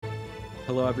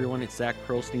Hello, everyone. It's Zach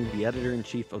Pearlstein, the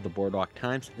editor-in-chief of the Boardwalk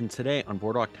Times, and today on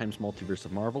Boardwalk Times Multiverse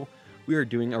of Marvel, we are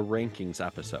doing a rankings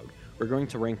episode. We're going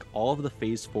to rank all of the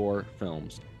Phase 4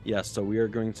 films. Yes, so we are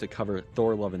going to cover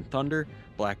Thor: Love and Thunder,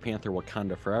 Black Panther: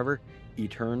 Wakanda Forever,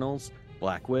 Eternals,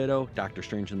 Black Widow, Doctor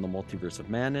Strange in the Multiverse of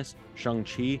Madness,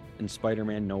 Shang-Chi, and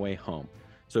Spider-Man: No Way Home.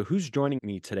 So who's joining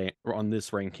me today on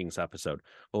this rankings episode?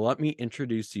 Well, let me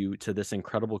introduce you to this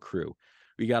incredible crew.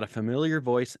 We got a familiar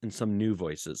voice and some new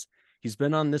voices. He's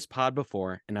been on this pod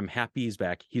before, and I'm happy he's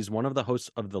back. He's one of the hosts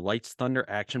of the Lights, Thunder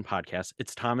Action podcast.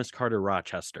 It's Thomas Carter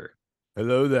Rochester.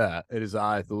 Hello there. It is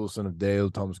I, Thor, son of Dale,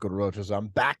 Thomas Carter Rochester. I'm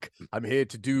back. I'm here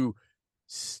to do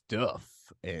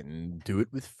stuff and do it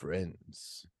with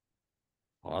friends.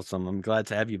 Awesome. I'm glad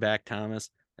to have you back,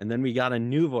 Thomas. And then we got a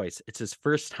new voice. It's his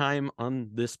first time on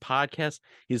this podcast.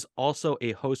 He's also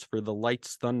a host for the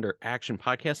Lights, Thunder Action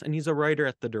podcast, and he's a writer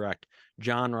at The Direct,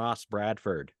 John Ross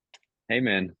Bradford. Hey,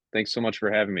 man. Thanks so much for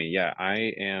having me. Yeah,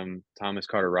 I am Thomas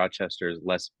Carter Rochester's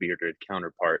less bearded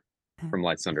counterpart from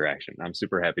Lights Thunder Action. I'm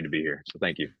super happy to be here. So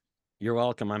thank you. You're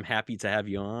welcome. I'm happy to have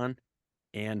you on.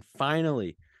 And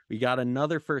finally, we got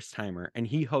another first timer, and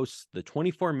he hosts the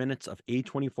 24 Minutes of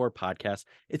A24 podcast.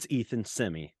 It's Ethan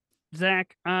Simi.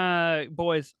 Zach,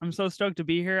 boys, I'm so stoked to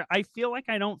be here. I feel like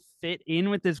I don't fit in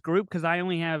with this group because I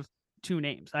only have two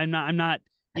names. I'm not,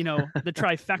 the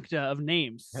trifecta of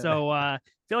names. So I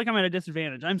feel like I'm at a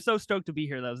disadvantage. I'm so stoked to be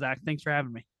here though, Zach. Thanks for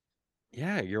having me.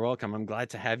 Yeah, you're welcome. I'm glad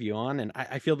to have you on. And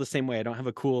I feel the same way. I don't have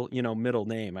a cool, middle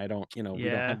name. I don't, we don't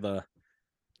have the.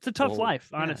 It's a tough life,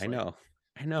 honestly. I know.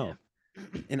 Yeah.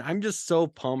 And I'm just so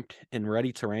pumped and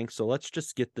ready to rank. So let's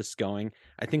just get this going.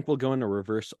 I think we'll go in a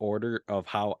reverse order of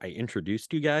how I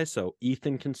introduced you guys. So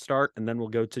Ethan can start, and then we'll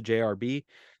go to JRB,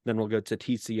 then we'll go to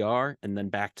TCR, and then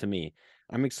back to me.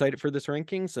 I'm excited for this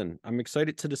rankings, and I'm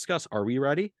excited to discuss. Are we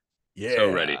ready? Yeah.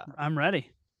 So ready. I'm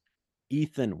ready.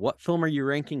 Ethan, what film are you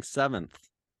ranking 7th?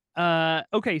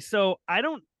 Okay, so I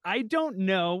don't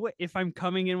know if I'm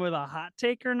coming in with a hot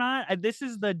take or not. This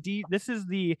is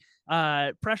the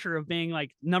pressure of being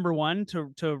like number one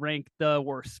to rank the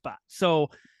worst spot. So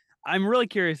I'm really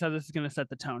curious how this is going to set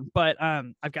the tone. But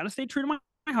I've got to stay true to my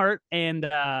heart, and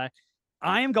I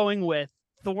am going with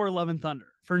Thor: Love and Thunder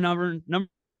for number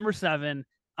 7.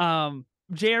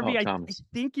 JRB, I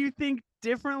think you think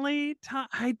differently.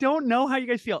 I don't know how you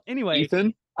guys feel. Anyway,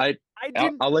 Ethan,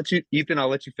 I'll let you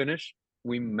finish.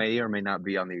 We may or may not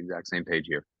be on the exact same page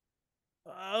here.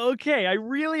 Okay, I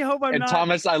really hope I'm not. And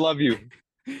Thomas, I love you.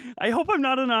 I hope I'm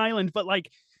not on an island, but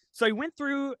so I went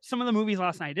through some of the movies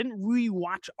last night. I didn't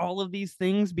rewatch all of these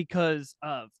things because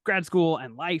of grad school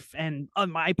and life and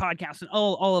my podcast and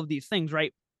all of these things,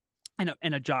 right? And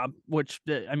a job, which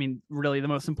really the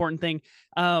most important thing.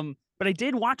 But I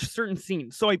did watch certain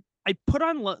scenes. So I put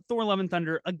on Thor: Love and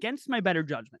Thunder against my better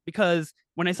judgment, because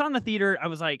when I saw it in the theater, I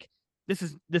was like, this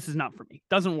is not for me.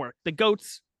 Doesn't work. The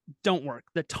goats don't work.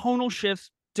 The tonal shifts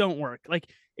don't work. Like,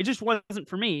 it just wasn't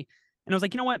for me. And I was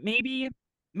like, you know what? Maybe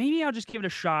I'll just give it a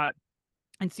shot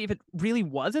and see if it really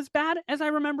was as bad as I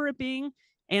remember it being.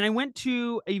 And I went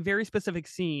to a very specific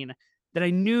scene that I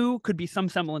knew could be some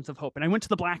semblance of hope. And I went to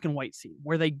the black and white scene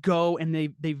where they go and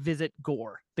they visit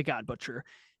Gore, the God Butcher.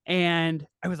 And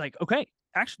I was like, okay,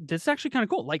 actually, this is actually kind of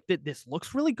cool. Like, this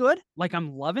looks really good. Like,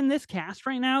 I'm loving this cast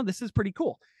right now. This is pretty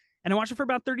cool. And I watched it for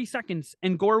about 30 seconds,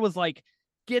 and Gore was like,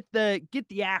 get the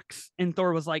axe. And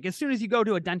Thor was like, as soon as you go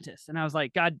to a dentist. And I was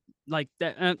like, God, like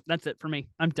that's it for me.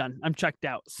 I'm done. I'm checked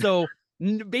out. So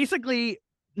basically,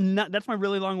 that's my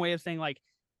really long way of saying, like,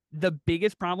 the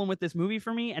biggest problem with this movie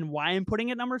for me and why I'm putting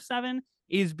it number 7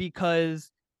 is because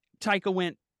Taika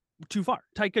went too far.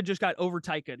 Taika just got over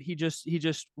Taika. He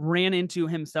just ran into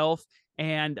himself.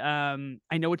 And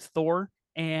I know it's Thor,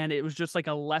 and it was just like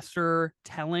a lesser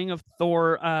telling of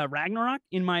Thor Ragnarok,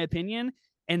 in my opinion.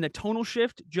 And the tonal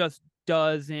shift just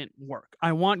doesn't work.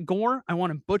 I want Gore. I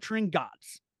want him butchering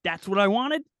gods. That's what I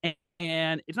wanted,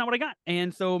 and it's not what I got.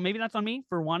 And so maybe that's on me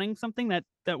for wanting something that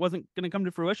wasn't going to come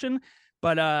to fruition.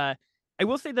 But I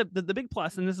will say that the big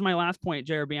plus, and this is my last point,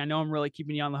 JRB, I know I'm really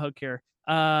keeping you on the hook here,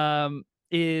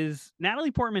 is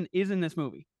Natalie Portman is in this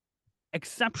movie.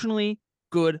 Exceptionally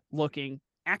good looking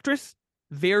actress,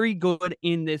 very good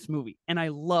in this movie, and I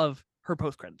love her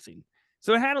post-credit scene.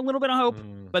 So it had a little bit of hope,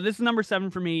 but this is number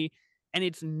 7 for me, and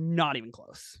it's not even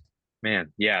close.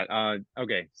 Man, yeah.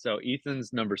 Okay, so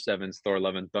Ethan's number 7's Thor: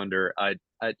 Love and Thunder. I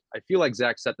feel like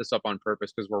Zach set this up on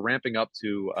purpose because we're ramping up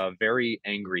to a very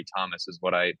angry Thomas, is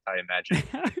what I imagine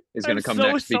is going to come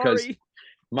next. Because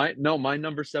my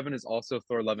number 7 is also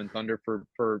Thor: Love and Thunder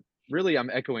for really,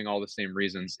 I'm echoing all the same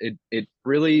reasons. It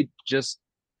really just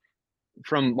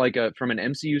from an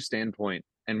MCU standpoint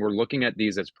and we're looking at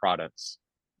these as products,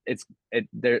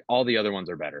 all the other ones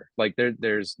are better. Like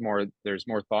there's more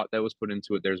thought that was put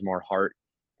into it. There's more heart,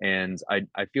 and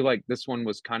I feel like this one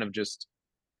was kind of just,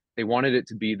 they wanted it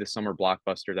to be the summer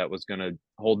blockbuster that was going to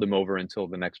hold them over until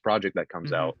the next project that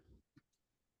comes out,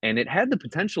 and it had the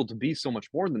potential to be so much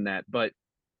more than that. But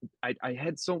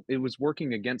it was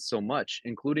working against so much,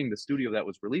 including the studio that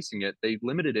was releasing it. They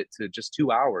limited it to just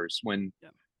 2 hours when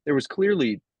there was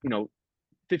clearly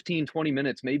 15-20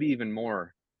 minutes, maybe even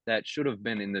more, that should have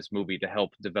been in this movie to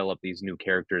help develop these new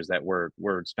characters that we're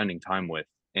spending time with.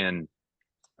 And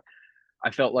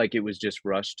I felt like it was just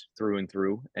rushed through and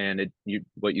through. And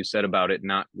what you said about it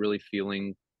not really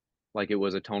feeling like it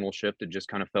was a tonal shift, it just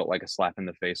kind of felt like a slap in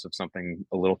the face of something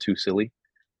a little too silly.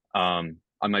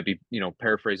 I might be,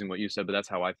 paraphrasing what you said, but that's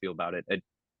how I feel about it.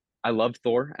 I love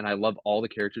Thor and I love all the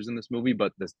characters in this movie,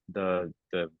 but the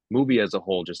movie as a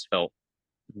whole just felt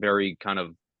very kind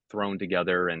of thrown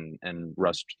together and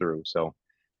rushed through. So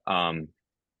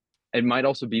it might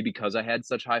also be because I had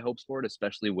such high hopes for it,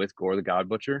 especially with Gore the God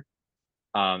Butcher.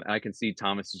 And I can see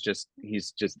Thomas is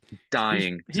he's just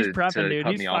dying he's to prepping, dude.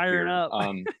 cut He's me off firing here. up.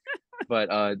 But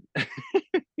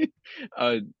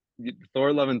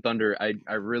Thor Love and Thunder,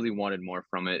 I really wanted more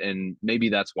from it, and maybe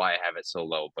that's why I have it so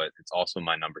low, but it's also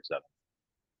my number 7.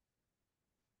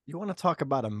 You want to talk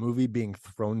about a movie being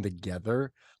thrown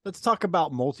together? Let's talk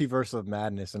about Multiverse of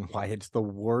Madness and why it's the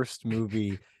worst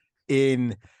movie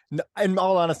in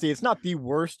all honesty. It's not the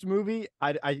worst movie.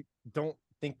 I don't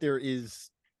think there is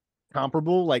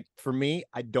comparable. Like, for me,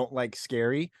 I don't like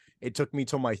scary. It took me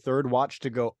till my 3rd watch to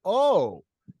go, oh,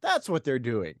 that's what they're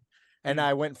doing. And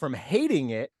I went from hating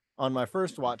it on my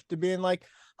 1st watch to being like,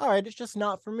 all right, it's just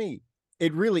not for me.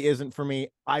 It really isn't for me.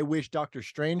 I wish Doctor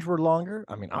Strange were longer.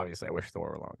 I mean, obviously, I wish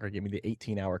Thor were longer. Give me the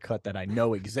 18-hour cut that I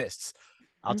know exists.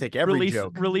 I'll take every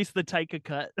joke. Release the Taika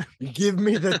cut. Give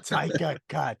me the Taika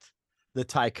cut. The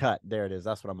Taika cut. There it is.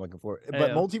 That's what I'm looking for.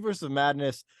 But Multiverse of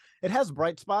Madness, it has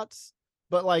bright spots,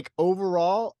 but like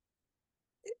overall,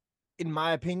 in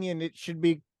my opinion, it should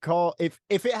be called, if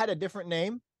it had a different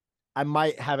name, I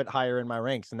might have it higher in my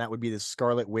ranks, and that would be the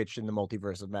Scarlet Witch in the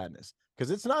Multiverse of Madness, because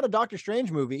it's not a Doctor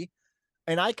Strange movie.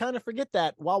 And I kind of forget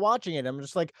that while watching it. I'm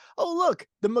just like, oh, look,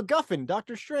 the MacGuffin,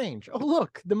 Doctor Strange. Oh,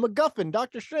 look, the MacGuffin,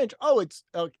 Doctor Strange. Oh,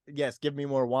 yes, give me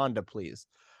more Wanda, please.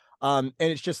 And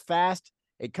it's just fast.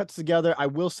 It cuts together. I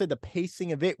will say the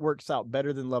pacing of it works out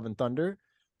better than Love and Thunder,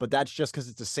 but that's just because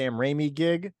it's a Sam Raimi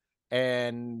gig,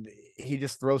 and he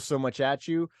just throws so much at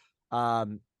you.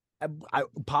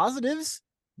 Positives,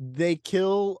 they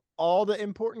kill all the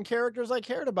important characters I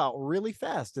cared about really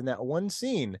fast in that one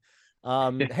scene.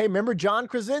 Hey, remember John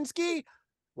Krasinski?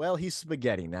 Well, he's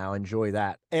spaghetti now. Enjoy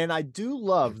that. And I do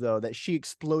love, though, that she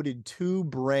exploded 2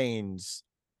 brains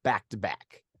back to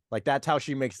back. Like, that's how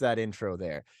she makes that intro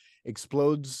there.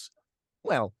 Explodes,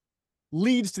 well,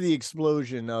 leads to the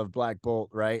explosion of Black Bolt,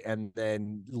 right? And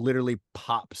then literally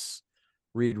pops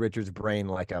Reed Richards' brain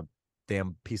like a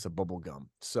damn piece of bubble gum.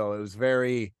 So it was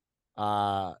very,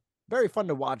 very fun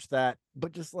to watch that,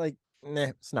 but just like, nah,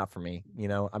 it's not for me.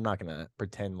 I'm not gonna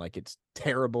pretend like it's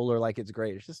terrible or like it's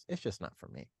great. It's just not for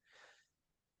me.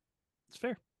 It's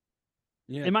fair.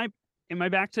 Yeah. Am I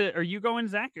back to? Are you going,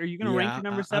 Zach? Are you gonna rank your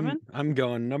number 7? I'm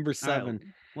going number 7. Right,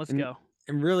 let's go.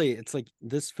 And really, it's like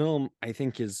this film I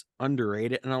think is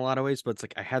underrated in a lot of ways, but it's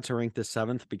like I had to rank this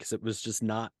 7th because it was just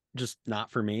not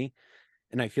for me.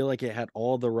 And I feel like it had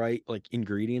all the right like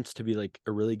ingredients to be like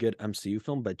a really good MCU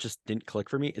film, but just didn't click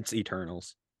for me. It's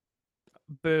Eternals.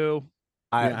 Boo.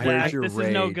 Where's your this rage?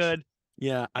 is no good.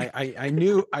 Yeah, I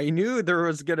knew there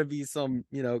was gonna be some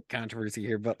controversy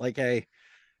here, but like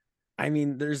I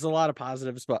mean, there's a lot of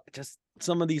positives, but just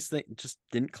some of these things just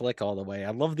didn't click all the way.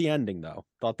 I love the ending though.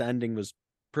 Thought the ending was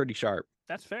pretty sharp.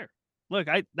 That's fair. Look,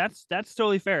 that's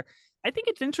totally fair. I think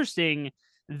it's interesting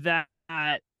that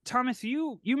Thomas,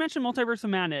 you mentioned Multiverse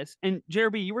of Madness, and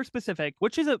JRB, you were specific,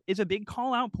 which is a big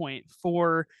call out point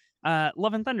for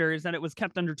Love and Thunder, is that it was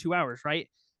kept under 2 hours, right?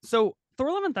 So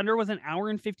Thor Love and Thunder was 1 hour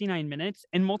and 59 minutes,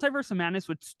 and Multiverse of Madness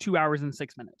was 2 hours and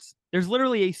 6 minutes. There's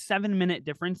literally a 7-minute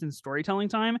difference in storytelling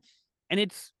time, and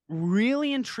it's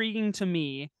really intriguing to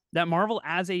me that Marvel,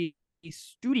 as a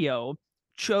studio,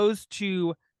 chose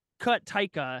to cut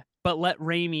Taika but let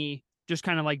Raimi just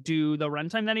kind of like do the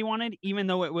runtime that he wanted, even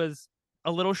though it was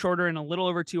a little shorter and a little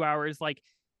over 2 hours. Like,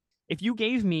 if you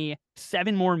gave me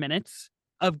 7 more minutes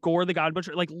of Gore the God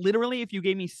Butcher, like literally, if you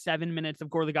gave me 7 minutes of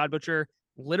Gore the God Butcher,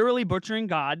 literally butchering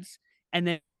gods, and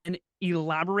then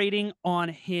elaborating on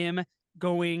him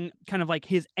going kind of like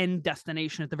his end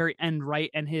destination at the very end,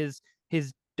 right? And his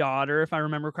daughter, if I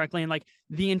remember correctly, and like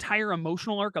the entire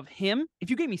emotional arc of him. If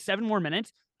you gave me 7 more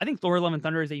minutes, I think Thor: Love and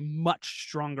Thunder is a much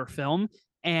stronger film,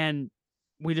 and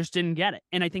we just didn't get it.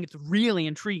 And I think it's really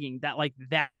intriguing that like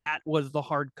that was the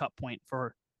hard cut point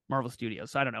for Marvel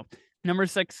Studios. So I don't know. Number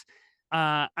 6,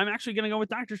 I'm actually gonna go with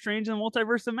Doctor Strange and the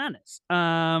Multiverse of Madness.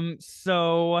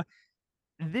 So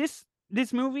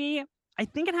this movie, I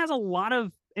think it has a lot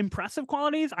of impressive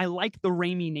qualities. I like the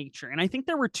Raimi nature, and I think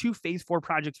there were 2 Phase 4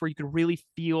 projects where you could really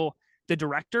feel the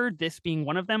director, this being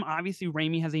one of them. Obviously,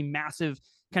 Raimi has a massive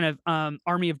kind of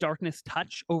Army of Darkness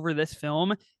touch over this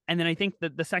film, and then I think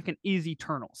that the second is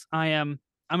Eternals. I'm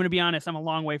going to be honest, I'm a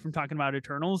long way from talking about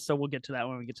Eternals, so we'll get to that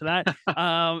when we get to that.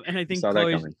 And I think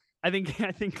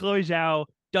I think Chloe Zhao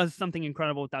does something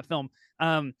incredible with that film.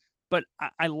 But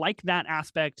I like that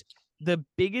aspect. The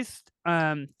biggest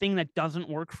thing that doesn't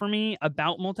work for me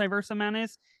about Multiverse of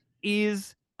Madness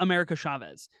is America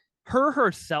Chavez. Her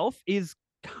herself is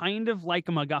kind of like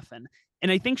a MacGuffin,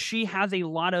 and I think she has a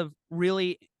lot of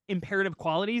really imperative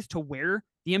qualities to where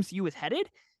the MCU is headed.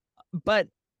 But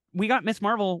we got Miss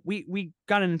Marvel. We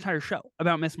got an entire show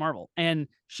about Miss Marvel, and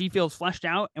she feels fleshed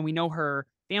out, and we know her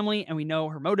family, and we know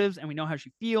her motives, and we know how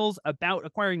she feels about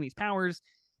acquiring these powers.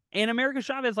 And America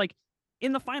Chavez, like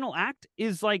in the final act,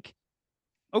 is like,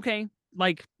 okay,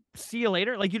 like see you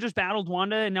later. Like you just battled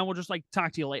Wanda, and now we'll just like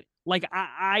talk to you later. Like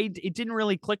it didn't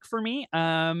really click for me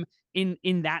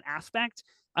in that aspect.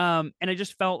 And I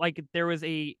just felt like there was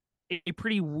a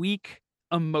pretty weak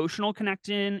emotional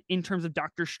connection in terms of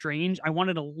Doctor Strange. I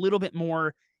wanted a little bit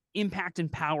more impact and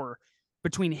power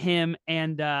between him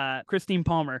and Christine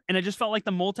Palmer. And I just felt like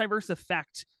the multiverse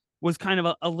effect was kind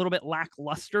of a little bit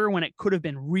lackluster when it could have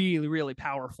been really, really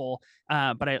powerful.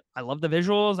 But I love the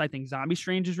visuals. I think Zombie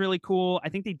Strange is really cool. I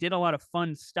think they did a lot of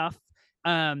fun stuff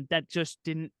that just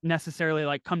didn't necessarily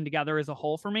like come together as a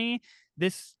whole for me.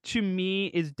 This to me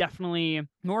is definitely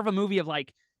more of a movie of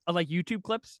like YouTube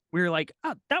clips where you're like,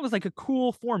 oh, that was like a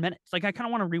cool 4 minutes. Like I kind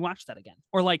of want to rewatch that again.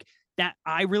 Or like that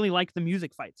I really like the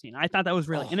music fight scene. I thought that was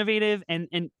really innovative. And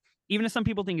even if some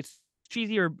people think it's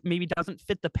cheesy or maybe doesn't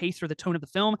fit the pace or the tone of the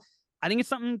film, I think it's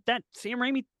something that Sam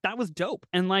Raimi, that was dope.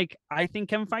 And like, I think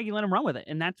Kevin Feige let him run with it.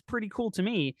 And that's pretty cool to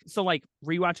me. So like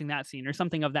rewatching that scene or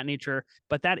something of that nature,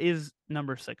 but that is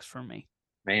number 6 for me.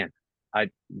 Man, I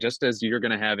just as you're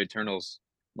going to have Eternals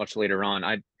much later on,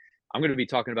 I'm going to be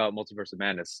talking about Multiverse of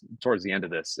Madness towards the end of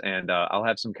this, and I'll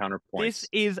have some counterpoints. This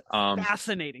is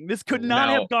fascinating. This could not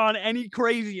have gone any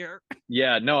crazier.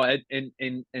 Yeah, no,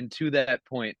 and to that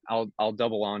point, I'll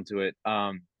double onto it.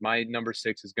 My number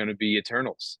 6 is going to be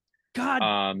Eternals.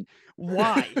 God,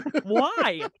 why?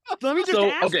 Why? Let me just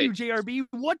ask you, JRB,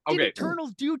 what did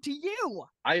Eternals do to you?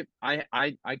 I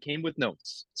came with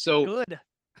notes. So good.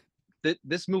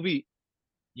 This movie,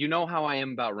 you know how I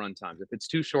am about runtimes. If it's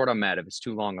too short, I'm mad. If it's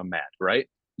too long, I'm mad. Right?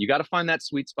 You got to find that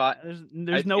sweet spot.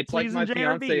 There's no it's like my JRB,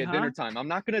 fiance at dinner time. I'm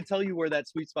not going to tell you where that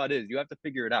sweet spot is. You have to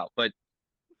figure it out. But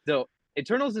so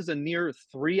Eternals is a near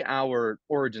 3-hour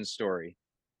origin story.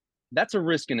 That's a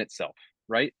risk in itself,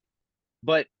 right?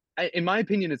 But in my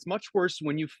opinion, it's much worse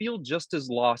when you feel just as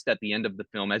lost at the end of the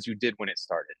film as you did when it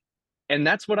started. And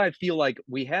that's what I feel like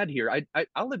we had here.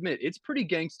 I'll admit, it's pretty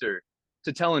gangster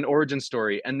to tell an origin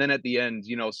story and then at the end,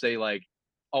 say like,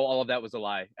 oh, all of that was a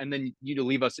lie. And then you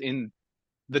leave us in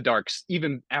the darks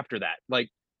even after that. Like,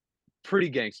 pretty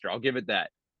gangster. I'll give it that.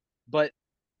 But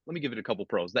let me give it a couple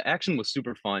pros. The action was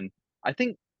super fun. I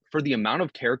think for the amount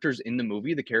of characters in the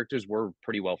movie, the characters were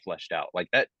pretty well fleshed out. Like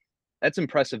that's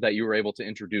impressive that you were able to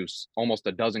introduce almost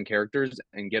a dozen characters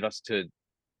and get us to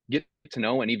get to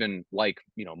know and even like,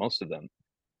 most of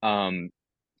them.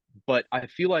 But I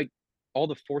feel like all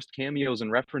the forced cameos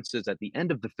and references at the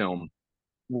end of the film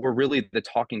were really the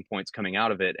talking points coming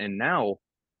out of it. And now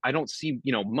I don't see,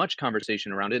 much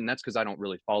conversation around it. And that's because I don't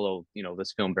really follow,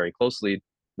 this film very closely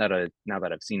now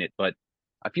that I've seen it. But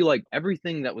I feel like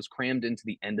everything that was crammed into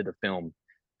the end of the film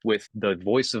with the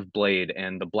voice of Blade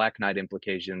and the Black Knight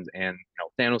implications and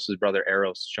Thanos' brother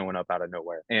Eros showing up out of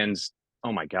nowhere. And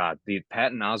oh my God, the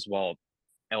Patton Oswalt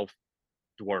elf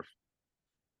dwarf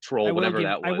troll, whatever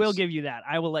that was. I will give you that.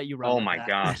 I will let you run. Oh my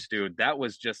gosh, dude. That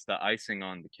was just the icing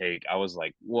on the cake. I was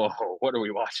like, whoa, what are we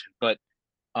watching? But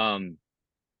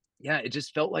yeah, it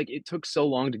just felt like it took so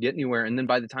long to get anywhere. And then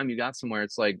by the time you got somewhere,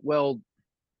 it's like, well,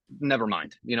 never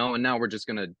mind, and now we're just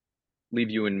gonna leave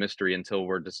you in mystery until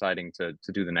we're deciding to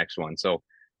do the next one. So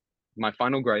my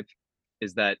final gripe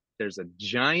is that there's a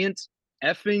giant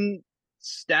effing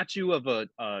statue of a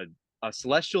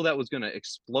celestial that was going to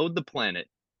explode the planet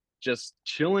just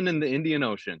chilling in the Indian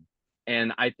Ocean.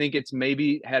 And I think it's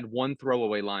maybe had one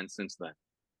throwaway line since then.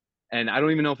 And I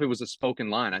don't even know if it was a spoken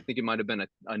line. I think it might have been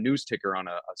a news ticker on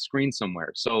a screen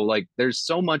somewhere. So like there's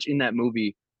so much in that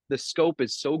movie. The scope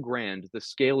is so grand, the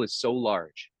scale is so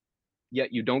large,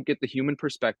 yet you don't get the human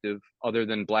perspective other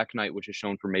than Black Knight, which is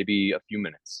shown for maybe a few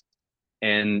minutes.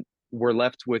 And we're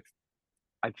left with,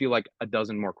 I feel like, a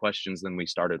dozen more questions than we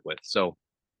started with. So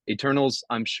Eternals,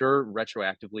 I'm sure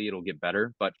retroactively it'll get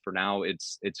better, but for now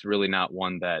it's really not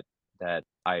one that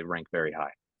I rank very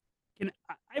high.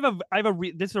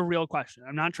 This is a real question.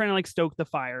 I'm not trying to like stoke the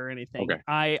fire or anything. Okay.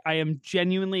 I am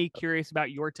genuinely curious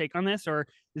about your take on this, or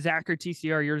Zach or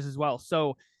TCR, yours as well.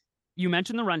 So you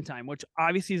mentioned the runtime, which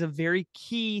obviously is a very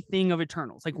key thing of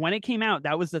Eternals. Like when it came out,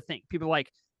 that was the thing. People were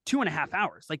like 2.5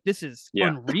 hours. Like this is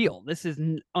unreal. This is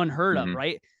unheard of,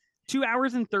 right? 2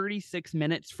 hours and 36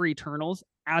 minutes for Eternals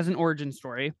as an origin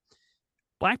story.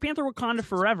 Black Panther Wakanda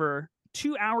Forever,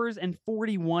 2 hours and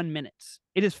 41 minutes.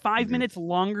 It is 5 minutes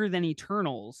longer than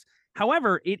Eternals.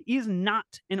 However, it is not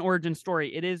an origin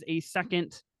story. It is a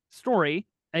second story,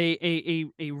 a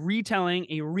retelling,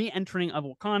 a re-entering of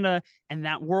Wakanda and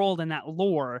that world and that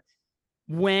lore.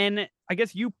 When I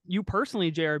guess you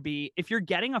personally, JRB, if you're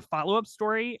getting a follow-up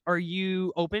story, are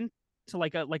you open to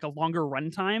like a longer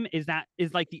runtime?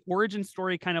 Is like the origin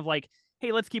story kind of like,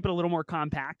 hey, let's keep it a little more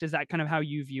compact? Is that kind of how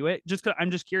you view it?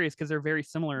 I'm just curious because they're very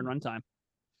similar in runtime.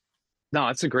 No,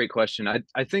 that's a great question.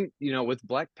 I think, with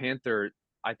Black Panther,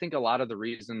 I think a lot of the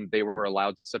reason they were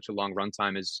allowed such a long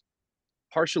runtime is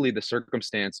partially the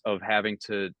circumstance of having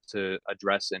to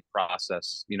address and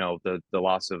process, the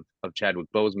loss of Chadwick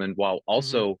Boseman, while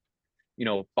also,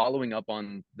 following up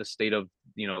on the state of,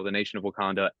 the nation of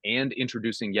Wakanda and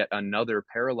introducing yet another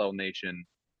parallel nation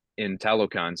in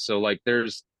Talokan. So like,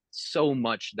 there's so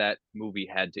much that movie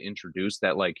had to introduce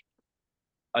that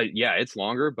it's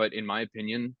longer, but in my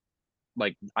opinion,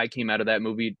 like I came out of that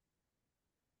movie,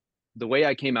 the way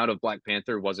I came out of Black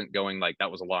Panther wasn't going like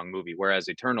that was a long movie, whereas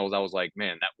Eternals I was like,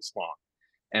 man, that was long.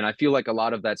 And I feel like a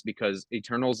lot of that's because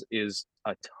Eternals is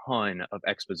a ton of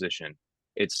exposition.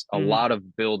 It's a lot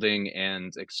of building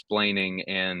and explaining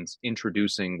and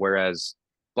introducing, whereas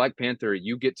Black Panther,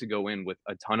 you get to go in with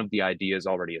a ton of the ideas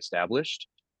already established,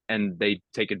 and they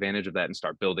take advantage of that and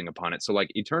start building upon it. So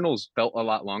like Eternals felt a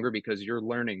lot longer because you're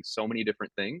learning so many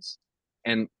different things.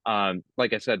 And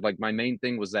like I said, like my main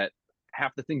thing was that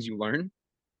half the things you learn,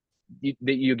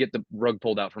 you get the rug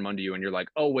pulled out from under you, and you're like,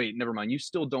 oh wait, never mind. You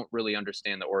still don't really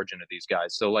understand the origin of these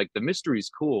guys. So like the mystery is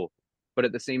cool, but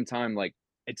at the same time, like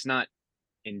it's not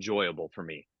enjoyable for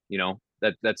me.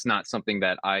 That's not something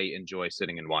that I enjoy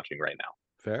sitting and watching right now.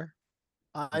 Fair.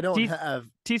 I don't have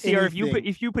TCR. anything.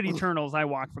 If you put Eternals, I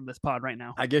walk from this pod right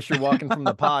now. I guess you're walking from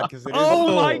the pod because it is.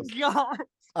 Oh my god!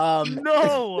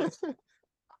 No.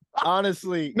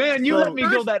 Honestly, man, you let me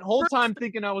go that whole time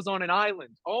thinking I was on an island.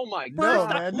 Oh my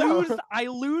god! I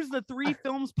lose the 3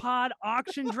 Films Pod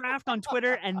auction draft on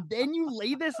Twitter, and then you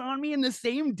lay this on me in the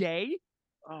same day.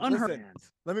 Listen,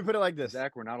 let me put it like this,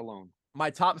 Zach. We're not alone. My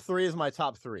top 3 is my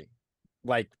top 3.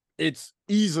 Like it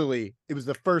was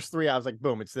the first 3. I was like,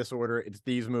 boom, it's this order, it's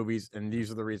these movies, and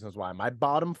these are the reasons why. My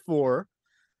bottom 4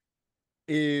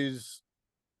 is.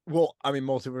 Well, I mean,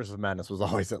 Multiverse of Madness was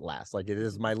always at last. Like, it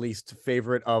is my least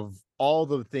favorite of all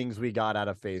the things we got out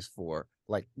of Phase 4.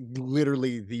 Like,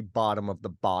 literally the bottom of the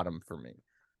bottom for me.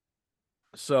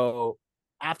 So,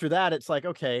 after that, it's like,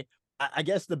 okay, I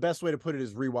guess the best way to put it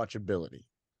is rewatchability.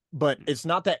 But it's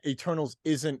not that Eternals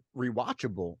isn't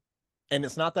rewatchable. And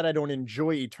it's not that I don't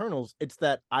enjoy Eternals. It's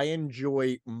that I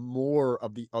enjoy more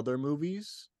of the other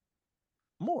movies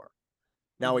more.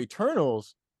 Now,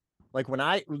 Eternals... Like when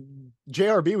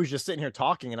JRB was just sitting here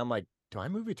talking and I'm like, do I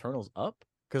move Eternals up?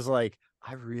 Because like,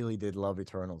 I really did love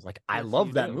Eternals. Like I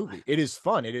love that movie. It is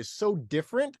fun. It is so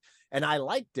different. And I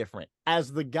like different.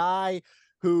 As the guy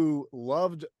who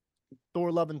loved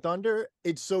Thor Love and Thunder,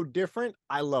 it's so different.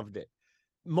 I loved it.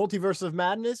 Multiverse of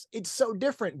Madness, it's so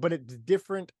different, but it's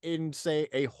different in say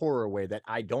a horror way that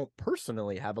I don't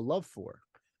personally have a love for.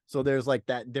 So there's like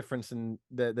that difference in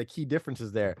the key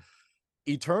differences there.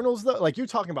 Eternals, though, like you're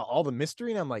talking about all the mystery,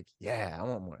 and I'm like, yeah, I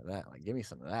want more of that. Like, give me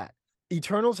some of that.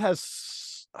 Eternals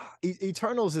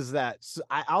is that.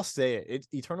 I'll say it.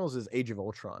 Eternals is Age of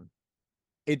Ultron.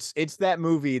 It's that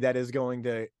movie that is going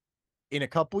to, in a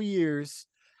couple years,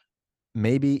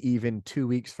 maybe even 2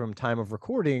 weeks from time of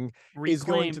recording, is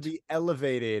going to be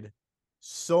elevated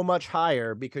so much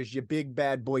higher because your big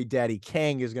bad boy daddy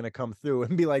Kang is going to come through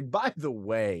and be like, by the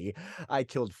way, I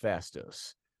killed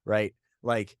Phastos, right?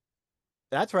 Like.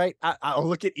 That's right. I'll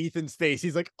look at Ethan's face.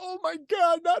 He's like, oh my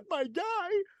God, not my guy.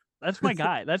 That's my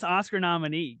guy. That's Oscar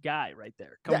nominee guy right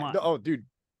there. Come on. Oh, dude.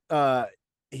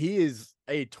 He is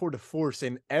a tour de force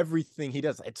in everything he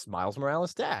does. It's Miles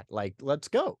Morales' dad. Like, let's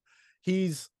go.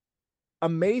 He's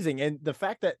amazing. And the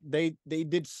fact that they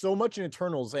did so much in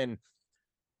Eternals, and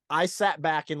I sat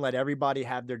back and let everybody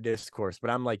have their discourse, but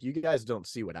I'm like, you guys don't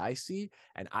see what I see.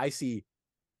 And I see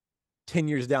 10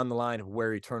 years down the line of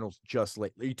where Eternals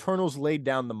Eternals laid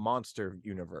down the monster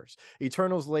universe.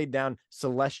 Eternals laid down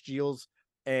Celestials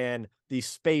and the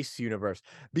space universe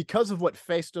because of what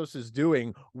Phastos is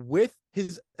doing with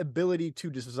his ability to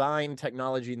design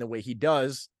technology in the way he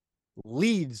does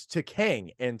leads to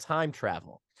Kang and time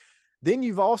travel. Then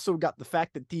you've also got the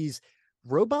fact that these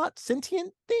robot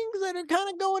sentient things that are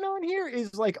kind of going on here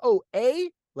is like,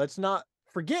 let's not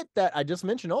forget that I just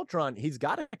mentioned Ultron. He's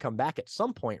got to come back at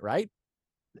some point, right?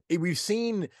 We've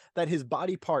seen that his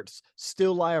body parts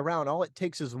still lie around. All it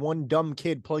takes is one dumb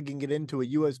kid plugging it into a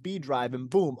USB drive and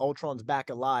boom, Ultron's back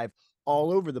alive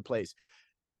all over the place.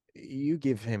 You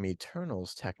give him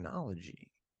Eternals technology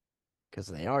because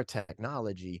they are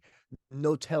technology.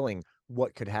 No telling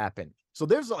what could happen. So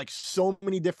there's like so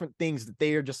many different things that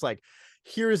they are just like,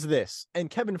 here's this. And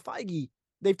Kevin Feige,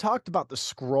 they've talked about the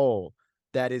scroll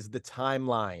that is the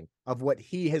timeline of what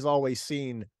he has always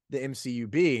seen the MCU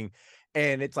being.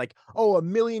 And it's like, a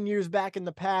million years back in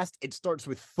the past, it starts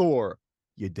with Thor.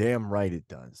 You're damn right it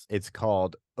does. It's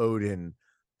called Odin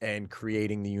and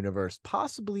creating the universe,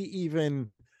 possibly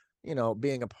even,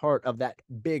 being a part of that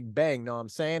Big Bang. Know what I'm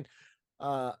saying?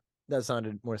 That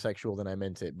sounded more sexual than I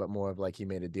meant it, but more of like he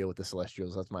made a deal with the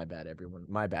Celestials. That's my bad, everyone.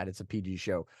 My bad. It's a PG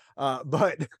show.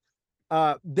 But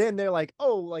then they're like,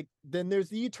 then there's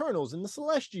the Eternals and the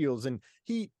Celestials. And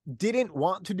he didn't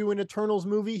want to do an Eternals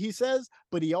movie, he says,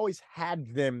 but he always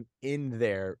had them in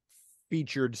there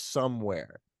featured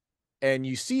somewhere. And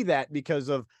you see that because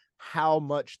of how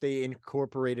much they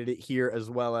incorporated it here, as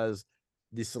well as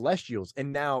the Celestials.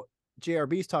 And now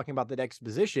JRB's talking about that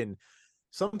exposition.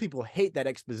 Some people hate that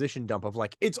exposition dump of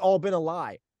like, it's all been a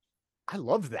lie. I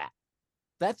love that.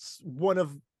 That's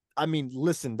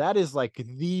listen, that is like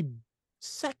the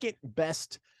second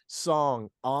best song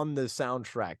on the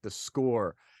soundtrack, the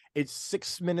score. It's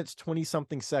 6 minutes, 20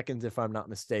 something seconds, if I'm not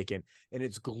mistaken. And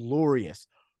it's glorious.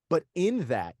 But in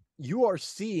that, you are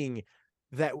seeing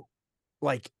that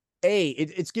like,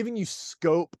 it's giving you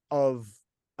scope of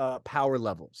power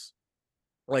levels.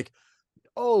 Like,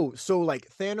 so like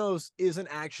Thanos isn't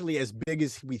actually as big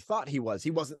as we thought he was.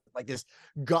 He wasn't like this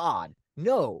god.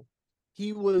 No,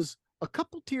 he was a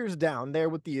couple tiers down there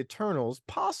with the Eternals,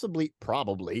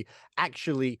 probably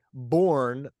actually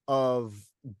born of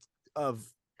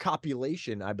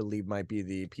copulation, I believe might be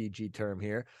the PG term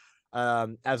here,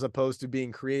 as opposed to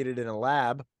being created in a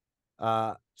lab.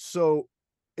 So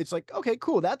it's like, okay,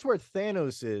 cool. That's where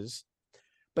Thanos is.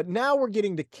 But now we're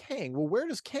getting to Kang. Well, where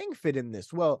does Kang fit in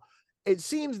this? Well, it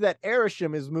seems that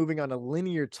Arishem is moving on a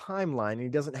linear timeline and he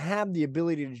doesn't have the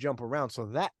ability to jump around. So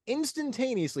that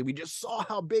instantaneously, we just saw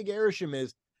how big Arishem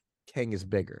is. Kang is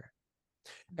bigger.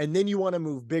 And then you want to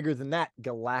move bigger than that,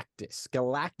 Galactus.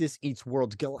 Galactus eats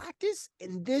worlds. Galactus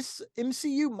in this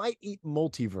MCU might eat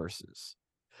multiverses.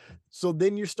 So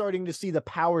then you're starting to see the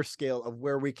power scale of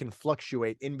where we can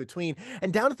fluctuate in between.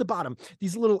 And down at the bottom,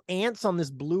 these little ants on this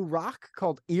blue rock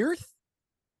called Earth,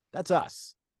 that's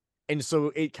us. And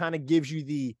so it kind of gives you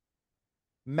the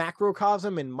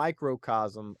macrocosm and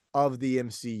microcosm of the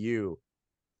MCU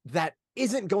that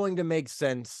isn't going to make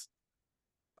sense,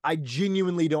 I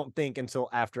genuinely don't think, until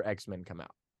after X-Men come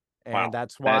out. And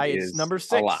that's why it's number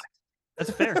 6. A lot.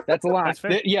 That's fair. That's a lot. That's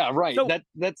fair. Yeah, right. So,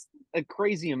 that's a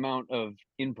crazy amount of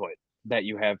input that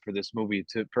you have for this movie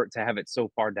to have it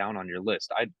so far down on your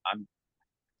list. I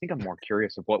think I'm more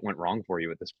curious of what went wrong for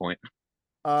you at this point.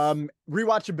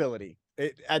 Rewatchability.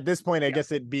 At this point, I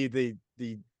guess it'd be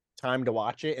the time to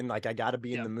watch it, and like I gotta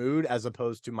be in the mood, as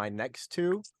opposed to my next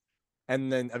two.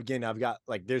 And then again, I've got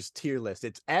like there's tier list.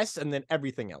 It's S and then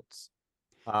everything else.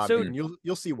 So and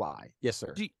you'll see why. Yes,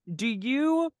 sir. Do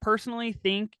you personally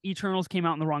think Eternals came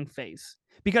out in the wrong phase?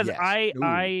 Because yes.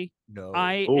 I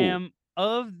am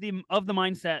of the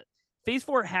mindset Phase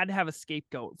 4 had to have a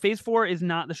scapegoat. Phase 4 is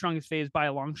not the strongest phase by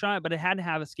a long shot, but it had to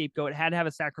have a scapegoat. It had to have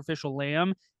a sacrificial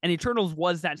lamb, and Eternals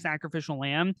was that sacrificial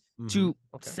lamb to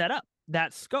set up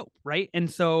that scope, right? And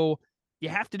so you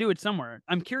have to do it somewhere.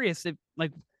 I'm curious if,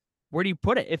 like, where do you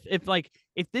put it?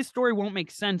 If this story won't make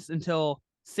sense until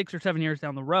 6 or 7 years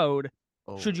down the road,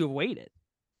 should you have waited?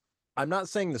 I'm not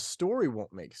saying the story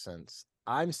won't make sense.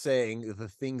 I'm saying the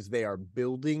things they are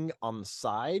building on the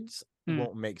sides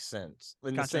won't make sense.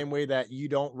 In the same way that you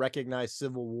don't recognize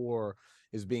Civil War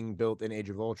is being built in Age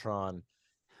of Ultron.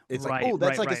 It's like, oh,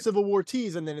 that's a Civil War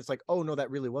tease. And then it's like, oh, no,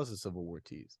 that really was a Civil War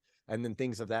tease. And then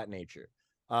things of that nature.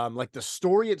 Like the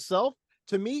story itself,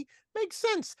 to me makes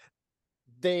sense.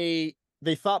 They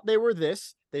thought they were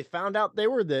this, they found out they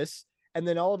were this, and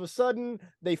then all of a sudden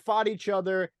they fought each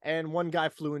other and one guy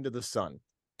flew into the sun.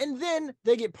 And then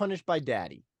they get punished by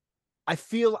daddy. I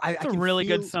feel That's a really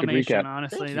good summation,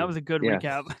 honestly. That was a good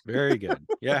recap. Very good.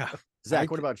 Yeah. Zach,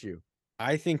 what about you?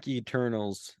 I think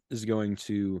Eternals is going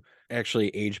to actually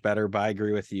age better, but I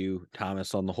agree with you,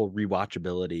 Thomas, on the whole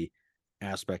rewatchability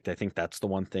aspect. I think that's the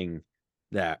one thing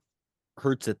that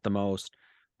hurts it the most.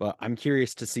 But I'm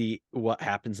curious to see what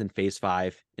happens in Phase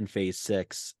 5 and Phase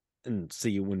 6 and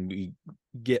see when we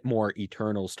get more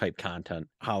Eternals type content,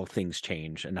 how things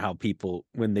change and how people,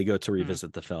 when they go to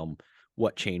revisit the film,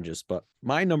 what changes. But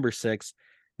my number 6,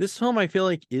 this film I feel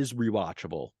like is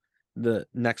rewatchable. The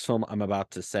next film I'm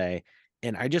about to say,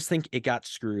 and I just think it got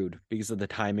screwed because of the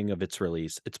timing of its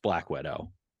release. It's Black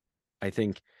Widow. I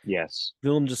think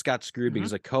film just got screwed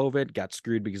because of COVID, got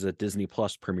screwed because of Disney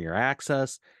Plus Premier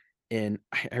Access. And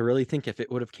I really think if it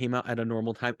would have came out at a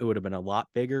normal time, it would have been a lot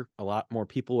bigger. A lot more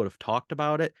people would have talked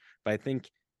about it. But I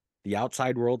think the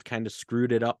outside world kind of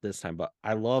screwed it up this time. But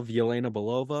I love Yelena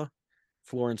Belova.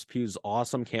 Florence Pugh's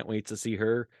awesome. Can't wait to see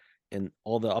her in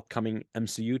all the upcoming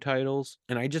MCU titles.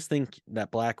 And I just think that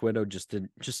Black Widow just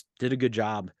did a good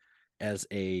job as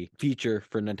a feature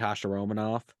for Natasha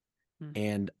Romanoff.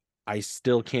 And I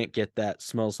still can't get that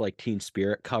Smells Like Teen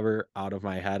Spirit cover out of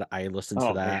my head. I listen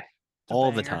to that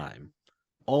all the time.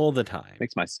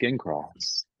 Makes my skin crawl.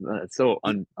 It's so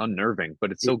unnerving,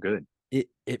 but it's so good.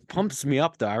 It pumps me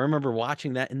up though. I remember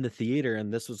watching that in the theater,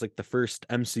 and this was like the first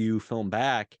MCU film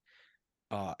back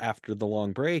after the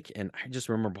long break, and I just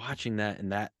remember watching that,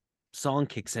 and that song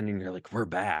kicks in, and you're like, we're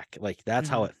back. Like that's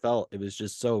how it felt. It was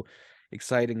just so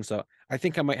exciting. So I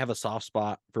think I might have a soft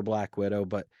spot for Black Widow,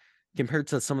 but compared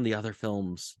to some of the other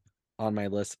films on my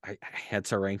list, I had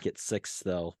to rank it 6th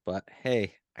though. But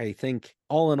hey, I think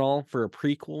all in all, for a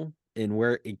prequel and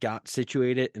where it got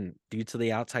situated and due to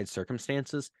the outside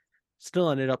circumstances, still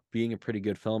ended up being a pretty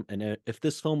good film. And if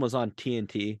this film was on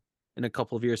TNT in a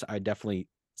couple of years, I'd definitely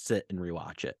sit and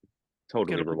rewatch it.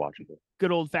 Totally rewatchable.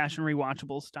 Good old fashioned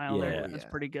rewatchable style there. That's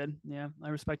pretty good. Yeah, I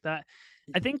respect that.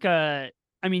 I think I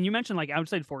mean, you mentioned like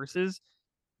outside forces.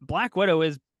 Black Widow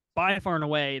is by far and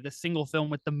away the single film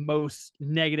with the most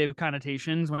negative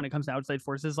connotations when it comes to outside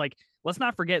forces. Like, let's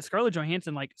not forget Scarlett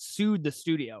Johansson like sued the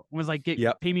studio and was like,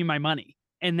 pay me my money.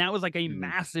 And that was like a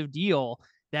massive deal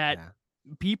that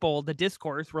people, the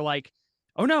discourse were like,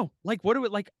 oh no, like what do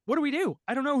we do?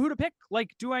 I don't know who to pick. Like,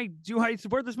 do I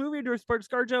support this movie or do I support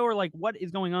ScarJo, or like what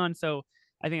is going on? So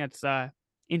I think that's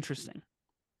interesting.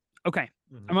 Okay.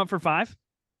 I'm up for 5.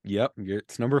 Yep.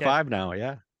 It's number 5 now.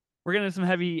 Yeah. We're getting into some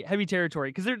heavy territory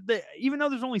because even though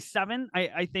there's only 7,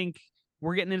 I think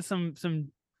we're getting into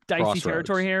some dicey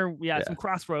territory here. Yeah, some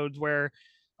crossroads where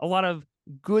a lot of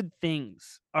good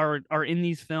things are in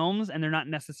these films, and they're not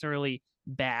necessarily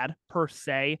bad per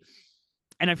se.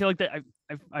 And I feel like that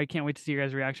I can't wait to see your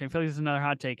guys' reaction. I feel like this is another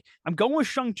hot take. I'm going with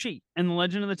Shang-Chi and the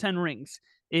Legend of the Ten Rings.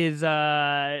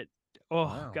 Gosh,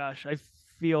 I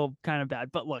feel kind of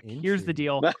bad. But look, here's the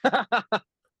deal.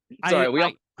 Sorry,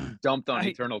 we dumped on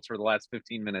Eternals for the last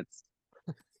 15 minutes.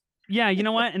 Yeah, you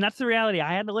know what? And that's the reality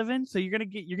I had to live in. So you're gonna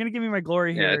give me my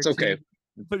glory here. Yeah, it's okay.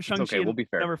 But Shang-Chi, we'll be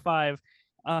fair. Number 5.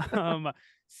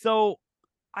 So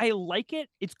I like it.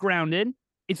 It's grounded.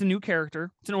 It's a new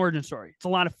character. It's an origin story. It's a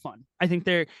lot of fun. I think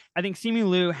Simu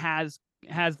Liu has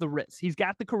the Ritz. He's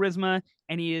got the charisma,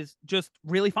 and he is just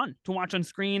really fun to watch on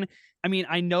screen. I mean,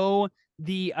 I know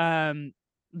the kind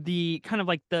of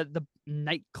like the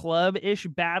nightclub-ish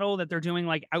battle that they're doing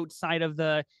like outside of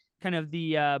the kind of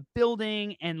the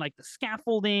building, and like the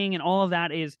scaffolding and all of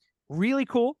that is really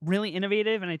cool, really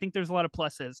innovative, and I think there's a lot of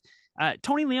pluses.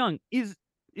 Tony Leung is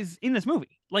in this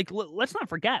movie. Like, let's not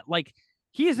forget, like,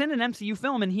 he is in an MCU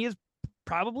film, and he is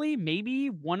probably maybe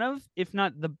one of, if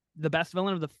not the best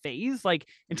villain of the phase, like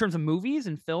in terms of movies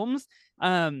and films.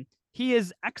 He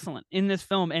is excellent in this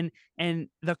film, and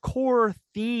the core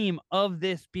theme of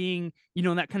this being, you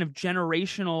know, that kind of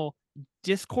generational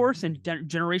discourse and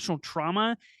generational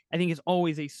trauma, I think is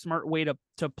always a smart way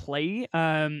to play,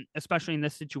 especially in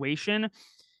this situation.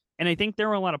 And I think there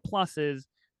are a lot of pluses,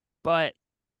 but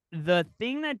the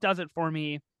thing that does it for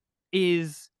me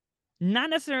is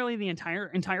not necessarily the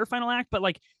entire final act, but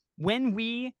like when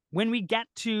we get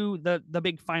to the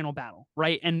big final battle,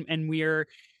 right? And we're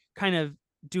kind of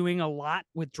doing a lot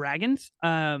with dragons.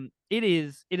 It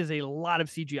is a lot of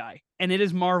CGI, and it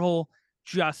is Marvel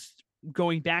just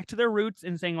going back to their roots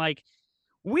and saying like,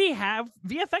 we have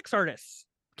VFX artists.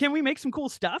 Can we make some cool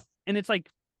stuff? And it's like,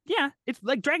 yeah, it's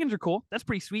like dragons are cool. That's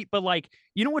pretty sweet. But like,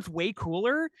 you know what's way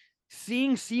cooler?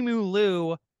 Seeing Simu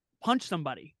Liu punch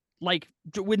somebody. like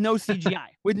with no CGI,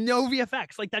 with no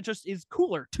VFX. Like that just is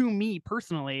cooler to me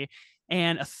personally.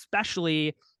 And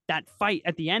especially that fight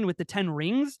at the end with the 10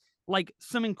 rings, like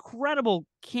some incredible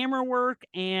camera work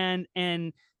and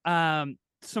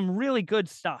some really good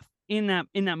stuff in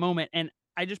that moment. And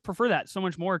I just prefer that so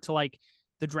much more to like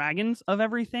the dragons of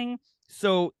everything.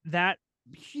 So that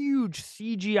huge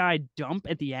CGI dump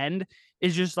at the end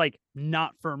is just like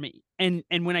not for me. And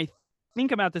when I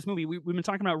think about this movie, we've been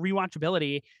talking about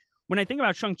rewatchability. When I think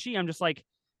about Shang-Chi, I'm just like,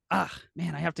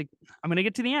 man, I'm going to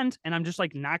get to the end and I'm just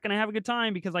like not going to have a good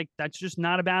time because like that's just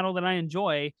not a battle that I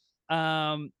enjoy.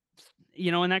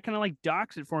 You know, and that kind of like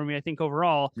docks it for me, I think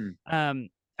overall.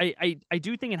 I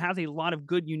do think it has a lot of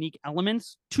good, unique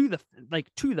elements to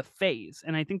the phase.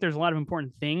 And I think there's a lot of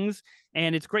important things.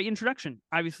 And it's great introduction,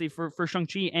 obviously, for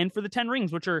Shang-Chi and for the 10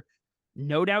 rings, which are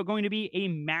no doubt going to be a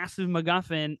massive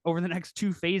MacGuffin over the next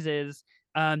 2 phases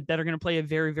that are going to play a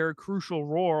very, very crucial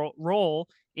role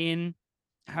in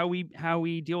how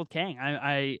we deal with Kang,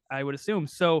 I would assume.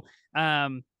 So,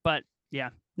 but yeah,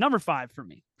 number 5 for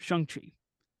me, Shang-Chi.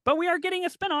 But we are getting a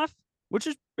spinoff, which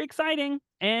is exciting.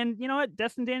 And you know what,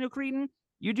 Destin Daniel Cretton,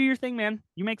 you do your thing, man.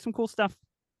 You make some cool stuff.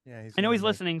 Yeah, I know he's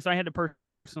listening, so I had to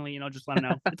personally, just let him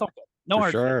know. It's all good. No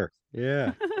hard sure.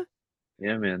 Yeah.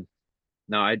 Yeah, man.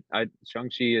 No, I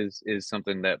Shang-Chi is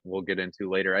something that we'll get into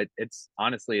later. It's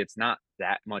honestly, it's not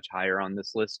that much higher on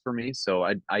this list for me. So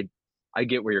I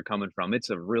get where you're coming from.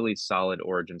 It's a really solid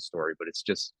origin story, but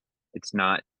it's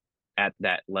not at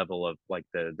that level of like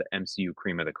the MCU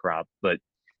cream of the crop. But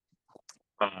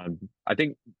I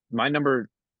think my number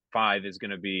 5 is going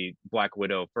to be Black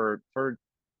Widow for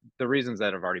the reasons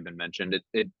that have already been mentioned.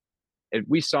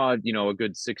 We saw, a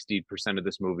good 60% of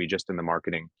this movie just in the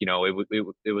marketing.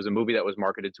 It was a movie that was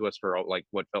marketed to us for like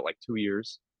what felt like 2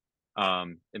 years.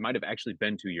 It might have actually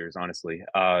been 2 years, honestly.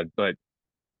 But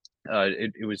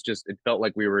it felt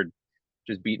like we were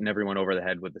just beating everyone over the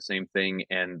head with the same thing.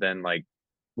 And then like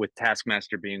with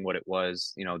Taskmaster being what it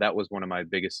was, that was one of my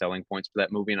biggest selling points for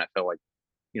that movie. And I felt like,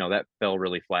 that fell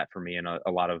really flat for me and a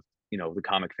lot of, the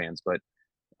comic fans. But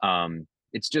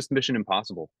it's just Mission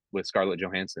Impossible with Scarlett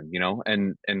Johansson,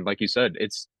 and like you said,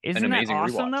 it's Isn't an that amazing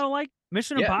awesome rewatch. though? Like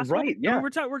Mission Yeah, Impossible, right? Yeah,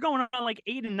 we're going on like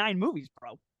 8 and 9 movies,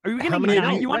 bro. Are you How getting many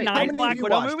 9? You want right. 9 Black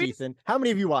Widow watched, movies? Ethan? How many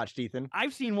have you watched, Ethan?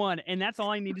 I've seen 1, and that's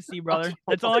all I need to see, brother.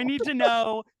 That's all I need to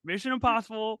know. Mission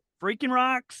Impossible, freaking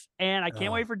rocks, and I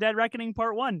can't wait for Dead Reckoning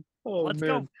Part 1. Oh, Let's man.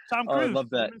 go, Tom Cruise. I love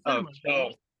that.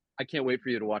 I can't wait for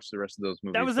you to watch the rest of those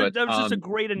movies. That was just a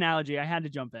great analogy. I had to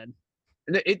jump in.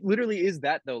 It literally is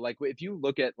that though. Like if you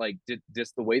look at like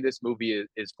just the way this movie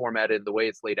is formatted, the way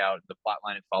it's laid out, the plot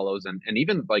line it follows, and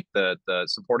even like the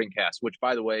supporting cast, which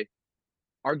by the way,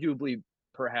 arguably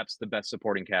perhaps the best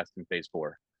supporting cast in Phase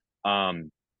 4.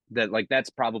 That's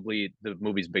probably the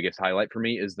movie's biggest highlight for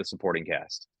me is the supporting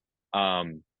cast,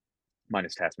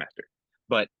 minus Taskmaster.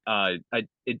 But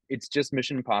it's just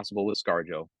Mission Impossible with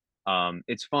ScarJo.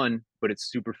 It's fun, but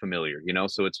it's super familiar,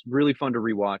 so it's really fun to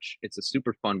rewatch. It's a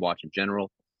super fun watch in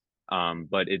general.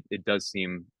 But it does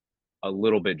seem a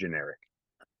little bit generic.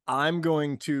 I'm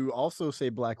going to also say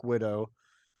Black Widow.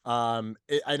 And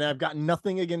I've got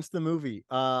nothing against the movie.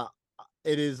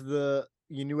 It is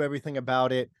you knew everything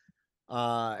about it.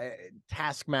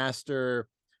 Taskmaster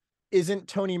isn't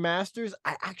Tony Masters.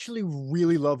 I actually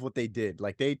really love what they did.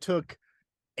 Like they took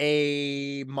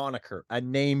a moniker, a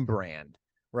name brand,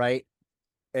 right?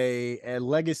 A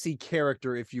legacy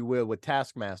character, if you will, with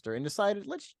Taskmaster, and decided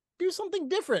let's do something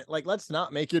different. Like let's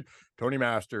not make it Tony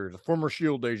Masters, a former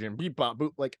SHIELD agent, beep bop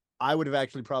boop. Like I would have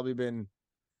actually probably been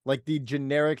like the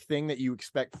generic thing that you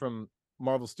expect from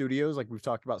Marvel Studios. Like we've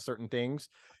talked about certain things.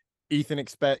 Ethan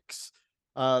expects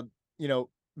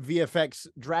VFX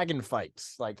dragon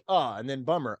fights, like and then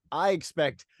bummer. I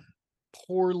expect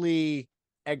poorly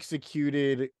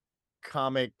executed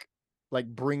comic, like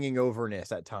bringing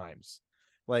overness at times.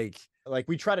 Like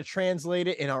we try to translate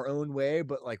it in our own way,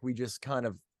 but like we just kind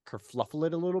of kerfluffle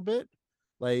it a little bit.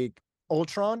 Like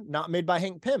Ultron, not made by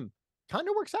Hank Pym, kind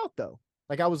of works out though.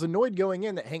 Like I was annoyed going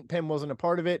in that Hank Pym wasn't a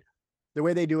part of it. The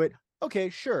way they do it, okay,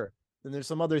 sure. Then there's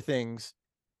some other things,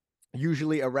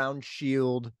 usually around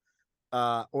SHIELD,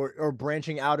 or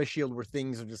branching out of SHIELD, where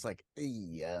things are just like,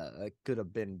 yeah, it could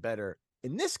have been better.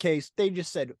 In this case, they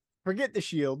just said, forget the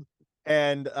SHIELD,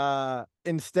 and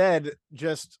instead,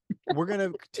 just we're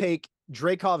gonna take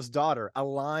Dreykov's daughter, a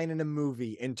line in a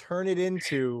movie, and turn it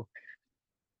into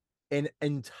an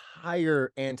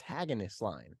entire antagonist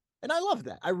line. And I love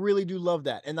that. I really do love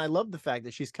that. And I love the fact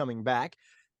that she's coming back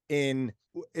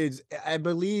I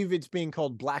believe it's being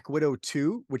called Black Widow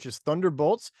 2, which is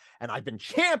Thunderbolts. And I've been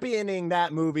championing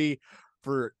that movie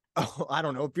for I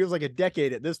don't know, it feels like a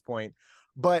decade at this point.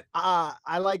 But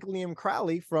I like Liam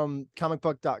Crowley from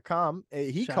comicbook.com.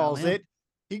 He calls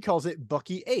it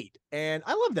Bucky 8. And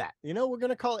I love that. You know, we're going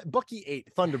to call it Bucky 8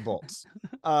 Thunderbolts.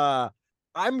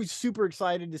 I'm super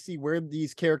excited to see where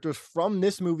these characters from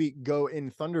this movie go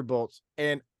in Thunderbolts.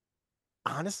 And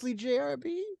honestly,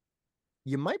 JRB,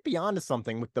 you might be onto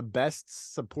something with the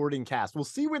best supporting cast. We'll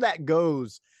see where that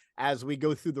goes as we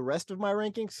go through the rest of my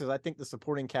rankings, because I think the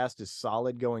supporting cast is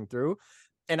solid going through.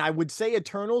 And I would say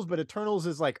Eternals, but Eternals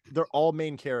is like, they're all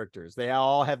main characters. They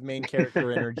all have main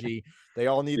character energy. They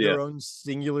all need their own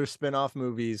singular spin-off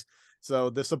movies. So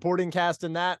the supporting cast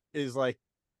in that is like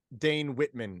Dane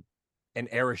Whitman and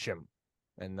Erisham,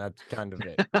 and that's kind of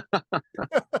it.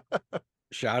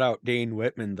 Shout out Dane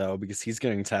Whitman though, because he's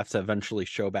going to have to eventually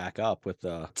show back up with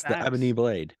the Ebony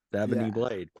Blade. The Ebony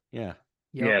Blade. Yeah.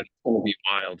 Yeah, it's gonna be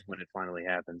wild when it finally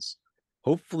happens.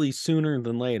 Hopefully sooner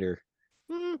than later.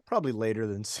 Probably later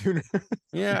than sooner.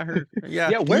 Yeah.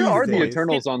 Where are the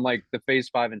Eternals on like the Phase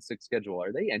 5 and 6 schedule?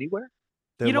 Are they anywhere?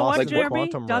 You know what,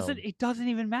 JRB? It doesn't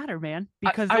even matter, man.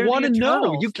 Because I want to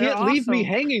know. You can't leave me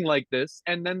hanging like this,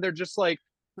 and then they're just like,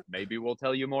 maybe we'll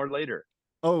tell you more later.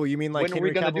 Oh, you mean like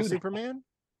Henry Cavill Superman?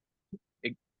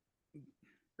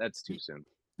 That's too soon.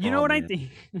 You know what I think?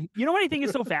 You know what I think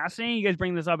is so fascinating? You guys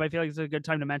bring this up. I feel like it's a good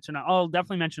time to mention it. I'll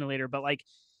definitely mention it later. But like,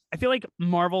 I feel like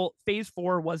Marvel Phase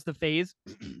 4 was the phase,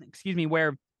 excuse me,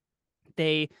 where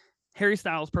Harry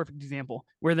Styles, perfect example,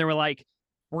 where they were like,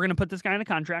 we're gonna put this guy in a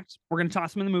contract. We're gonna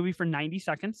toss him in the movie for 90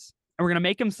 seconds, and we're gonna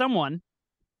make him someone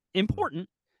important.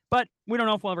 But we don't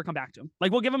know if we'll ever come back to him.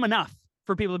 Like, we'll give him enough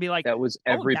for people to be like, that was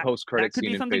every post-credit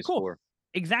scene in Phase 4.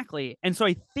 Exactly. And so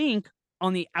I think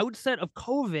on the outset of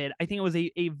COVID, I think it was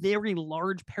a very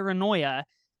large paranoia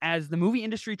as the movie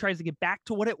industry tries to get back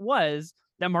to what it was,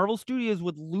 that Marvel Studios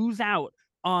would lose out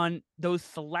on those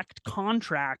select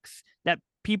contracts, that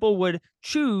people would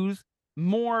choose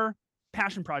more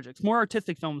passion projects, more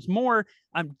artistic films, more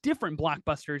different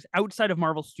blockbusters outside of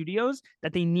Marvel Studios,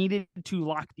 that they needed to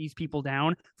lock these people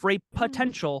down for a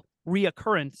potential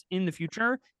reoccurrence in the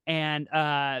future. And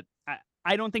I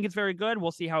don't think it's very good.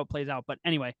 We'll see how it plays out. But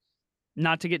anyway,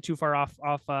 not to get too far off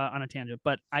on a tangent,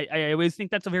 but I always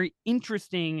think that's a very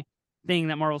interesting thing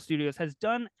that Marvel Studios has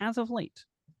done as of late.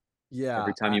 Yeah.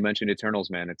 Every time you mention Eternals,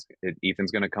 man,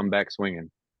 Ethan's going to come back swinging.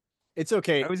 It's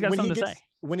okay. I always got something to say.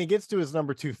 When he gets to his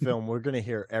number 2 film, we're going to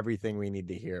hear everything we need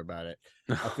to hear about it.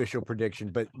 Official prediction.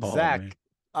 But Zach,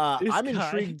 I'm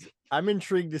intrigued. I'm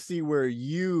intrigued to see where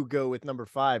you go with number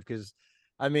 5, because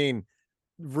I mean,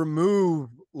 remove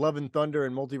Love and Thunder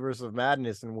and Multiverse of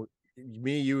Madness, and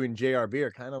me, you, and JRB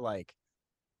are kind of like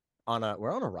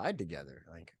we're on a ride together.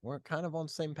 Like, we're kind of on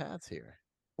the same paths here.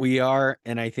 We are,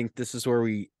 and I think this is where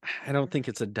I don't think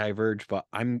it's a diverge, but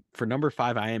for number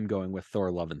 5, I am going with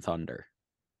Thor: Love and Thunder.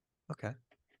 Okay.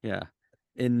 Yeah.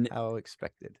 And how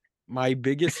expected. My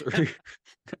biggest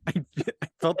I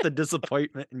felt the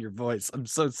disappointment in your voice. I'm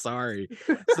so sorry.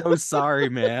 So sorry,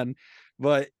 man.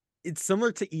 But it's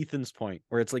similar to Ethan's point,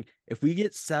 where it's like, if we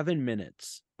get 7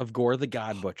 minutes of Gore the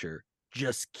God Butcher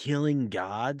just killing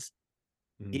gods,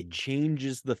 it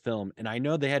changes the film. And I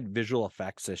know they had visual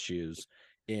effects issues,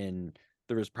 and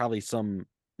there was probably some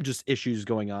just issues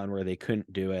going on where they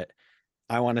couldn't do it.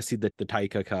 I want to see the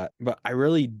Taika cut, but I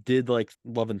really did like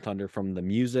Love and Thunder from the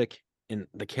music, and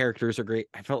the characters are great.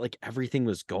 I felt like everything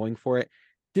was going for it.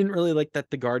 Didn't really like that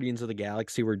the Guardians of the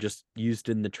Galaxy were just used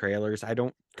in the trailers.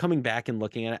 Coming back and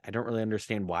looking at it, I don't really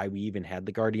understand why we even had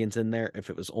the Guardians in there if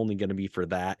it was only going to be for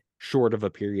that short of a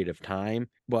period of time.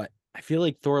 But I feel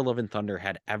like Thor: Love and Thunder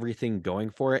had everything going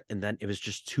for it, and then it was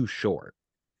just too short.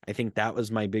 I think that was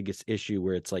my biggest issue,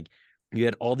 where it's like, you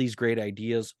had all these great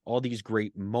ideas, all these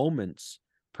great moments,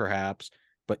 perhaps,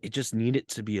 but it just needed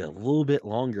to be a little bit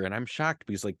longer. And I'm shocked,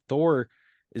 because like, Thor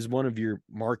is one of your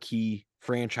marquee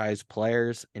franchise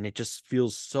players, and it just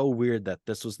feels so weird that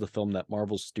this was the film that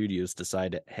Marvel Studios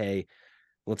decided, hey,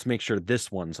 let's make sure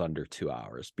this one's under 2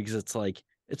 hours, because it's like,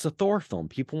 it's a Thor film.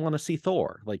 People want to see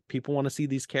Thor. Like, people want to see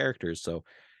these characters. So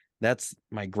that's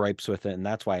my gripes with it. And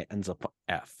that's why it ends up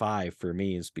at 5 for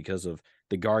me, is because of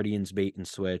the Guardians bait and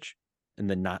switch, and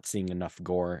then not seeing enough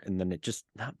gore, and then it just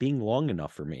not being long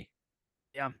enough for me.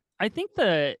 Yeah. I think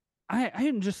I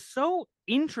am just so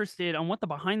interested on what the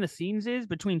behind the scenes is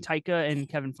between Taika and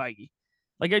Kevin Feige.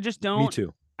 Like, I just don't. Me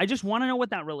too. I just want to know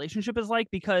what that relationship is like,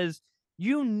 because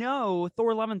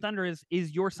Thor: Love and Thunder is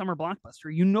your summer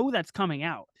blockbuster. You know that's coming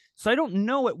out. So I don't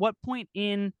know at what point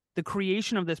in the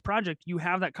creation of this project you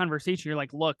have that conversation. You're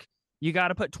like, look, you got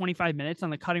to put 25 minutes on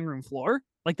the cutting room floor.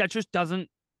 Like, that just doesn't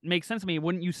make sense to me.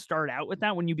 Wouldn't you start out with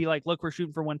that? When you be like, look, we're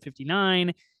shooting for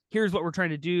 159. here's what we're trying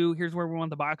to do, here's where we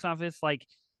want the box office. Like,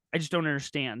 I just don't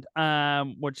understand.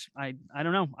 Which I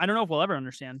don't know. I don't know if we'll ever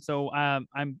understand. So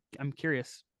I'm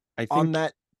curious. I think On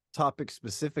that topic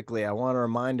specifically, I want to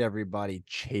remind everybody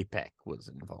Chapek was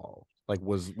involved. Like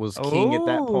was king at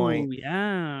that point.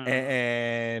 Yeah.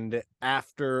 And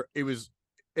after it was,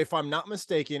 if I'm not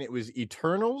mistaken, it was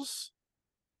Eternals,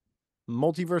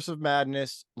 Multiverse of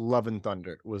Madness, Love and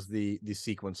Thunder was the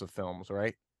sequence of films,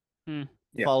 right?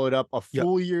 Yeah. Followed up a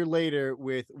full year later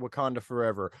with Wakanda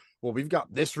Forever. Well, we've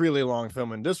got this really long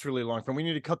film and this really long film. We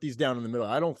need to cut these down in the middle.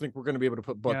 I don't think we're going to be able to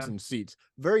put butts in seats.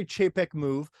 Very Chapek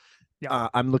move. Yeah.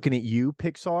 I'm looking at you,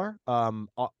 Pixar.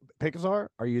 Pixar,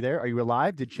 are you there? Are you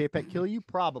alive? Did Chapek kill you?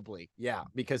 Probably. Yeah,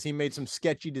 because he made some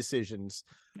sketchy decisions.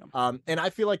 And I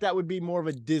feel like that would be more of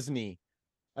a Disney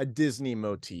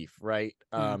motif, right?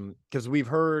 Because we've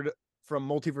heard from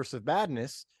Multiverse of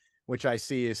Madness, which I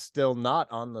see is still not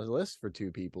on the list for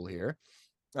two people here,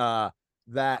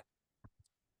 that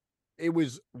it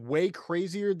was way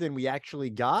crazier than we actually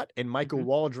got, and Michael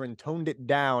Waldron toned it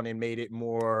down and made it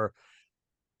more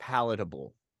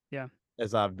palatable. Yeah,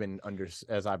 as I've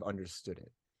understood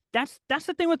it. That's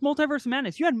the thing with Multiverse of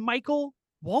Madness. You had Michael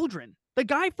Waldron, the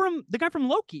guy from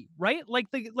Loki, right?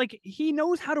 Like he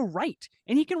knows how to write,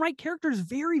 and he can write characters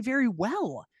very, very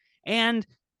well. And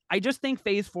I just think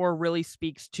Phase 4 really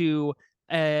speaks to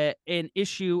an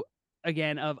issue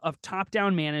again of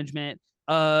top-down management,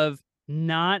 of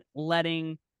not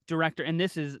letting director, and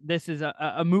this is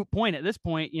a moot point at this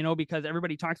point, because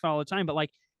everybody talks about it all the time, but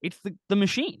like, it's the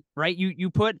machine, right? You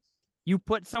put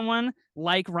someone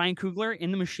like Ryan Coogler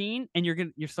in the machine, and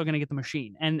you're still gonna get the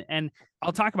machine. And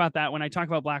I'll talk about that when I talk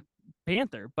about Black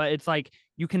Panther, but it's like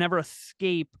you can never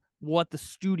escape what the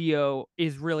studio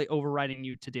is really overriding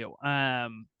you to do.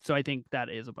 So I think that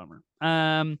is a bummer.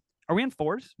 Are we on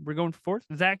fours? We're going for fours.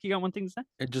 Zach, you got one thing to say?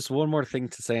 And just one more thing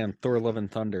to say on Thor: Love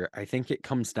and Thunder. I think it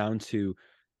comes down to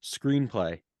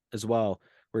screenplay as well,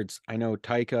 where I know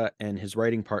Taika and his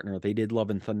writing partner, they did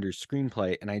Love and Thunder's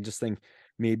screenplay, and I just think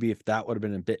maybe if that would have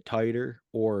been a bit tighter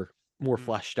or more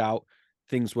fleshed out,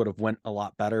 things would have went a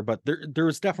lot better. But there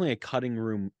was definitely a cutting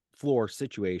room floor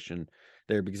situation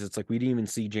there, because it's like we didn't even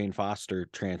see Jane Foster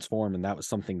transform, and that was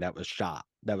something that was shot.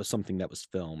 That was something that was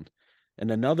filmed.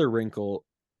 And another wrinkle,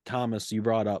 Thomas, you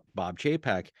brought up Bob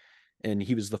Chapek, and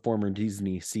he was the former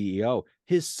Disney CEO.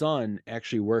 His son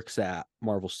actually works at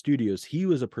Marvel Studios. He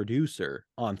was a producer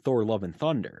on Thor: Love and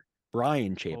Thunder,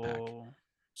 Brian Chapek.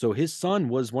 So his son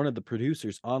was one of the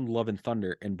producers on Love and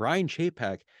Thunder. And Brian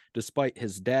Chapek, despite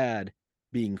his dad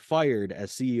being fired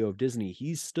as CEO of Disney,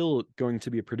 he's still going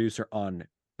to be a producer on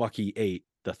Bucky 8,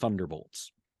 The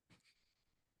Thunderbolts.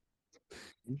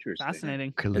 Interesting.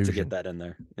 Fascinating. To get that in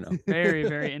there, Very,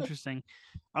 very interesting.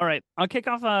 All right, I'll kick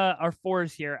off our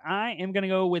fours here. I am going to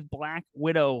go with Black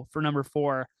Widow for number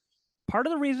 4. Part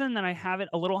of the reason that I have it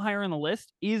a little higher on the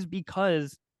list is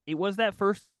because it was that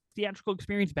first theatrical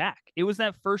experience back. It was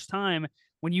that first time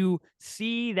when you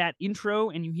see that intro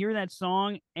and you hear that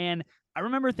song, and I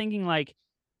remember thinking like,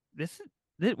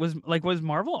 was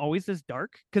Marvel always this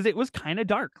dark? Because it was kind of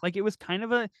dark. Like, it was kind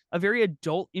of a very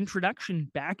adult introduction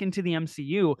back into the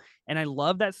MCU. And I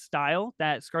love that style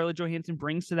that Scarlett Johansson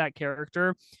brings to that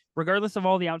character, regardless of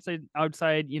all the outside,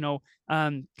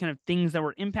 kind of things that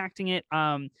were impacting it.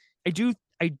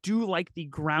 I do like the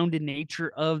grounded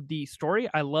nature of the story.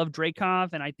 I love Dreykov,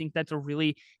 and I think that's a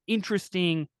really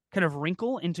interesting kind of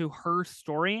wrinkle into her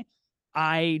story.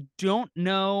 I don't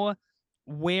know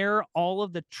where all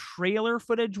of the trailer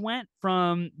footage went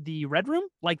from the Red Room.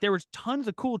 Like, there was tons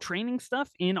of cool training stuff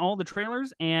in all the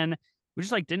trailers, and we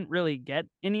just didn't really get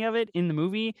any of it in the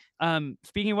movie.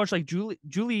 Speaking of which, Julie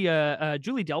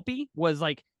Delpy was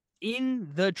in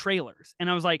the trailers, and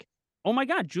I was like, oh my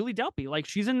god, Julie Delpy,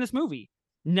 she's in this movie.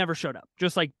 Never showed up,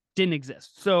 just didn't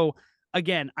exist. So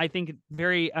again, I think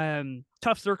very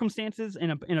tough circumstances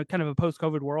in a kind of a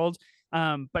post-COVID world,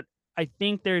 but I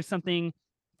think there's something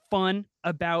fun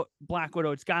about Black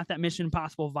Widow. It's got that Mission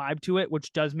Impossible vibe to it,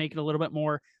 which does make it a little bit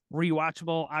more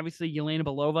rewatchable. Obviously, Yelena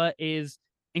Belova is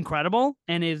incredible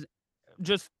and is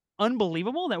just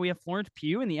unbelievable that we have Florence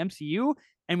Pugh in the MCU,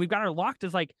 and we've got her locked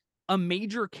as a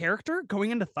major character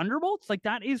going into Thunderbolts.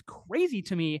 That is crazy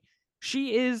to me.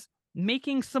 She is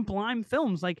making sublime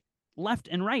films left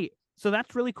and right. So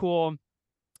that's really cool.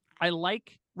 I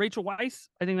like Rachel Weisz.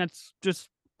 I think that's just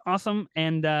awesome.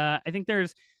 And I think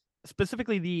there's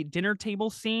specifically the dinner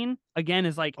table scene again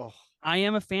is I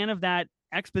am a fan of that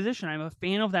exposition. I'm a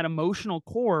fan of that emotional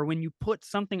core when you put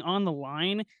something on the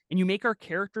line and you make our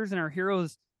characters and our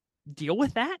heroes deal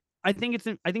with that. I think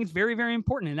it's very, very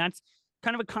important. And that's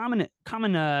kind of a common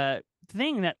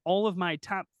thing that all of my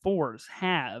top fours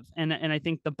have, and I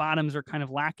think the bottoms are kind of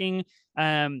lacking.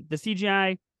 The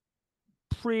CGI,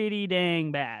 pretty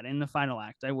dang bad in the final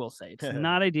act. I will say it's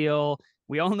not ideal.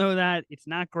 We all know that it's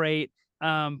not great.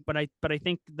 But I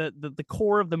think the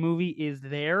core of the movie is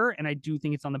there, and I do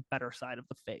think it's on the better side of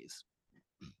the phase.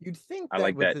 You'd think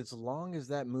that with as long as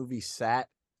that movie sat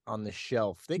on the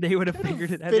shelf, they would have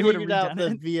figured it out. They would have out the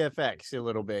VFX a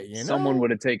little bit. You know, someone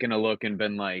would have taken a look and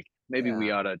been like, maybe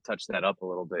we ought to touch that up a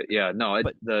little bit. Yeah, no.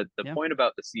 The point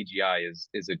about the CGI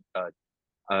is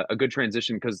a good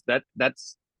transition, because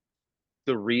that's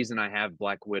the reason I have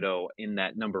Black Widow in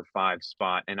that number 5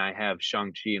 spot, and I have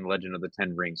Shang-Chi and Legend of the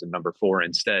Ten Rings in number 4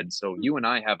 instead. So you and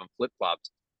I have them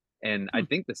flip-flopped. And I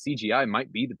think the CGI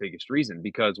might be the biggest reason,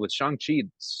 because with Shang-Chi,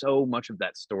 so much of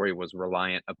that story was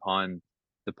reliant upon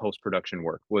the post-production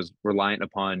work, was reliant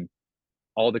upon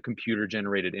all the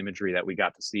computer-generated imagery that we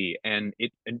got to see. And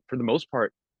for the most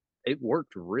part, it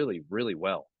worked really, really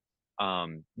well.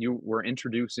 You were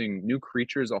introducing new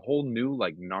creatures, a whole new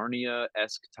like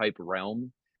Narnia-esque type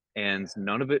realm, and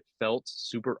none of it felt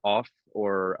super off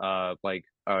or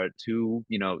too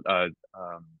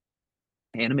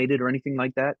animated or anything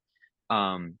like that.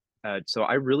 So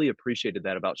I really appreciated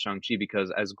that about Shang-Chi,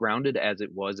 because as grounded as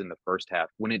it was in the first half,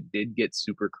 when it did get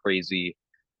super crazy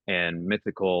and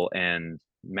mythical and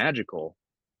magical,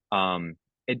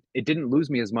 it didn't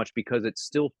lose me as much, because it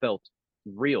still felt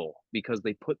real, because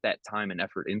they put that time and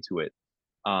effort into it.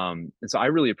 And so I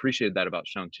really appreciated that about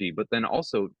Shang-Chi. But then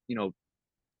also,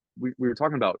 we were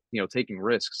talking about, taking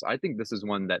risks. I think this is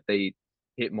one that they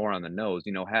hit more on the nose,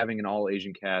 having an all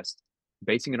Asian cast,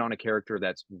 basing it on a character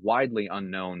that's widely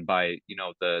unknown by,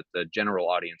 the general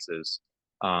audiences.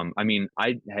 I mean,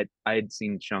 I had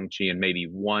seen Shang-Chi in maybe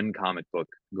one comic book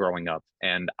growing up,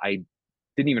 and I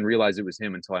didn't even realize it was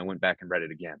him until I went back and read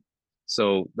it again.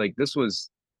 So like, this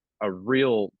was a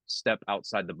real step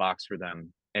outside the box for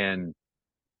them. And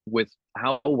with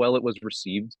how well it was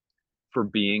received for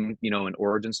being, an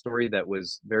origin story that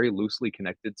was very loosely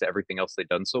connected to everything else they've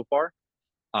done so far,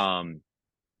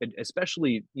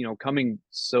 especially, coming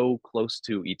so close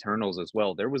to Eternals as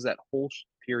well, there was that whole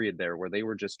period there where they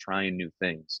were just trying new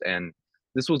things. And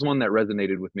this was one that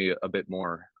resonated with me a bit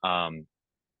more.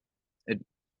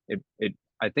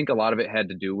 I think a lot of it had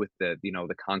to do with the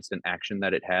constant action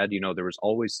that it had. There was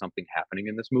always something happening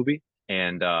in this movie,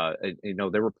 and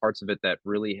there were parts of it that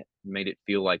really made it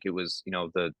feel like it was,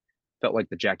 felt like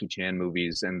the Jackie Chan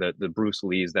movies and the Bruce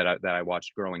Lees that I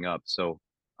watched growing up. So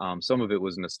some of it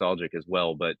was nostalgic as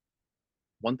well. But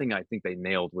one thing I think they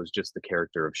nailed was just the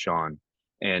character of Sean,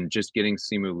 and just getting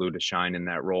Simu Liu to shine in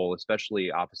that role,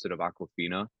 especially opposite of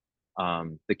Awkwafina.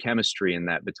 The chemistry in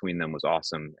that between them was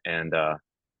awesome. And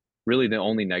really the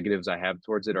only negatives I have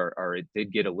towards it are it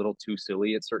did get a little too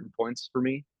silly at certain points for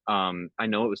me. I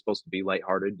know it was supposed to be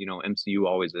lighthearted, MCU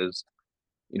always is,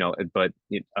 but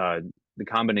the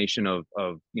combination of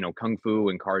kung fu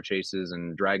and car chases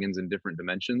and dragons in different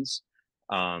dimensions,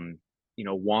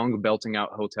 Wong belting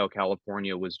out Hotel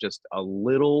California was just a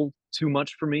little too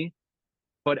much for me,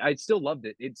 but I still loved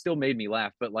it. It still made me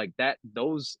laugh, but like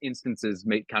those instances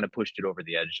kind of pushed it over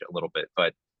the edge a little bit.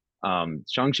 But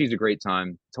Shang-Chi's a great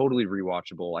time, totally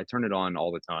rewatchable. I turn it on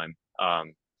all the time.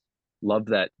 Love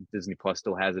that Disney Plus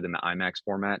still has it in the IMAX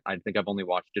format. I think I've only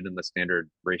watched it in the standard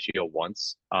ratio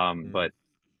once. But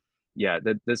yeah,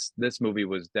 this movie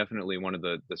was definitely one of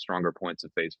the stronger points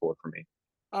of Phase 4 for me.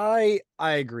 I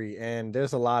agree, and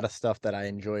there's a lot of stuff that I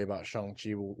enjoy about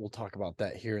Shang-Chi. We'll talk about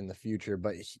that here in the future,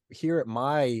 but here at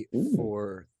my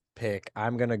 4th pick,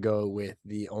 I'm gonna go with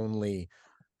the only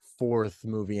 4th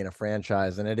movie in a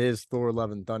franchise, and it is Thor: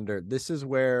 Love and Thunder. This is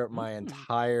where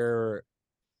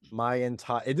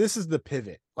this is the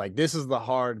pivot. Like, this is the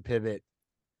hard pivot.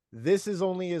 This is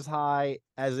only as high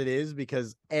as it is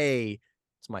because it's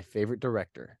my favorite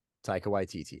director, Taika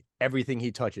Waititi. Everything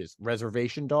he touches,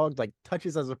 Reservation Dogs, like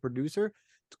touches as a producer,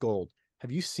 it's gold.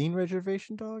 Have you seen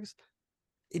Reservation Dogs?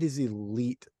 It is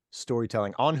elite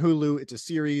storytelling on Hulu. It's a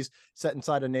series set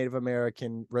inside a Native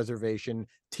American reservation.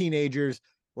 Teenagers,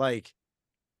 like,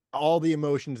 all the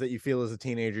emotions that you feel as a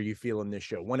teenager, you feel in this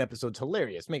show. One episode's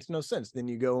hilarious, makes no sense. Then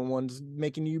you go and one's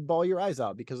making you bawl your eyes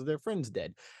out because their friend's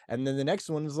dead. And then the next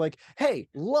one is like, hey,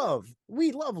 love.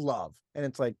 We love love. And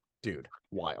it's like, dude,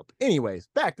 wild. Anyways,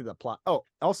 back to the plot. Oh,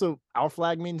 also, Our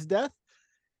Flag Means Death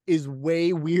is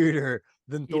way weirder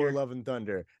than Thor: Love and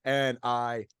Thunder, and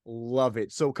I love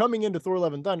it. So coming into Thor: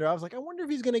 Love and Thunder, I was like, I wonder if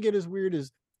he's going to get as weird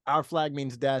as Our Flag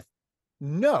Means Death.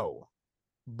 No,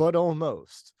 but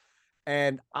almost.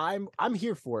 And I'm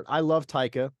here for it. I love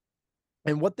Taika,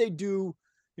 and what they do,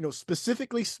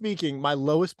 specifically speaking, my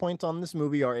lowest points on this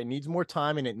movie are it needs more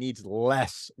time and it needs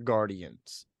less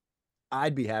Guardians.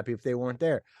 I'd be happy if they weren't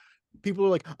there. People are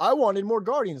like, I wanted more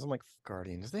Guardians. I'm like,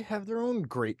 Guardians, they have their own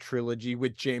great trilogy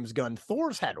with James Gunn.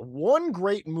 Thor's had one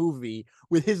great movie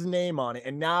with his name on it.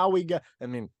 And now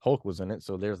Hulk was in it,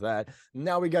 so there's that.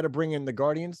 Now we got to bring in the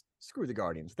Guardians. Screw the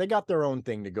Guardians. They got their own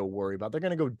thing to go worry about. They're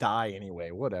going to go die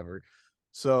anyway, whatever.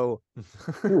 So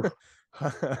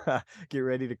get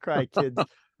ready to cry, kids.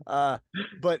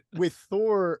 But with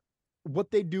Thor,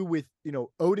 what they do with,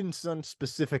 Odin's son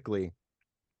specifically,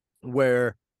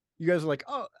 where you guys are like,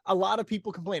 oh, a lot of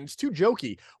people complain. It's too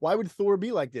jokey. Why would Thor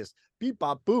be like this? Beep,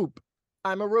 bop, boop.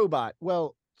 I'm a robot.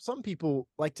 Well, some people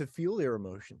like to feel their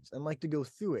emotions and like to go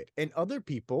through it. And other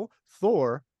people,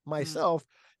 Thor, myself,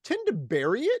 tend to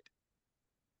bury it.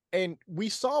 And we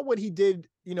saw what he did,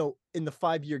 in the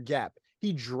 5-year gap.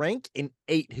 He drank and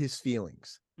ate his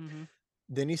feelings. Mm-hmm.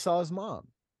 Then he saw his mom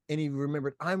and he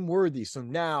remembered, I'm worthy. So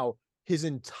now his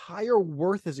entire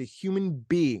worth as a human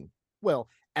being, well,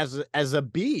 as a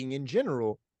being in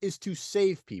general, is to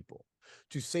save people,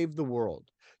 to save the world,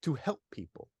 to help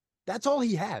people. That's all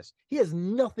he has. He has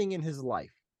nothing in his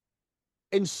life.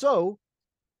 And so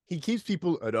he keeps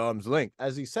people at arm's length,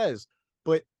 as he says,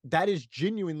 but that is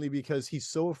genuinely because he's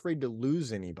so afraid to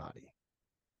lose anybody.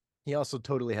 He also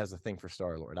totally has a thing for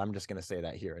Star-Lord. I'm just going to say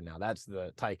that here and now. That's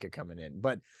the Taika coming in.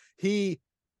 But he,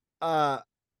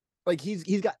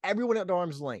 he's got everyone at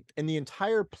arm's length, and the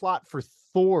entire plot for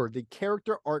Thor, the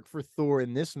character arc for Thor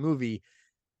in this movie,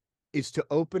 is to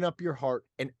open up your heart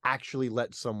and actually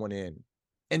let someone in.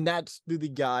 And that's through the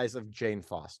guise of Jane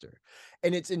Foster.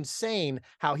 And it's insane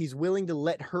how he's willing to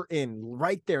let her in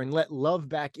right there and let love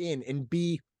back in and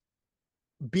be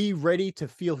ready to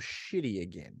feel shitty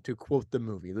again, to quote the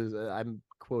movie. I'm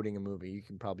quoting a movie. You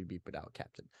can probably beep it out,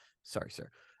 Captain. Sorry, sir.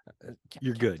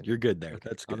 You're Captain. Good. You're good there. Okay,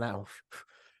 that's good. On that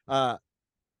one.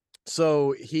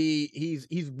 So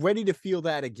he's ready to feel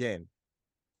that again.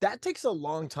 That takes a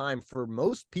long time for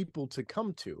most people to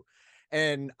come to.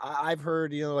 And I've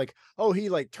heard, he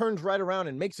turns right around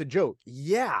and makes a joke.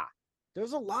 Yeah,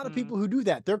 there's a lot of people who do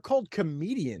that. They're called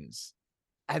comedians.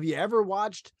 Have you ever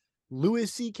watched Louis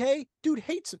C.K.? Dude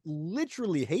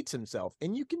literally hates himself.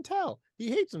 And you can tell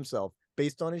he hates himself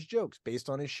based on his jokes, based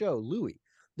on his show, Louis.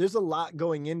 There's a lot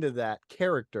going into that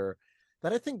character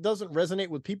that I think doesn't resonate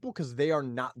with people because they are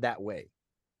not that way.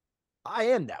 I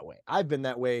am that way. I've been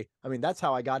that way. I mean, that's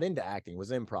how I got into acting, was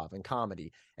improv and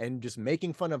comedy and just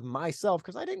making fun of myself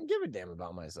because I didn't give a damn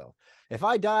about myself. If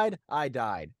I died, I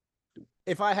died.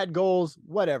 If I had goals,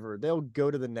 whatever, they'll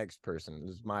go to the next person,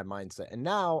 is my mindset. And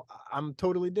now I'm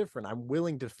totally different. I'm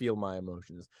willing to feel my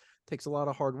emotions. It takes a lot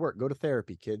of hard work. Go to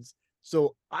therapy, kids.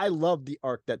 So I love the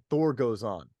arc that Thor goes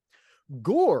on.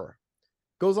 Gorr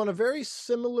goes on a very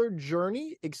similar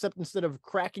journey, except instead of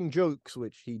cracking jokes,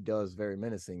 which he does very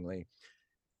menacingly,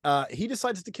 he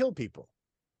decides to kill people.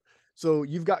 So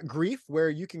you've got grief where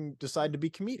you can decide to be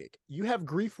comedic. You have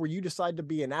grief where you decide to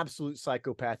be an absolute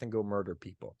psychopath and go murder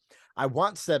people. I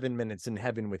want 7 minutes in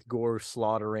heaven with Gorr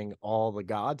slaughtering all the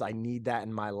gods. I need that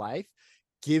in my life.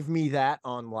 Give me that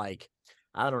on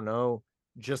I don't know,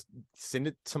 just send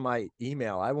it to my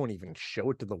email. I won't even show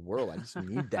it to the world. I just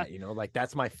need that,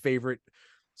 that's my favorite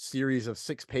series of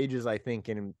 6 pages, I think,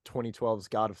 in 2012's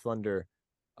God of Thunder.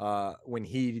 When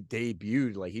he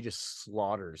debuted, he just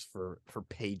slaughters for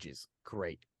pages.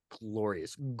 Great,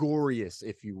 glorious, glorious,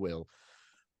 if you will.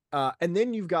 And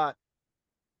then you've got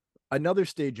another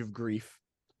stage of grief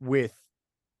with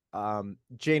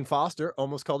Jane Foster.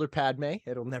 Almost called her Padme.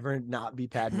 It'll never not be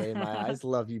Padme in my eyes.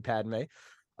 Love you, Padme.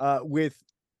 With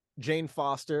Jane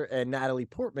Foster and Natalie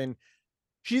Portman,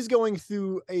 she's going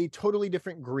through a totally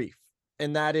different grief,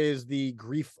 and that is the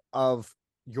grief of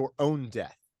your own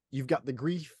death. You've got the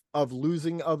grief of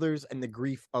losing others and the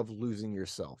grief of losing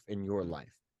yourself in your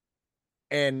life.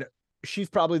 And she's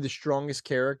probably the strongest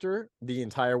character the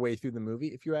entire way through the movie,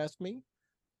 if you ask me.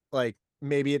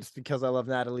 Maybe it's because I love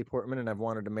Natalie Portman and I've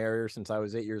wanted to marry her since I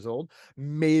was 8 years old.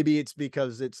 Maybe it's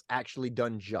because it's actually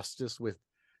done justice with,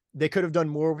 they could have done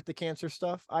more with the cancer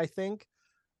stuff, I think.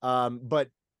 But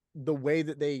the way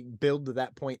that they build to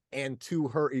that point and to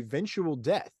her eventual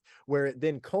death, where it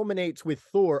then culminates with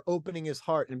Thor opening his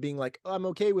heart and being like, I'm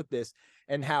okay with this.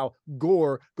 And how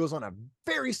Gorr goes on a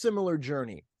very similar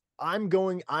journey. I'm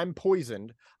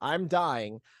poisoned, I'm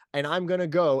dying, and I'm going to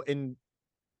go. And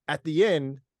at the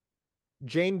end,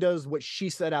 Jane does what she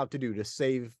set out to do, to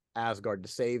save Asgard, to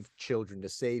save children, to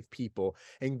save people.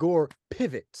 And Gorr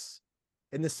pivots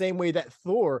in the same way that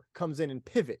Thor comes in and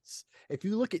pivots. If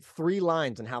you look at 3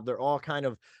 lines and how they're all kind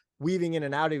of weaving in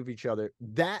and out of each other,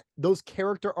 those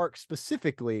character arcs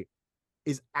specifically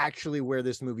is actually where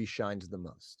this movie shines the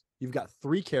most. You've got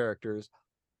 3 characters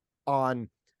on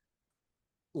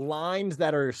lines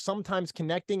that are sometimes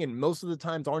connecting and most of the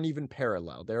times aren't even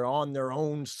parallel. They're on their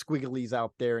own squigglies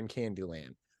out there in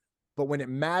Candyland. But when it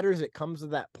matters, it comes to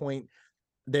that point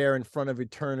there in front of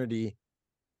eternity.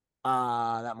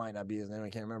 That might not be his name. I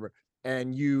can't remember.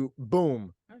 And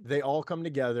boom, they all come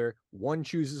together. One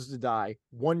chooses to die,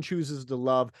 one chooses to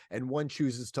love, and one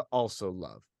chooses to also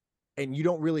love. And you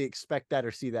don't really expect that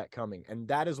or see that coming. And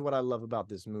that is what I love about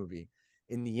this movie.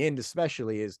 In the end,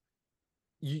 especially, is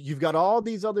you've got all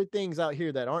these other things out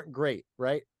here that aren't great,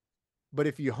 right? But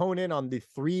if you hone in on the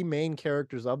 3 main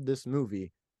characters of this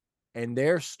movie and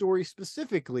their story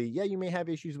specifically, yeah, you may have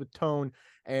issues with tone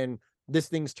and this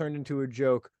thing's turned into a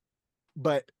joke,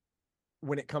 but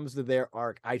when it comes to their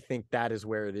arc, I think that is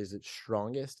where it is its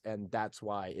strongest, and that's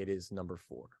why it is number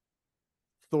 4.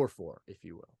 Thor 4, if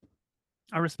you will.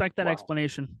 I respect that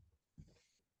explanation.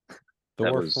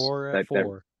 Thor 4 at 4.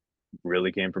 That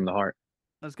really came from the heart.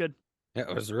 That's good. Yeah,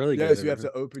 it was really good. Yes, you have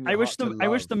to open your heart to love. I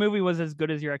wish the movie was as good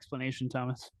as your explanation,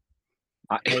 Thomas.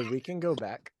 Hey, we can go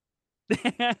back. We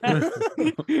can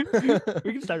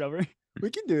start over.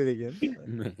 We can do it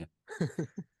again.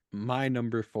 My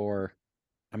number 4,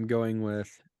 I'm going with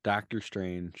Doctor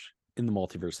Strange in the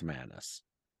Multiverse of Madness.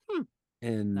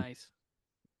 And nice.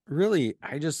 Really,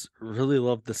 I just really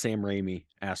loved the Sam Raimi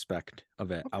aspect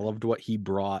of it. I loved what he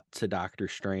brought to Doctor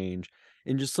Strange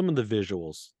and just some of the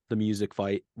visuals. The music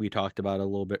fight we talked about a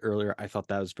little bit earlier. I thought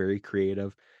that was very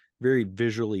creative, very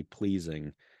visually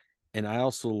pleasing. And I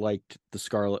also liked the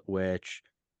Scarlet Witch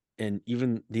and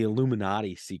even the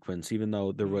Illuminati sequence, even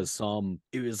though there was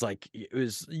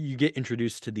you get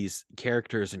introduced to these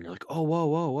characters and you're like, oh, whoa,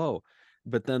 whoa, whoa.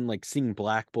 But then like seeing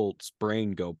Black Bolt's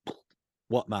brain go,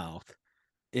 what mouth?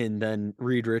 And then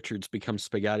Reed Richards becomes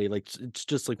spaghetti. Like, it's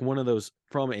just like one of those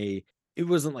it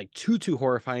wasn't like too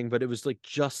horrifying, but it was like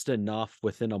just enough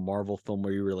within a Marvel film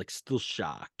where you were like still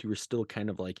shocked. You were still kind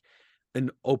of like, an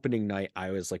opening night,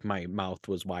 I was like, my mouth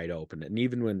was wide open. And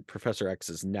even when Professor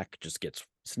X's neck just gets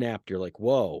snapped, you're like,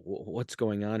 whoa, what's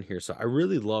going on here? So I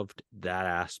really loved that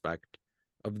aspect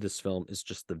of this film, is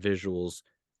just the visuals,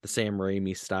 the Sam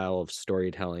Raimi style of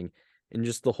storytelling, and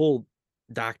just the whole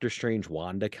Doctor Strange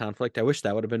Wanda conflict. I wish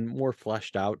that would have been more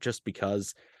fleshed out, just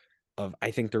because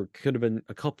I think there could have been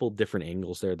a couple different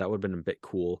angles there that would have been a bit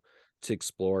cool to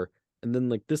explore. And then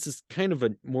like, this is kind of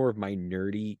more of my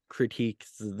nerdy critique.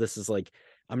 This is like,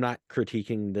 I'm not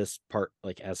critiquing this part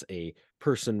like as a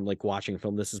person like watching a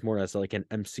film. This is more as like an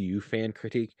MCU fan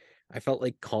critique. I felt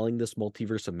like calling this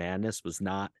Multiverse of Madness was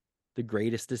not the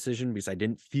greatest decision, because I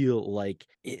didn't feel like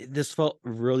this felt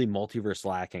really multiverse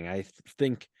lacking. I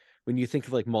think when you think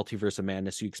of like Multiverse of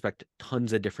Madness, you expect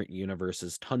tons of different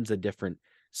universes, tons of different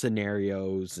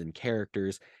scenarios and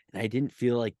characters. And I didn't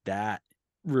feel like that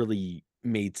really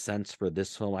made sense for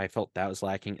this film. I felt that was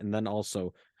lacking. And then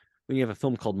also, when you have a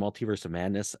film called Multiverse of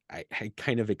Madness, I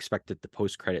kind of expected the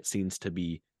post-credit scenes to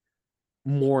be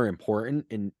more important.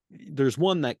 And there's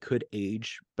one that could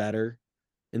age better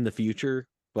in the future,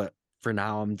 but for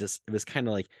now, it was kind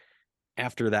of like,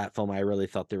 after that film, I really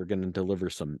thought they were going to deliver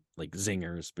some like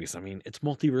zingers, because I mean, it's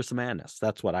Multiverse of Madness.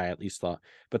 That's what I at least thought.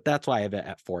 But that's why I have it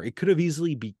at 4. It could have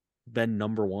easily been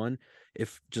number 1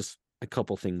 if just a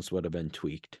couple things would have been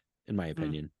tweaked, in my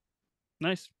opinion.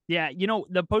 Nice. Yeah,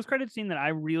 the post-credit scene that I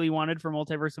really wanted for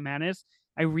Multiverse of Madness,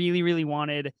 I really, really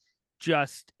wanted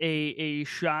just a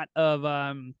shot of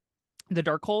the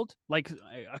Darkhold, like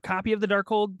a copy of the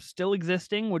Darkhold still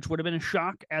existing, which would have been a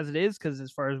shock as it is, because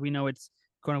as far as we know, it's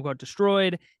quote unquote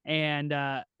destroyed, and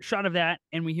shot of that,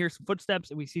 and we hear some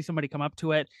footsteps and we see somebody come up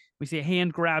to it. We see a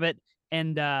hand grab it,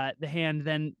 and the hand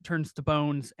then turns to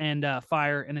bones and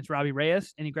fire, and it's Robbie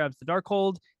Reyes, and he grabs the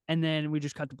Darkhold, and then we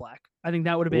just cut to black. I think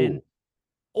that would have been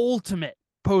ultimate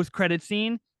post-credit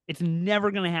scene. It's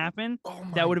never gonna happen. Oh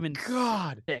my that would have been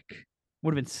sick.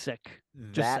 Would have been sick.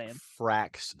 Just saying.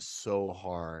 Fracks so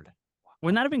hard.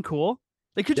 Wouldn't that have been cool?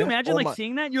 Like, could you imagine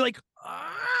seeing that? You're like,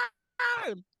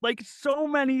 like so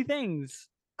many things.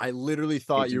 I literally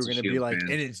thought you were going to be like, and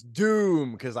it's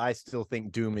Doom, because I still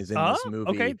think Doom is in this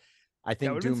movie. Okay. I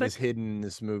think Doom is hidden in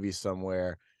this movie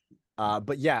somewhere.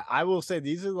 But yeah, I will say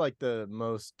these are like the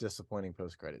most disappointing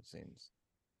post-credit scenes.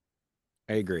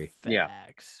 I agree.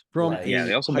 Facts.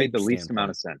 They also made the least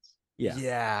amount of sense.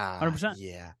 Yeah. 100%.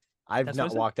 Yeah. I've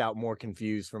not walked out more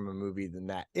confused from a movie than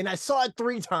that. And I saw it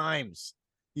 3 times.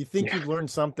 You think you've learned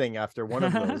something after one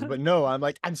of those, but no,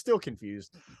 I'm still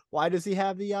confused. Why does he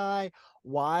have the eye?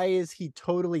 Why is he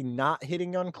totally not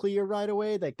hitting on Clea right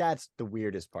away? Like, that's the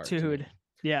weirdest part. Dude,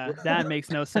 yeah, that makes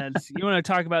no sense. You want to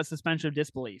talk about suspension of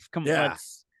disbelief? Come on,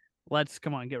 Let's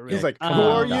come on, get real. He's like, who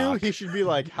are you? He should be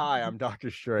like, hi, I'm Doctor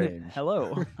Strange.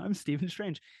 Hello, I'm Stephen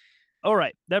Strange. All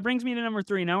right, that brings me to number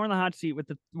 3. Now we're in the hot seat with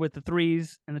the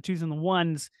 3s and the 2s and the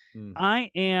 1s. I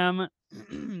am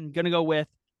gonna go with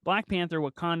Black Panther: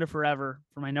 Wakanda Forever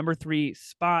for my number 3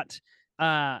 spot.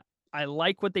 I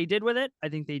like what they did with it. I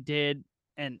think they did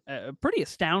a pretty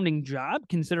astounding job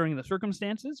considering the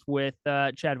circumstances with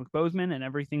Chadwick Boseman and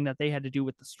everything that they had to do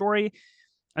with the story.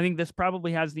 I think this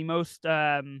probably has the most,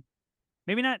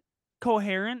 maybe not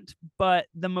coherent, but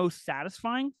the most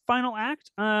satisfying final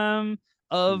act of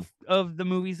the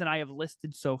movies that I have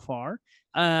listed so far.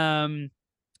 And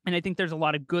I think there's a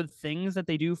lot of good things that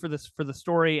they do for the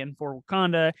story and for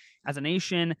Wakanda as a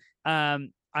nation. I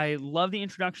love the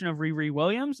introduction of Riri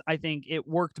Williams. I think it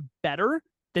worked better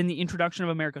than the introduction of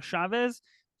America Chavez.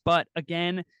 But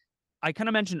again, I kind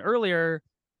of mentioned earlier,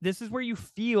 this is where you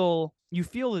feel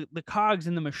the cogs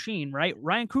in the machine, right?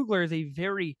 Ryan Coogler is a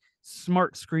very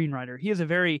smart screenwriter. He has a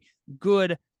very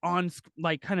good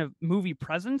kind of movie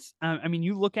presence. I mean,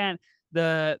 you look at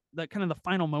the kind of the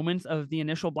final moments of the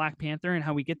initial Black Panther and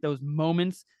how we get those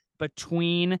moments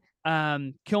between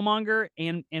Killmonger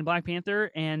and Black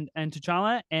Panther and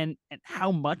T'Challa and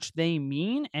how much they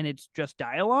mean, and it's just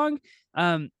dialogue.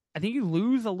 I think you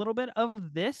lose a little bit of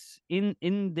this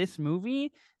in this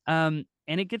movie, and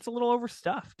it gets a little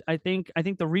overstuffed. I think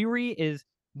the Riri is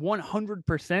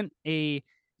 100% a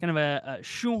kind of a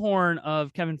shoehorn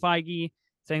of Kevin Feige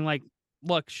saying like,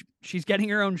 look, she's getting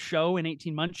her own show in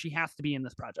 18 months. She has to be in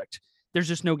this project. There's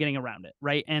just no getting around it,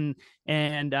 right? And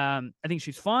I think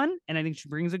she's fun, and I think she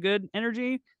brings a good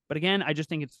energy. But again, I just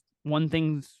think it's one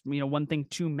thing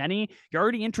too many. You're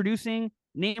already introducing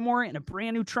Namor in a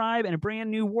brand new tribe and a brand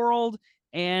new world,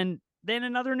 and then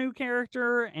another new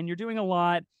character, and you're doing a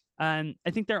lot. I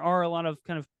think there are a lot of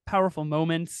kind of powerful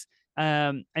moments.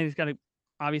 And it's got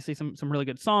obviously some really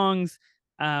good songs.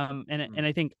 And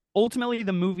I think ultimately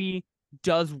the movie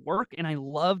does work, and I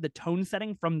love the tone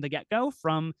setting from the get-go,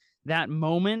 from that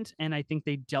moment, and I think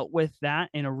they dealt with that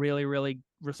in a really, really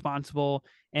responsible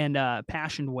and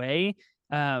passionate way.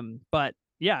 But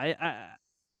yeah,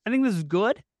 I think this is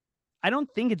good. I don't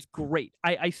think it's great.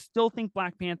 I still think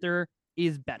Black Panther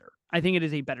is better. I think it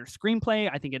is a better screenplay.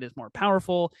 I think it is more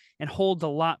powerful and holds a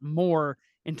lot more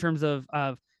in terms of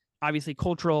obviously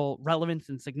cultural relevance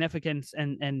and significance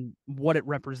and what it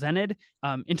represented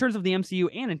in terms of the MCU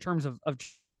and in terms of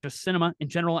just cinema in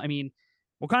general. I mean,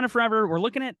 Wakanda Forever, we're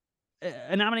looking at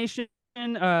a nomination,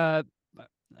 I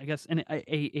guess,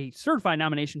 a certified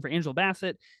nomination for Angela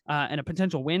Bassett and a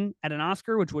potential win at an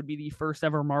Oscar, which would be the first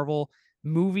ever Marvel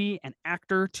movie and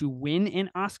actor to win an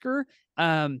Oscar,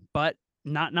 but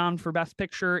not nominated for Best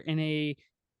Picture in a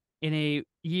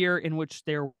year in which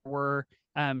there were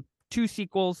 2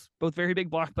 sequels, both very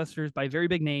big blockbusters by very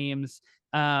big names,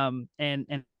 and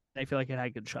I feel like it had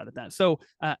a good shot at that. So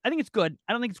I think it's good.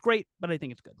 I don't think it's great, but I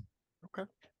think it's good. Okay.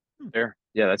 Fair.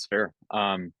 Yeah, that's fair.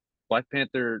 Black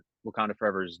Panther Wakanda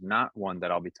Forever is not one that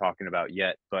I'll be talking about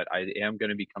yet, but I am going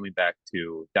to be coming back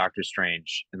to Doctor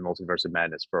Strange in the Multiverse of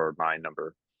Madness for my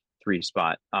number 3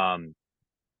 spot. I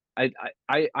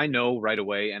know right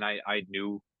away, and I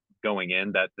knew going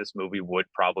in that this movie would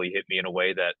probably hit me in a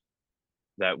way that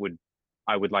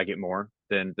I would like it more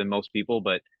than most people,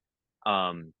 but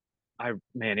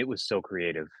it was so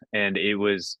creative, and it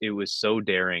was so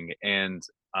daring, and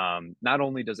not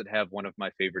only does it have one of my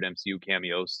favorite MCU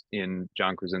cameos in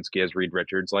John Krasinski as Reed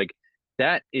Richards, like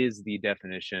that is the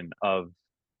definition of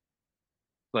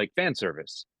like fan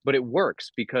service, but it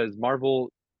works because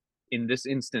Marvel in this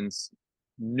instance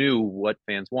knew what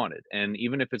fans wanted, and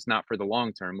even if it's not for the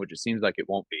long term, which it seems like it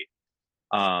won't be,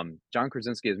 John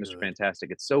Krasinski is Mr.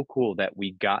 Fantastic. It's so cool that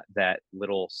we got that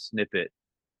little snippet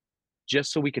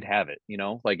just so we could have it,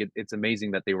 like it's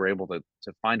amazing that they were able to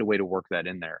find a way to work that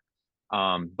in there.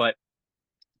 But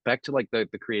back to like the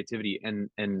creativity and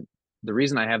the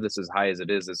reason I have this as high as it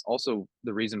is also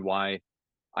the reason why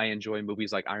I enjoy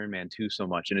movies like Iron Man 2 so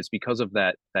much. And it's because of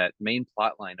that main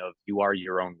plot line of you are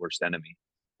your own worst enemy.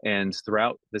 And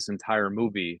throughout this entire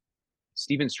movie,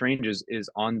 Stephen Strange is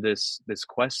on this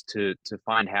quest to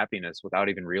find happiness without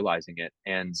even realizing it.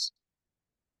 And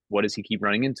what does he keep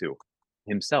running into?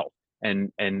 Himself.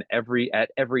 And at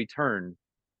every turn,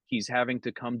 he's having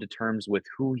to come to terms with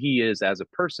who he is as a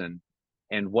person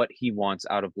and what he wants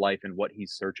out of life and what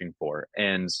he's searching for.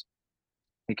 And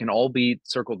it can all be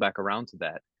circled back around to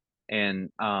that. And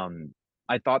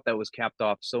I thought that was capped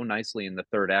off so nicely in the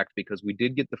third act because we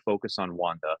did get the focus on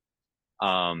Wanda.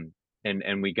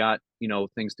 And we got,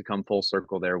 things to come full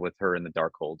circle there with her in the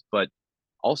Darkhold. But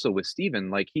also with Steven,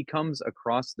 like he comes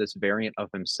across this variant of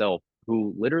himself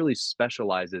who literally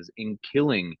specializes in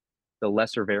killing the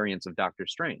lesser variants of Doctor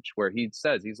Strange, where he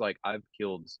says, he's like, I've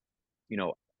killed,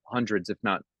 hundreds, if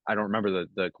not, I don't remember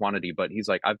the quantity, but he's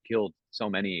like, I've killed so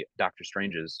many Doctor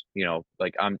Stranges,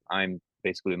 like I'm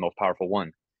basically the most powerful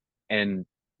one. And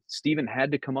Steven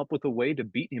had to come up with a way to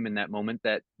beat him in that moment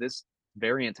that this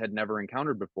variant had never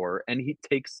encountered before. And he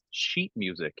takes sheet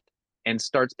music and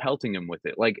starts pelting him with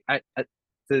it. Like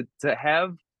to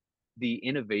have the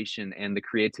innovation and the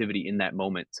creativity in that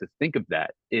moment to think of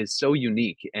that is so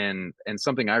unique and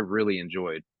something I really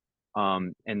enjoyed.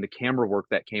 And the camera work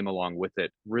that came along with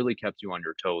it really kept you on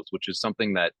your toes, which is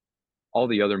something that all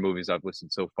the other movies I've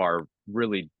listed so far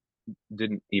really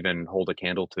didn't even hold a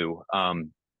candle to,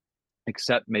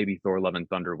 except maybe Thor: Love and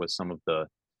Thunder with some of the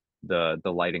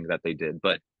lighting that they did.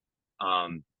 But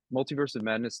Multiverse of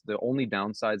Madness, the only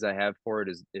downsides I have for it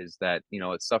is that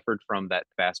it suffered from that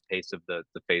fast pace of the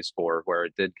Phase 4, where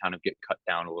it did kind of get cut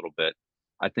down a little bit.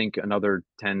 I think another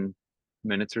 10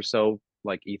 minutes or so,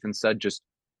 like Ethan said, just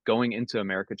going into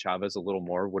America Chavez a little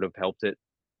more would have helped it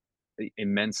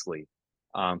immensely,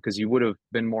 because you would have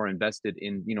been more invested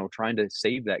in trying to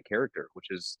save that character, which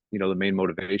is the main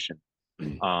motivation.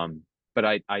 But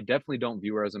I definitely don't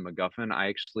view her as a MacGuffin. I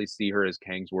actually see her as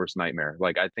Kang's worst nightmare.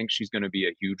 Like, I think she's going to be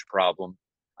a huge problem.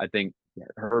 I think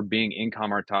her being in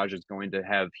Kamar-Taj is going to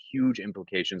have huge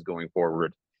implications going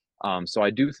forward. So I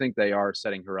do think they are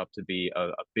setting her up to be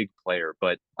a big player,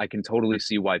 but I can totally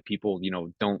see why people,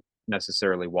 don't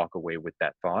necessarily walk away with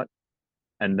that thought.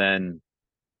 And then,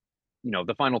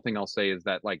 the final thing I'll say is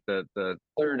that, like, the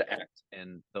third act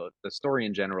and the story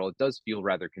in general, it does feel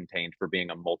rather contained for being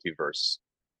a multiverse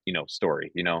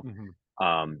story,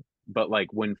 but like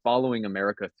when following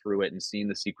America through it and seeing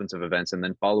the sequence of events and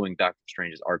then following Doctor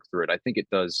Strange's arc through it, I think it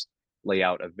does lay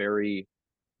out a very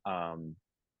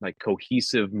like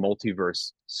cohesive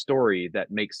multiverse story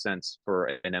that makes sense for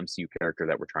an MCU character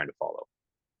that we're trying to follow.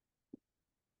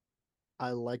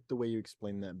 I like the way you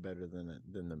explained that better than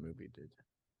the movie did.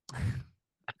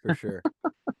 For sure.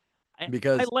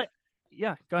 Because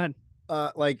yeah, go ahead.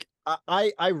 Like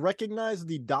I recognize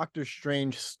the Doctor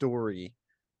Strange story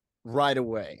right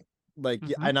away. Like,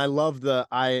 and I love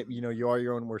you are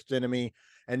your own worst enemy.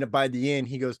 And by the end,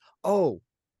 he goes, "Oh,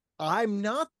 I'm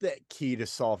not the key to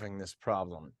solving this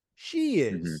problem. She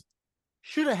is.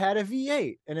 Should have had a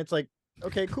V8." And it's like,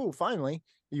 okay, cool. Finally,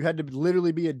 you had to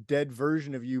literally be a dead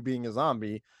version of you being a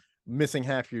zombie, missing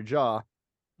half your jaw.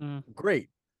 Great.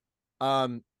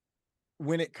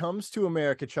 When it comes to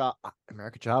America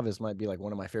Chavez might be like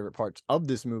one of my favorite parts of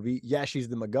this movie. Yeah, she's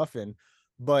the MacGuffin,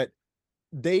 but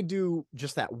they do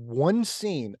just that one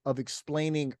scene of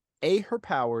explaining A, her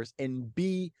powers, and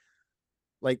B,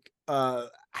 like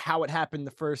how it happened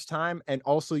the first time. And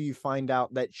also you find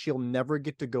out that she'll never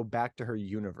get to go back to her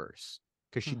universe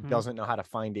because she doesn't know how to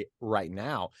find it right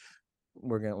now.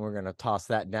 We're gonna toss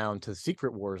that down to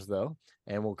Secret Wars though,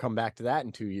 and we'll come back to that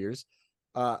in 2 years.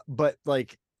 But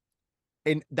like,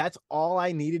 and that's all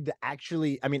I needed to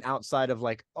actually, I mean, outside of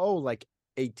like, oh, like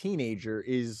a teenager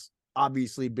is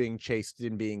obviously being chased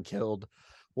and being killed,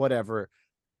 whatever.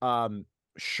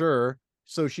 Sure.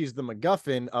 So she's the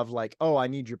MacGuffin of like, oh, I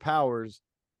need your powers.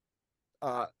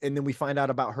 And then we find out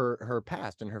about her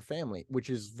past and her family, which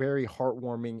is very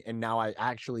heartwarming. And now I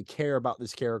actually care about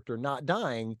this character not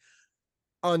dying.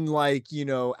 Unlike,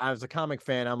 as a comic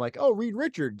fan, I'm like, oh, Reed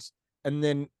Richards. And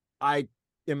then I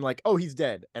am like, oh, he's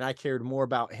dead. And I cared more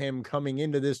about him coming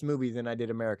into this movie than I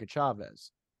did America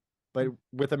Chavez. But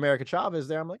with America Chavez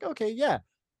there, I'm like, okay, yeah.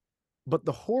 But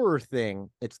the horror thing,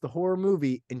 it's the horror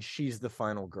movie and she's the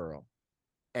final girl.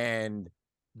 And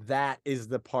that is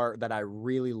the part that I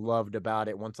really loved about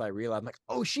it. Once I realized, I'm like,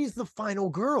 oh, she's the final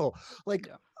girl. Like,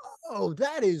 oh,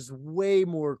 that is way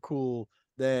more cool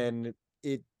than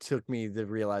it took me to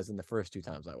realize in the first 2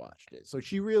 times I watched it. So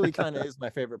she really kind of is my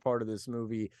favorite part of this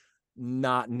movie,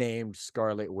 not named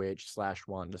Scarlet Witch /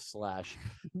 Wanda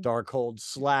 / Darkhold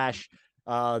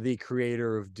 / the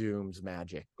creator of Doom's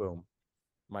magic. Boom.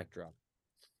 Mic drop.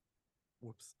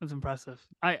 Whoops. That's impressive.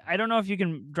 I don't know if you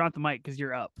can drop the mic because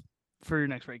you're up for your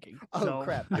next ranking. Oh,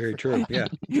 crap. Very true. Yeah.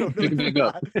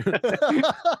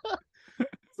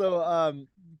 So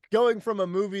going from a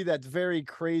movie that's very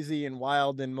crazy and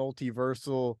wild and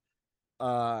multiversal,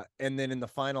 and then in the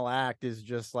final act is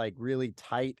just like really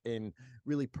tight and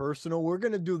really personal, we're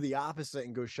gonna do the opposite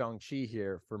and go Shang-Chi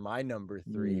here for my number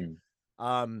 3.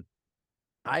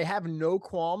 I have no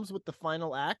qualms with the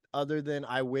final act other than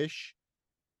I wish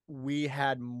we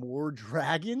had more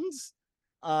dragons.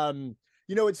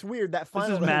 It's weird that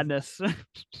final. This is madness.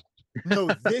 No,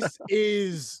 this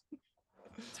is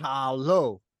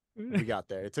Talo. We got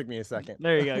there. It took me a second.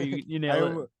 There you go. You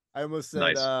nailed it. I almost said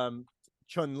nice.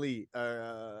 Chun-Li.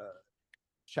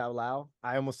 Shao Lao.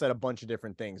 I almost said a bunch of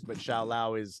different things, but Shao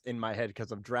Lao is in my head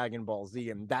because of Dragon Ball Z,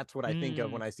 and that's what I think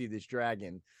of when I see this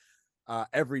dragon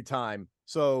every time.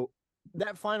 So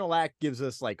that final act gives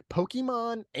us like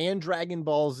Pokemon and Dragon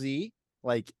Ball Z,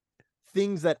 like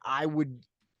things that I would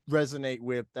resonate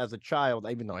with as a child,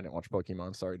 even though I didn't watch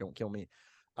Pokemon. Sorry, don't kill me.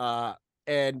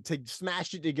 And to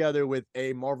smash it together with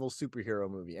a Marvel superhero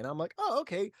movie. And I'm like, oh,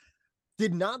 okay.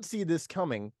 Did not see this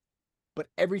coming, but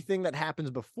everything that happens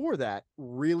before that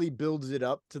really builds it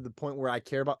up to the point where I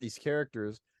care about these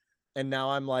characters. And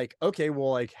now I'm like, okay,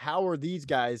 well, like, how are these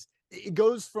guys? It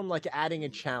goes from like adding a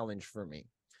challenge for me.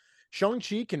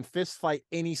 Shang-Chi can fist fight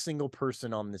any single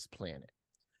person on this planet.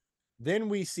 Then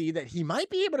we see that he might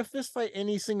be able to fist fight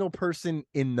any single person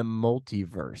in the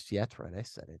multiverse. Yeah, that's right. I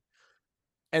said it.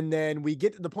 And then we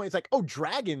get to the point, it's like, oh,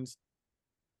 dragons.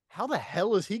 How the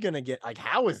hell is he going to get? Like,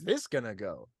 how is this going to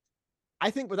go? I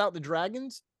think without the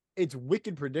dragons, it's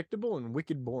wicked predictable and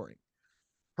wicked boring.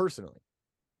 Personally,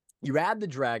 you add the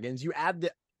dragons, you add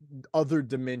the other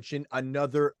dimension,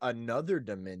 another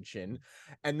dimension,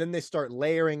 and then they start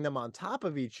layering them on top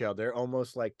of each other,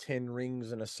 almost like 10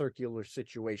 rings in a circular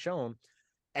situation,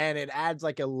 and it adds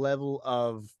like a level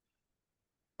of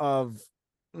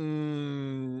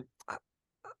I'm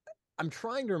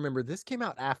trying to remember. This came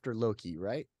out after Loki,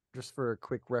 right? Just for a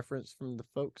quick reference from the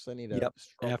folks, I need a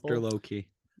after Loki.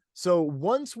 So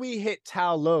once we hit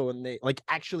Tao Lo and they like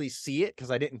actually see it,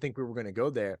 because I didn't think we were going to go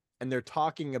there, and they're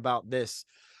talking about this,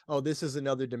 oh, this is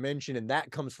another dimension, and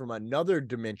that comes from another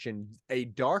dimension, a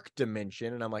dark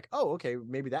dimension, and I'm like, oh, okay,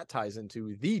 maybe that ties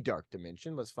into the dark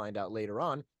dimension. Let's find out later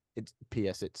on. It's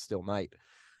P.S. It's still night.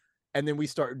 And then we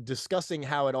start discussing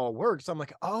how it all works. I'm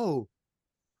like, oh,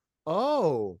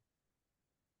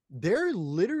 they're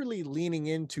literally leaning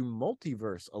into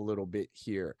multiverse a little bit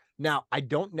here. Now, I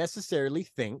don't necessarily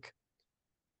think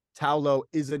Tao Lo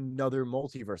is another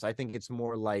multiverse. I think it's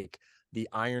more like the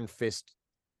Iron Fist.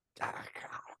 I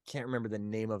can't remember the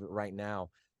name of it right now.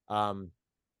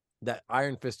 That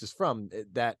Iron Fist is from,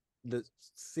 that the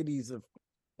cities of,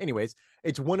 anyways,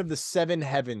 it's one of the 7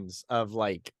 heavens of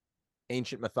like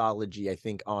ancient mythology, I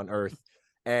think, on Earth.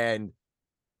 And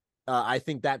I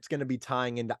think that's going to be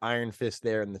tying into Iron Fist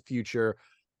there in the future.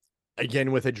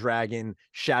 Again, with a dragon.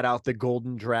 Shout out the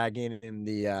Golden Dragon in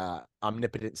the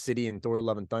Omnipotent City in Thor: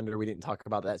 Love and Thunder. We didn't talk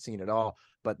about that scene at all,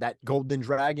 but that Golden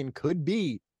Dragon could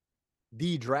be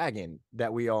the dragon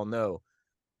that we all know.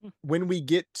 When we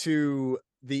get to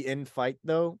the end fight,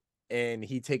 though, and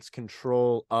he takes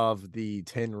control of the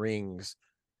 10 rings,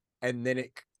 and then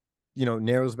it,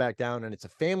 narrows back down, and it's a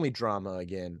family drama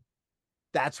again.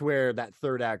 That's where that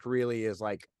third act really is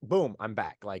like, boom, I'm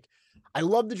back. Like, I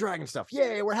love the dragon stuff.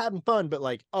 Yay, we're having fun. But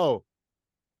like, oh,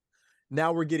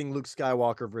 now we're getting Luke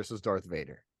Skywalker versus Darth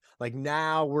Vader. Like,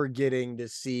 now we're getting to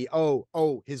see,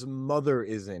 oh, his mother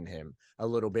is in him a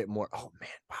little bit more. Oh, man,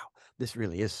 wow. This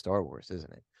really is Star Wars,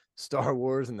 isn't it? Star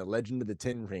Wars and the Legend of the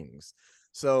Ten Rings.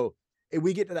 So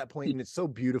we get to that point, and it's so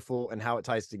beautiful and how it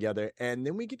ties together. And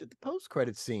then we get to the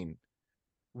post-credit scene,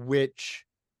 which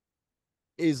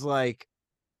is like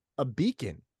a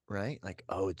beacon, right? Like,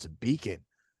 oh, it's a beacon.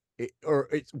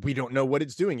 We don't know what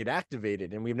it's doing. It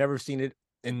activated, and we've never seen it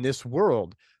in this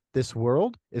world. This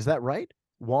world? Is that right?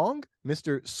 Wong?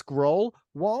 Mr. Skrull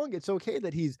Wong? It's okay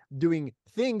that he's doing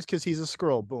things because he's a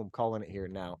Skrull. Boom, calling it here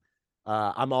now.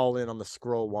 I'm all in on the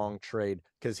Skrull Wong trade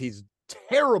because he's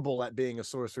terrible at being a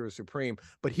Sorcerer Supreme,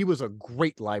 but he was a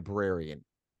great librarian.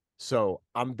 So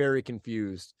I'm very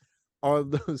confused. Are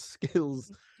those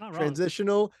skills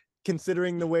transitional,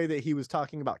 considering the way that he was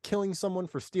talking about killing someone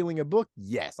for stealing a book?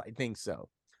 Yes, I think so.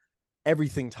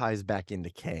 Everything ties back into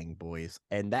Kang, boys.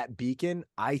 And that beacon,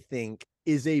 I think,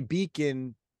 is a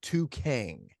beacon to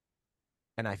Kang.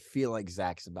 And I feel like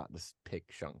Zach's about to pick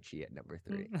Shang-Chi at number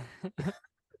 3.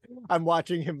 I'm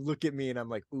watching him look at me, and I'm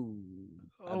like, ooh,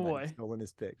 oh boy, stolen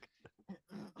his pick.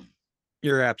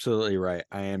 You're absolutely right.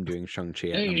 I am doing Shang-Chi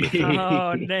at number 3.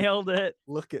 Oh, nailed it.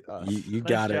 Look at us. You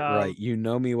got it right. You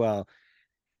know me well.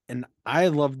 And I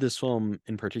love this film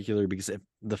in particular because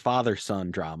the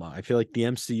father-son drama. I feel like the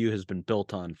MCU has been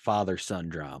built on father-son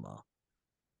drama.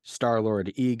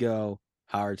 Star-Lord ego,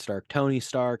 Howard Stark, Tony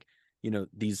Stark,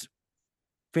 these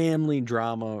family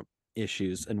drama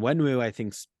issues. And Wenwu, I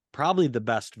think, is probably the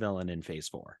best villain in Phase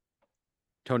 4.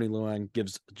 Tony Leung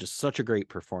gives just such a great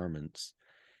performance.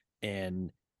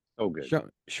 And oh, good.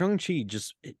 Shang-Chi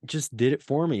just did it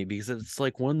for me because it's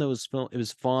like one of those films. It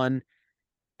was fun.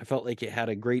 I felt like it had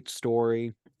a great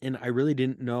story, and I really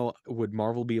didn't know would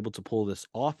Marvel be able to pull this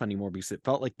off anymore because it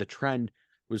felt like the trend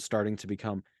was starting to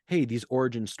become, hey, these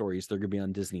origin stories, they're going to be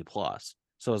on Disney Plus.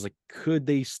 So I was like, could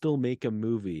they still make a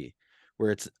movie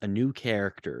where it's a new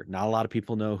character. Not a lot of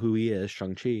people know who he is,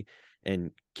 Shang-Chi, and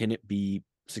can it be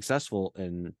successful?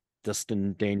 And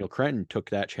Destin Daniel Cretton took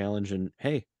that challenge and,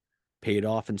 hey, paid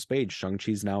off in spades.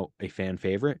 Shang-Chi's now a fan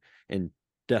favorite, and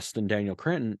Destin Daniel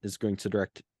Cretton is going to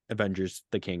direct Avengers: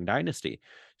 The Kang Dynasty.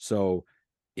 So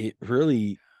it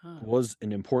really was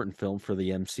an important film for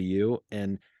the MCU,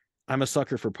 and I'm a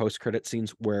sucker for post-credit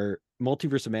scenes. Where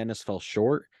Multiverse of Madness fell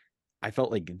short, I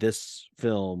felt like this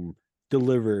film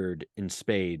delivered in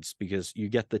spades, because you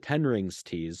get the Ten Rings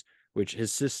tease, which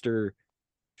his sister,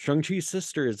 Shang-Chi's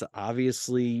sister, is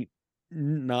obviously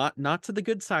not to the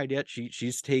good side yet.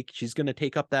 She's gonna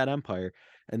take up that empire.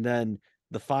 And then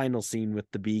the final scene with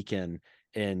the beacon,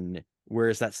 and where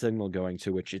is that signal going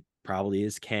to, which it probably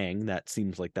is Kang. That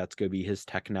seems like that's gonna be his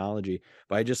technology.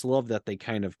 But I just love that they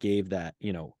kind of gave that,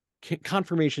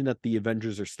 confirmation that the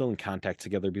Avengers are still in contact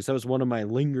together, because that was one of my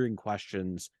lingering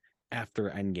questions after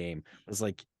Endgame. It was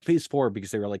like Phase 4,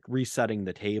 because they were like resetting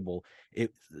the table.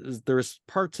 There was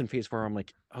parts in Phase 4 where I'm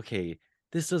like, okay,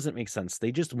 this doesn't make sense.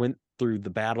 They just went through the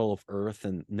Battle of Earth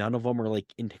and none of them were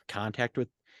like in contact with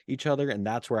each other. And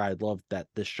that's where I loved that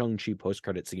the Shang-Chi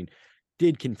post-credit scene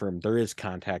did confirm there is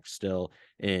contact still.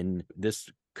 And this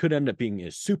could end up being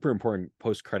a super important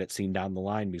post-credit scene down the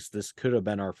line, because this could have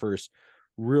been our first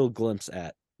real glimpse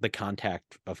at the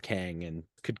contact of Kang, and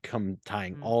could come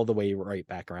tying all the way right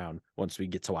back around once we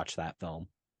get to watch that film.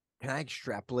 Can I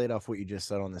extrapolate off what you just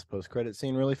said on this post-credit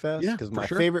scene really fast? Yeah, because my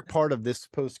favorite part of this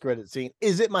post-credit scene,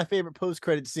 is it my favorite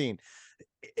post-credit scene?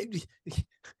 It's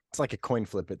like a coin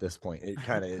flip at this point. It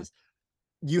kind of is.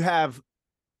 You have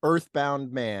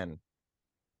Earthbound Man,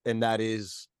 and that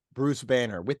is Bruce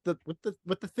Banner with the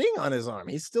thing on his arm.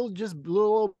 He's still just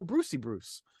little old Brucey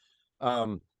Bruce.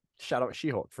 Shout out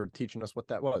She-Hulk for teaching us what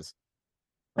that was.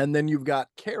 And then you've got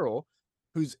Carol,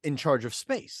 who's in charge of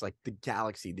space, like the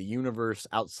galaxy, the universe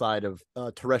outside of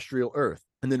terrestrial Earth.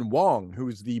 And then Wong,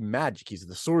 who's the magic. He's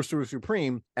the Sorcerer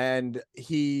Supreme. And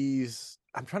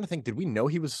I'm trying to think, did we know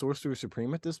he was Sorcerer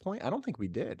Supreme at this point? I don't think we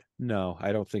did. No,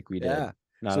 I don't think we did. Yeah.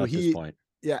 Not at this point.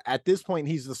 Yeah, at this point,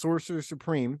 he's the Sorcerer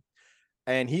Supreme,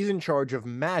 and he's in charge of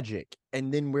magic.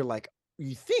 And then we're like,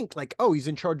 you think like, oh, he's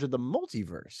in charge of the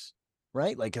multiverse,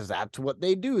 right? Like, because that's what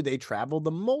they do. They travel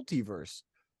the multiverse.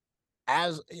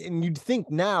 And you'd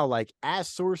think now, like, as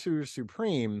Sorcerer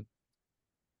Supreme,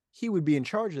 he would be in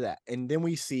charge of that. And then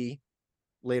we see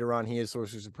later on he is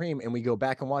Sorcerer Supreme, and we go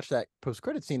back and watch that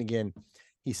post-credit scene again.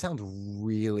 He sounds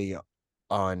really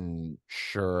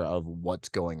unsure of what's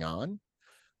going on.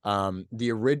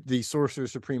 The Sorcerer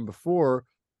Supreme before,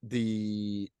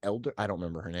 the Elder, I don't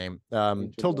remember her name,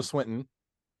 Tilda Swinton,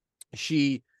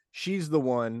 she's the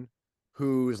one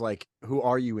who's like, who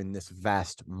are you in this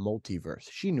vast multiverse?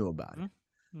 She knew about it.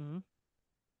 Mm-hmm.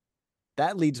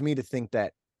 That leads me to think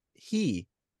that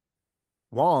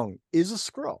Wong, is a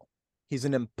Skrull. He's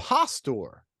an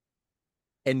impostor.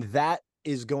 And that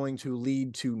is going to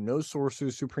lead to no Sorcerer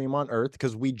Supreme on Earth,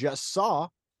 because we just saw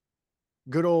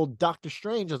good old Doctor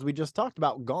Strange, as we just talked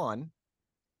about, gone.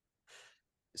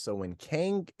 So when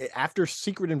after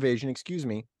Secret Invasion,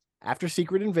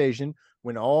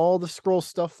 when all the Skrull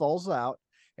stuff falls out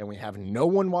and we have no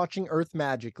one watching Earth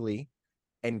magically,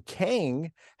 and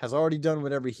Kang has already done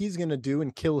whatever he's going to do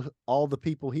and kill all the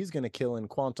people he's going to kill in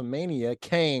Quantumania,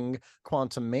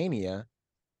 Quantumania,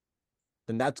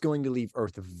 then that's going to leave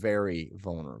Earth very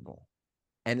vulnerable.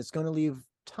 And it's going to leave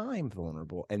time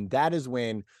vulnerable. And that is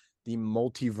when the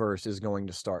multiverse is going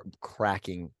to start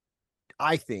cracking,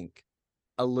 I think,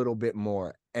 a little bit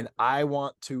more. And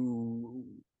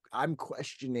I'm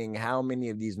questioning how many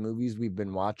of these movies we've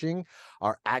been watching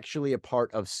are actually a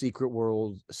part of Secret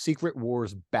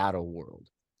Wars Battle World.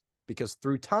 Because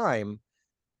through time,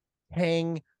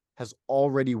 Kang has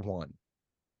already won.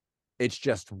 It's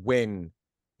just, when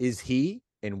is he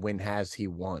and when has he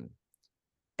won?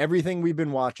 Everything we've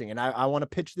been watching, and I want to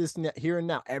pitch this here and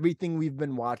now, everything we've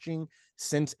been watching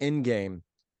since Endgame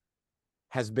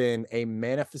has been a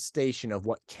manifestation of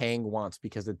what Kang wants,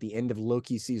 because at the end of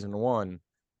Loki season 1,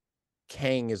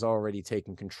 Kang is already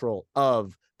taking control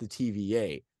of the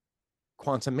TVA.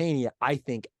 Quantumania, I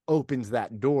think, opens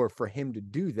that door for him to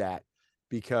do that,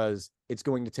 because it's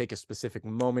going to take a specific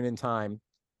moment in time.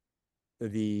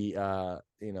 He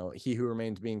who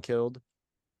remains being killed,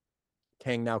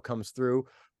 Kang now comes through.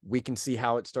 We can see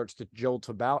how it starts to jolt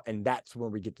about, and that's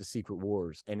when we get to Secret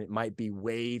Wars. And it might be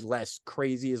way less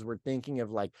crazy as we're thinking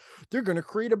of, like, they're going to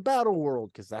create a battle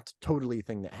world, because that's totally a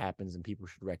thing that happens and people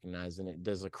should recognize. And it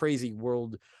does a crazy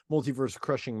world multiverse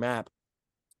crushing map.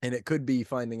 And it could be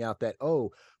finding out that,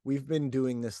 oh, we've been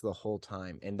doing this the whole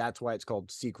time. And that's why it's called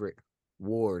Secret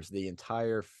Wars. The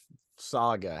entire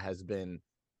saga has been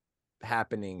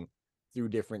happening through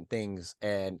different things,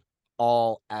 and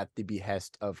all at the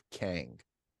behest of Kang.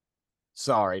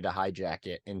 Sorry to hijack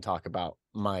it and talk about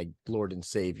my Lord and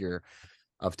Savior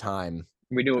of time.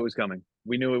 We knew it was coming.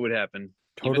 We knew it would happen.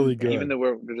 Totally good. Even though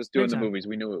we're just doing Great the time. movies,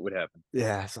 we knew it would happen.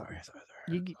 Yeah, sorry.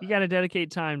 You got to dedicate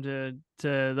time to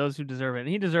those who deserve it, and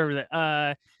he deserves it.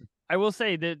 I will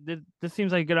say that this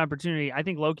seems like a good opportunity. I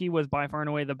think Loki was by far and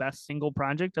away the best single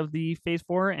project of the Phase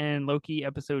 4, and Loki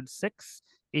episode 6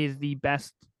 is the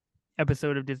best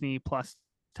episode of Disney Plus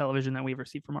television that we've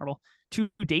received from Marvel to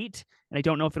date, and I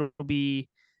don't know if it'll be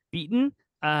beaten.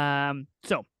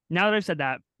 So now that I've said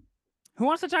that, who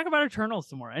wants to talk about Eternals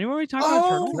some more? Anyone want to talk about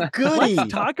Eternals? Goody.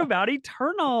 Let's talk about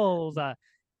Eternals.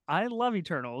 I love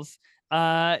Eternals.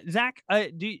 Zach,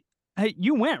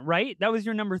 you went, right? That was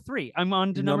your number 3. I'm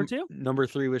on to number 2. Number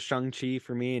 3 was Shang-Chi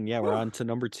for me, and yeah, we're on to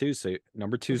number 2. So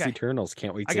number 2 is Eternals.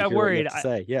 Can't wait to hear what you have to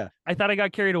say. Yeah, I thought I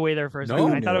got carried away there for a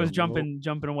second. I thought I was jumping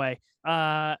away.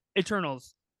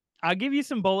 Eternals. I'll give you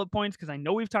some bullet points because I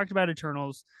know we've talked about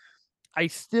Eternals. I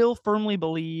still firmly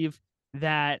believe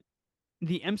that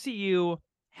the MCU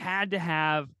had to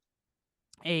have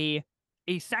a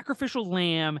sacrificial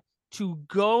lamb to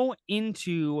go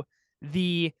into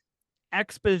the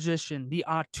exposition, the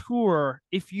auteur,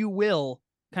 if you will,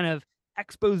 kind of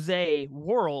expose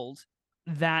world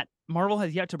that Marvel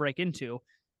has yet to break into.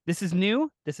 This is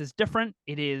new. This is different.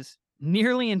 It is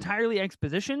nearly entirely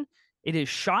exposition. It is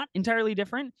shot entirely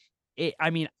different.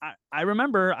 I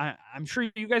remember, I'm sure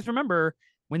you guys remember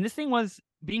when this thing was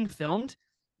being filmed,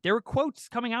 there were quotes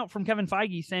coming out from Kevin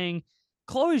Feige saying,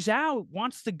 Chloe Zhao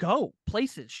wants to go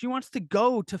places. She wants to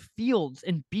go to fields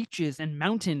and beaches and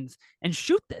mountains and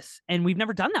shoot this. And we've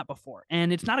never done that before.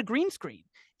 And it's not a green screen.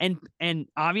 And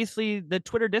obviously the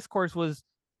Twitter discourse was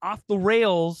off the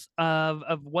rails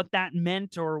of what that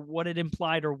meant or what it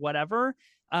implied or whatever.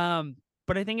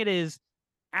 But I think it is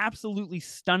absolutely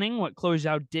stunning what Chloe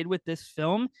Zhao did with this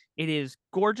film. It is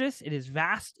gorgeous. It is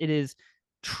vast. It is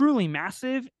truly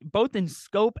massive, both in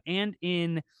scope and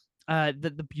in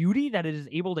the beauty that it is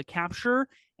able to capture.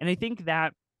 And I think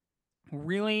that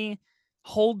really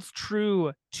holds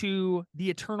true to the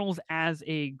Eternals as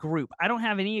a group. I don't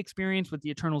have any experience with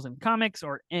the Eternals in comics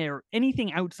or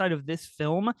anything outside of this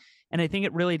film. And I think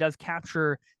it really does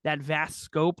capture that vast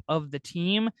scope of the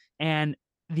team and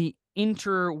the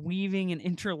interweaving and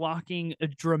interlocking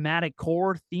dramatic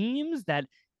core themes that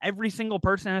every single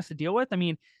person has to deal with. I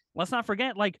mean, let's not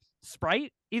forget, like,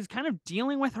 Sprite is kind of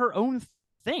dealing with her own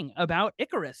thing about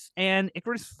Icarus and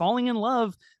Icarus falling in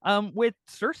love with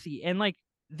Cersei, and like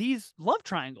these love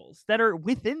triangles that are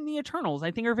within the Eternals,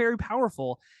 I think are very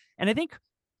powerful. And I think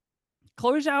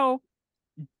Chloe Zhao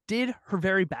did her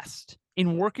very best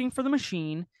in working for the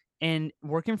machine and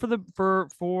working for the big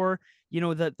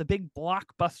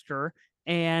blockbuster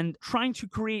and trying to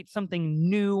create something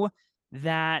new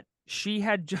that she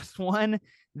had just won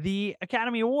the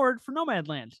Academy Award for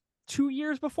Nomadland 2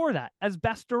 years before that as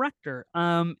best director.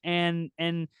 And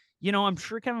I'm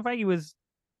sure Kevin Feige was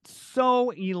so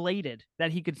elated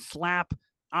that he could slap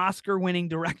Oscar-winning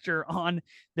director on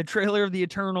the trailer of the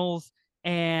Eternals.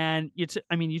 And you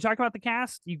talk about the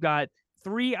cast. You've got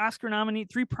 3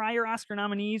 prior Oscar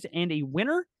nominees and a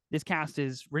winner. This cast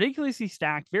is ridiculously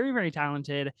stacked, very, very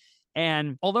talented.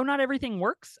 And although not everything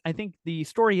works, I think the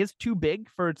story is too big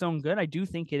for its own good. I do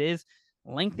think it is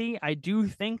lengthy. I do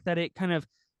think that it kind of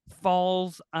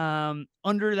falls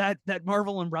under that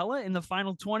Marvel umbrella in the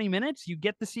final 20 minutes. You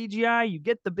get the CGI, you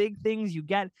get the big things, you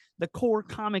get the core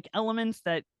comic elements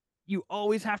that you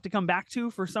always have to come back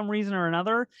to for some reason or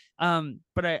another.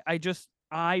 But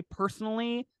I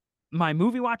personally, my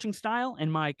movie watching style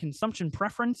and my consumption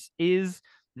preference is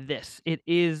this. It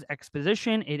is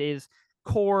exposition. It is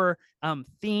core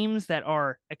themes that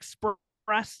are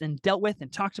expressed and dealt with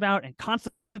and talked about, and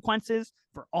consequences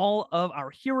for all of our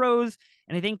heroes.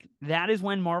 And I think that is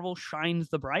when Marvel shines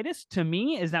the brightest to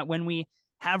me, is that when we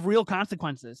have real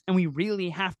consequences and we really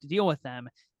have to deal with them.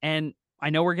 And I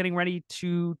know we're getting ready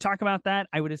to talk about that,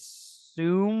 I would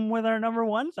assume, with our number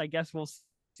ones. I guess we'll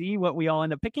see what we all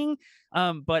end up picking.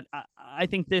 But I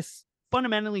think this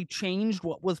fundamentally changed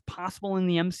what was possible in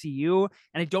the MCU.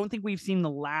 And I don't think we've seen the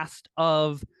last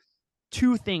of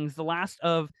two things, the last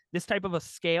of this type of a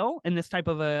scale and this type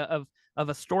of a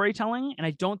storytelling. And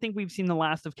I don't think we've seen the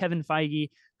last of Kevin Feige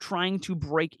trying to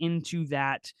break into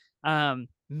that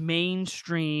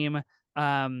mainstream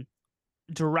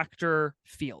director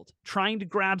field, trying to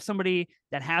grab somebody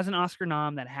that has an Oscar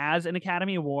nom, that has an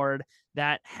Academy Award,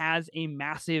 that has a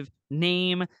massive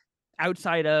name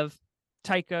outside of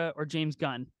Taika or James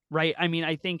Gunn, right? I mean,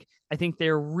 I think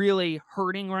they're really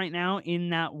hurting right now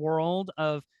in that world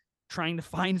of trying to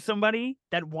find somebody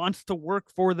that wants to work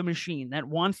for the machine, that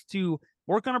wants to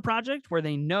work on a project where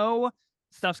they know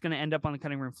stuff's going to end up on the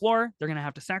cutting room floor. They're going to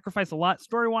have to sacrifice a lot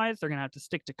story-wise. They're going to have to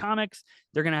stick to comics.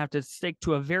 They're going to have to stick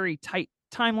to a very tight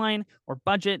timeline or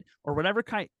budget or whatever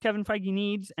Kevin Feige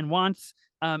needs and wants.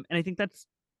 And I think that's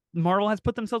Marvel has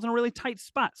put themselves in a really tight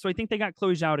spot. So I think they got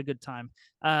Chloe Zhao at a good time.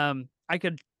 I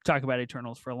could talk about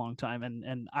Eternals for a long time.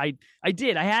 And I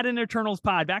had an Eternals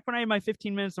pod back when I had my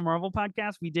 15 minutes of Marvel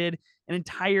podcast. We did an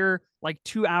entire like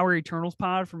 2-hour Eternals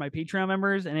pod for my Patreon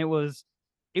members. And it was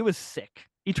sick.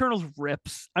 Eternals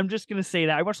rips. I'm just going to say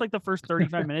that. I watched like the first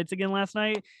 35 minutes again last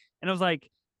night and I was like,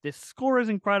 this score is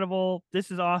incredible. This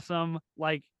is awesome.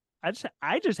 Like I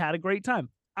just had a great time.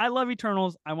 I love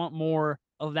Eternals. I want more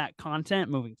of that content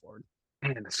moving forward.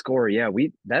 And the score, yeah,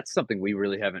 that's something we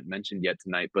really haven't mentioned yet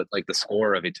tonight, but like the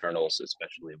score of Eternals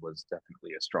especially was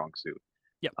definitely a strong suit.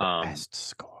 Yep. Best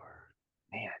score.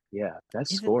 Man, yeah,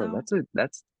 best Is score. it,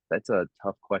 That's a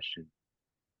tough question.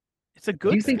 It's a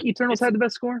good. Do you think Eternals had the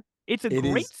best score? It's a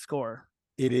great score.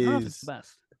 It I don't know if it's is the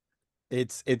best.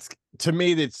 It's to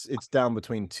me it's down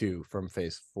between two from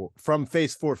Phase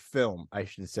 4 film, I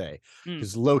should say,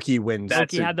 because Loki wins.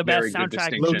 Loki had the best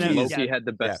soundtrack. Loki had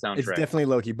the best soundtrack. It's definitely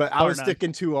Loki, but I was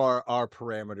sticking to our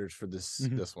parameters for this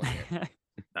one here.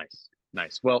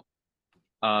 Nice. Well,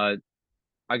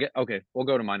 we'll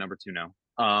go to my number 2 now.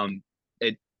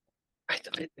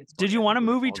 Did you want to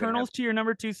move Eternals to your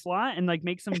number 2 slot and like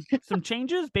make some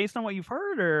changes based on what you've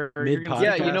heard, or you're gonna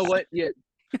yeah, you know what? Yeah,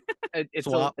 it's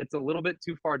a little bit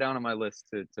too far down on my list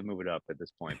to move it up at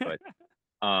this point, but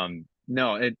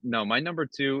no, my number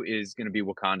 2 is going to be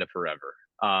Wakanda Forever.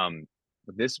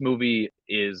 This movie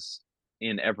is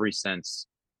in every sense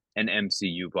an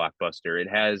MCU blockbuster. It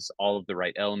has all of the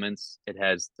right elements. It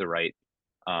has the right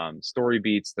story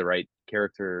beats, the right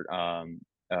character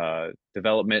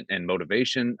development and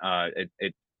motivation.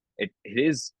 It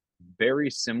is very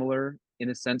similar in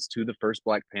a sense to the first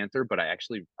Black Panther, but I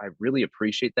really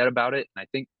appreciate that about it. And I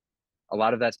think a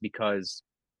lot of that's because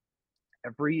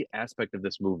every aspect of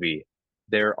this movie,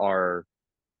 there are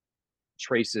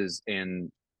traces and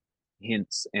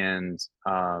hints and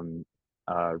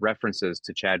references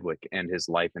to Chadwick and his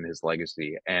life and his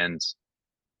legacy. And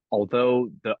although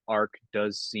the arc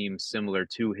does seem similar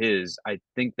to his, I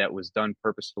think that was done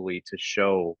purposefully to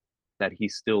show that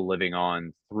he's still living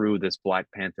on through this Black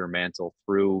Panther mantle,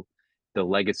 through the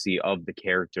legacy of the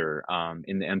character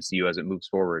in the MCU as it moves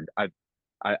forward.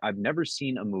 I've never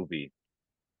seen a movie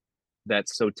that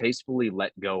so tastefully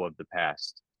let go of the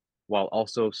past while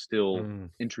also still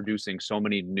introducing so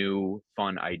many new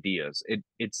fun ideas.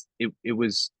 It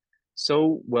was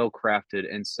so well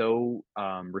crafted and so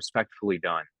respectfully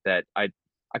done that I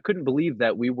couldn't believe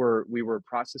that we were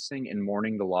processing and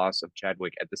mourning the loss of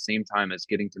Chadwick at the same time as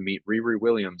getting to meet Riri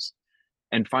Williams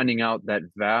and finding out that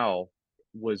Val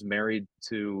was married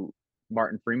to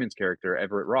Martin Freeman's character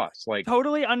Everett Ross. Like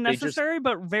totally unnecessary,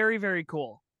 but very, very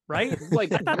cool. Right?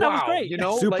 Like, I thought that was great. You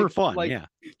know, super fun. Yeah,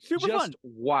 super fun.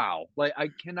 Wow. Like I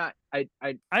cannot.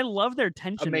 I love their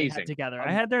tension they had together.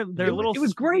 I had their little. It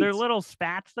was great. Their little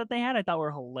spats that they had. I thought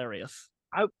were hilarious.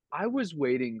 I was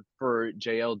waiting for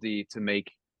JLD to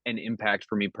make an impact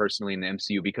for me personally in the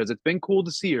MCU because it's been cool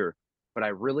to see her, but I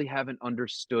really haven't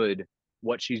understood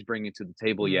what she's bringing to the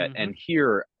table yet. And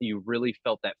here you really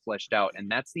felt that fleshed out, and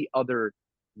that's the other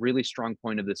really strong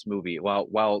point of this movie.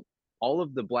 While all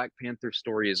of the Black Panther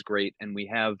story is great, and we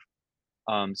have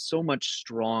so much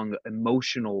strong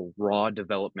emotional raw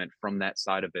development from that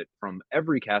side of it, from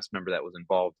every cast member that was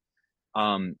involved.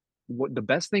 The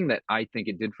best thing that I think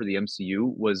it did for the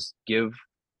MCU was give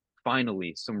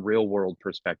finally some real world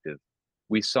perspective.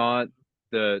 We saw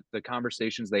the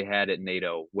conversations they had at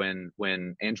NATO when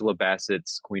Angela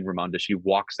Bassett's Queen Ramonda, she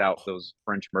walks out those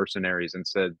French mercenaries and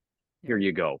said, here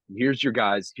you go. Here's your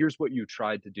guys. Here's what you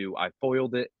tried to do. I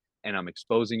foiled it and I'm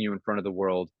exposing you in front of the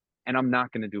world and I'm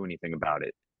not going to do anything about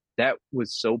it. That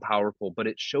was so powerful, but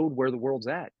it showed where the world's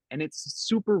at. And it's a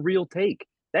super real take.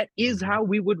 That is how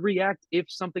we would react if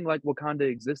something like Wakanda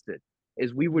existed,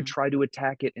 is we would try to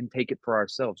attack it and take it for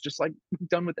ourselves, just like we've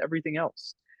done with everything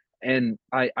else. And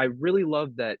I really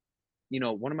love that, you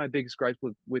know, one of my biggest gripes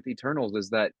with Eternals is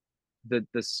that the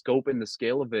scope and the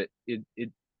scale of it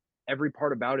every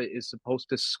part about it is supposed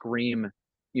to scream,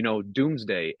 you know,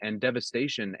 doomsday and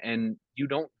devastation, and you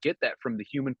don't get that from the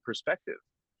human perspective.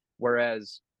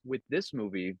 Whereas with this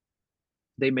movie,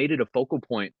 they made it a focal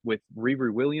point with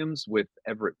Riri Williams, with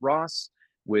Everett Ross,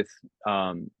 with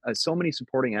so many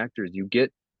supporting actors. You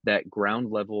get that ground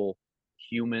level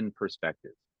human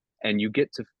perspective, and you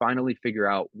get to finally figure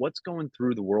out what's going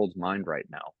through the world's mind right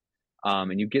now.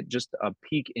 and you get just a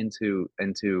peek into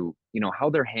how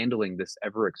they're handling this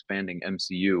ever expanding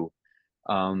MCU,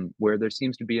 where there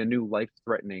seems to be a new life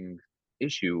threatening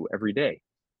issue every day.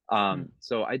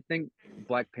 So I think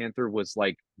Black Panther was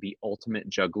like the ultimate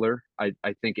juggler. I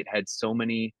think it had so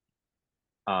many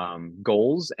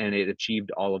goals and it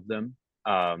achieved all of them.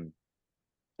 And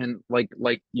like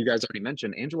you guys already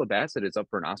mentioned, Angela Bassett is up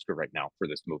for an Oscar right now for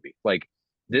this movie. Like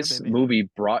this movie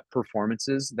brought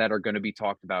performances that are going to be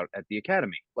talked about at the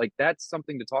Academy. Like that's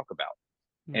something to talk about.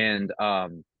 And I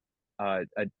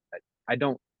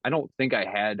don't think I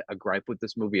had a gripe with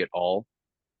this movie at all.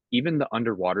 Even the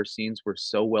underwater scenes were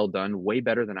so well done, way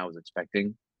better than I was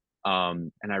expecting.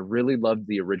 And I really loved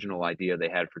the original idea they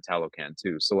had for Talocan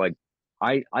too. So like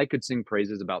I could sing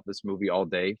praises about this movie all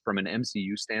day. From an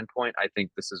MCU standpoint, I think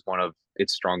this is one of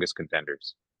its strongest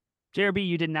contenders. JRB,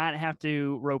 you did not have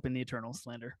to rope in the Eternal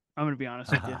slander. I'm going to be honest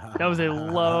with you. That was a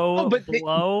low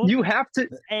blow. You have to,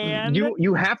 and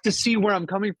you have to see where I'm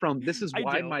coming from. This is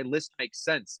why my list makes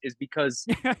sense, is because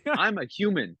I'm a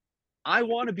human. I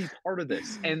want to be part of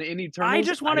this. And in Eternals, I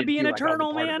just want to be an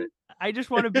Eternal, man. I just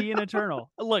want to be an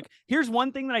Eternal. Look, here's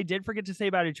one thing that I did forget to say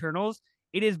about Eternals.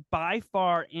 It is by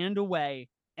far and away,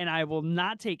 and I will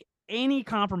not take any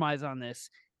compromise on this,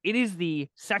 it is the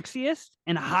sexiest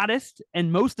and hottest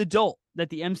and most adult that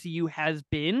the MCU has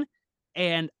been.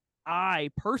 And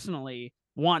I personally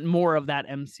want more of that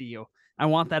MCU. I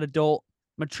want that adult,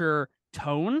 mature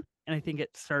tone, and I think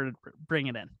it started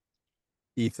bringing it in.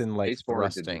 Ethan likes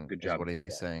thrusting. Good job. What are you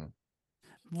saying?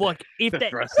 Look, if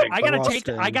that,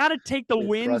 I gotta take the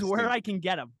wins where I can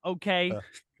get them. Okay,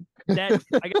 I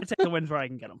gotta take the wins where I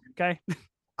can get them. Okay.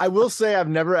 I will say I've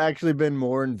never actually been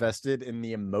more invested in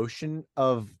the emotion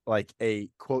of like a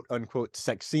quote unquote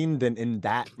sex scene than in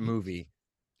that movie.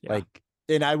 Yeah. Like,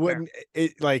 and I wouldn't.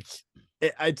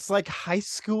 It's like high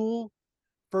school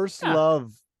first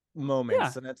love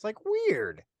moments, and it's like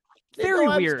weird. Very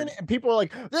weird. People are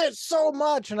like, there's so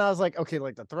much. And I was like, okay,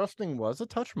 like the thrusting was a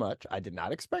touch much. I did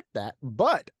not expect that.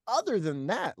 But other than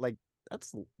that, like that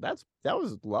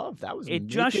was love. That was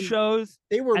just shows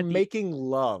they were making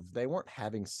love. They weren't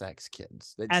having sex,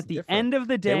 kids. At the end of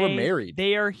the day, they were married.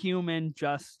 They are human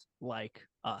just like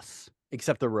us.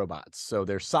 Except they're robots. So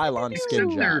they're Cylon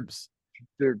skin jobs.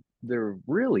 They're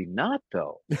really not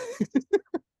though.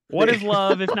 What is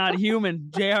love if not human?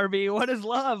 JRB, what is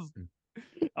love?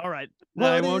 All right.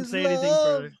 I won't say anything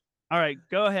further. All right,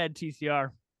 go ahead,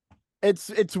 TCR.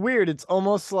 It's weird. It's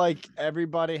almost like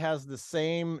everybody has the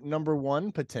same number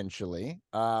one potentially.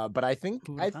 But I think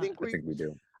we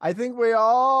do. I think we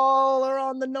all are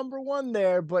on the number one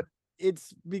there, but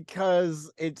it's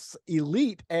because it's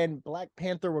elite, and Black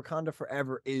Panther Wakanda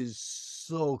Forever is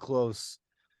so close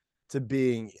to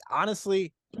being,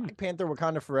 honestly, Black Panther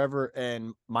Wakanda Forever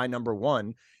and my number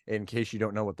one, in case you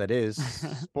don't know what that is.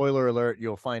 Spoiler alert,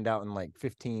 you'll find out in like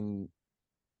 15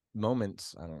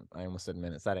 moments. I almost said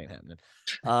minutes. That ain't happening.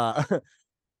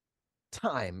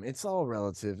 Time, it's all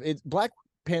relative. It's Black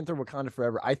Panther Wakanda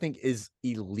Forever, I think, is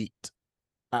elite.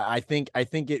 I think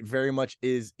it very much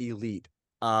is elite.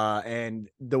 And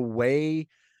the way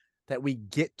that we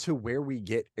get to where we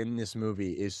get in this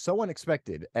movie is so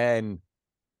unexpected. And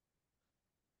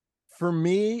for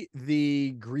me,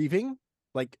 the grieving,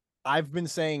 like I've been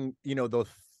saying, the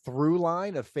through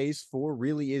line of Phase 4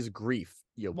 really is grief.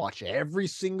 You watch every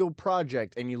single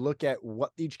project and you look at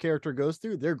what each character goes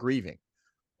through, they're grieving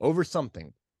over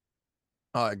something.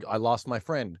 I lost my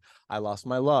friend. I lost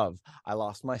my love. I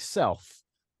lost myself.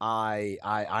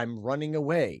 I'm running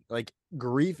away. Like,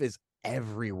 grief is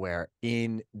everywhere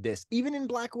in this. Even in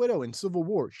Black Widow in Civil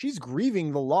War, she's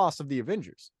grieving the loss of the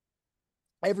Avengers.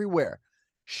 Everywhere.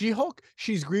 She-Hulk,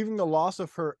 she's grieving the loss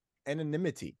of her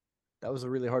anonymity. That was a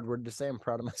really hard word to say. I'm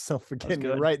proud of myself for getting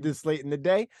it right this late in the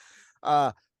day.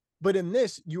 But in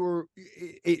this,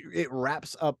 it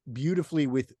wraps up beautifully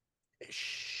with,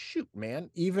 shoot, man,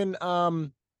 even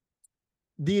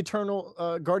the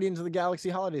Eternal Guardians of the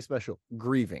Galaxy holiday special,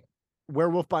 grieving.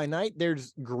 Werewolf by Night,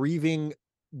 there's grieving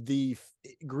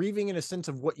in a sense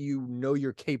of what you know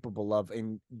you're capable of,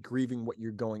 and grieving what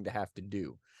you're going to have to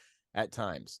do at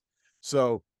times.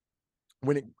 So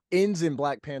when it ends in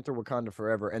Black Panther Wakanda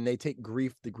Forever, and they take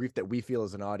grief, the grief that we feel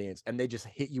as an audience, and they just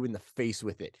hit you in the face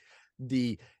with it.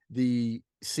 The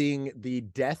seeing the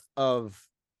death of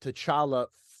T'Challa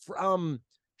from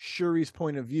Shuri's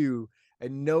point of view,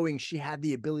 and knowing she had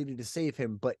the ability to save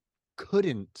him but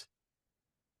couldn't,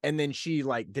 and then she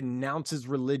like denounces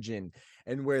religion,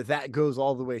 and where that goes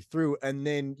all the way through, and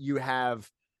then you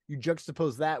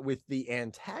juxtapose that with the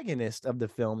antagonist of the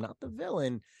film, not the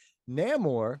villain,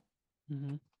 Namor,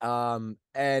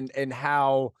 and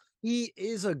how he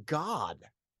is a god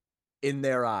in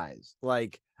their eyes.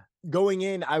 Like, going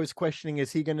in, I was questioning,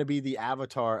 is he going to be the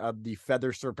avatar of the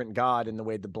feather serpent god in the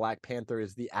way the Black Panther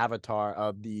is the avatar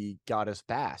of the goddess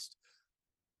Bast?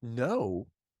 No,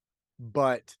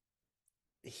 but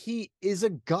he is a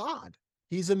god.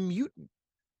 He's a mutant.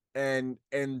 And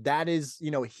that is,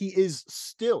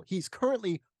 he's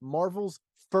currently Marvel's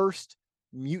first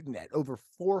mutant at over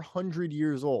 400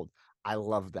 years old. I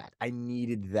love that. I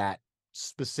needed that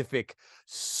specific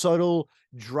subtle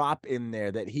drop in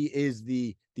there that he is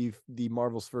the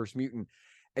Marvel's first mutant.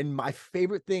 And my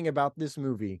favorite thing about this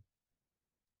movie,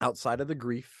 outside of the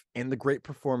grief and the great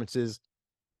performances,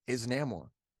 is Namor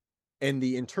and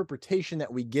the interpretation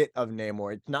that we get of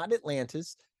Namor. It's not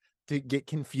Atlantis, to get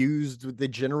confused with the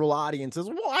general audiences.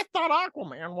 Well, I thought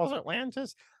Aquaman was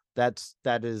Atlantis. That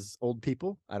is old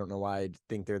people. I don't know why I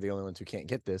think they're the only ones who can't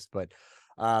get this, but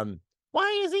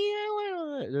why is he?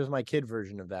 There's my kid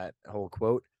version of that whole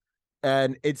quote,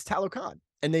 and it's Talokan.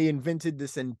 And they invented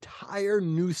this entire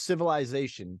new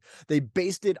civilization. They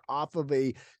based it off of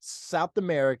a South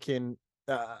American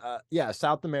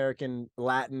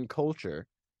Latin culture,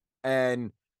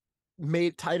 and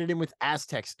tied it in with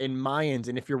Aztecs and Mayans.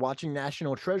 And if you're watching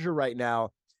National Treasure right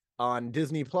now on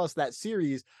Disney Plus, that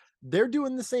series, they're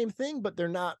doing the same thing, but they're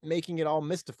not making it all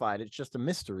mystified. It's just a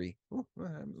mystery.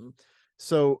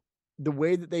 So the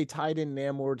way that they tied in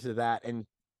Namor to that and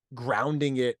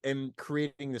grounding it and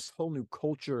creating this whole new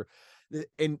culture,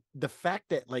 and the fact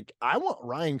that, like, I want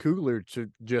Ryan Coogler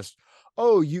to just,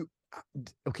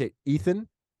 Ethan,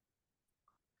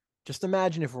 just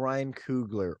imagine if Ryan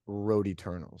Coogler wrote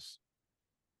Eternals.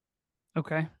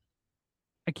 Okay.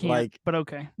 I can't, but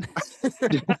okay.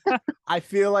 I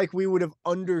feel like we would have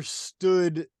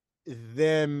understood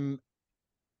them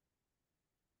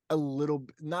a little,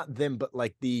 not them, but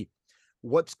like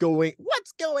what's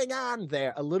going on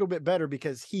there a little bit better,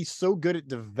 because he's so good at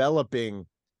developing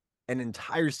an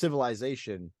entire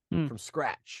civilization from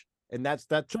scratch. And that's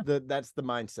the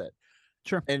mindset.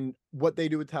 Sure. And what they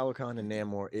do with Talokan and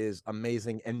Namor is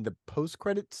amazing. And the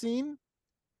post-credit scene,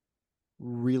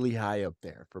 really high up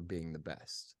there for being the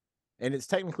best. And it's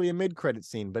technically a mid-credit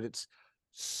scene, but it's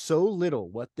so little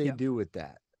what they do with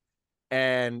that.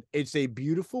 And it's a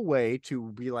beautiful way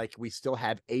to be like, we still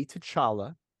have a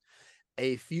T'Challa,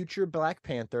 a future Black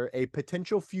Panther, a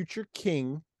potential future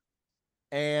king.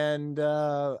 And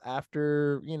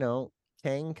after,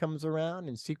 Kang comes around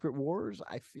in Secret Wars,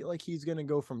 I feel like he's going to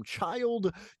go from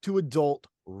child to adult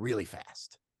really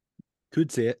fast.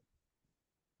 Could see it.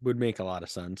 Would make a lot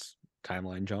of sense.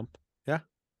 Timeline jump. Yeah.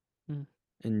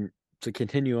 And to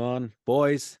continue on,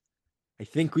 boys, I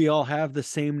think we all have the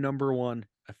same number one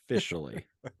officially.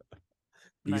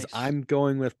 Because I'm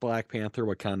going with Black Panther,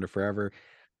 Wakanda Forever.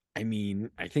 I mean,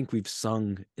 I think we've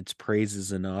sung its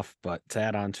praises enough, but to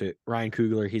add on to it, Ryan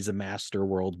Coogler, he's a master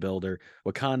world builder.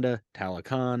 Wakanda,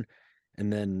 Talokan,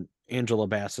 and then Angela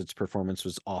Bassett's performance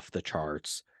was off the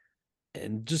charts.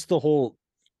 And just the whole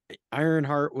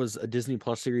Ironheart was a Disney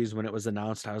Plus series when it was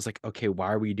announced. I was like, okay,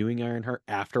 why are we doing Ironheart?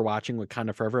 After watching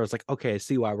Wakanda Forever, I was like, okay, I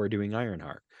see why we're doing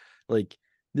Ironheart. Like,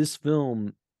 this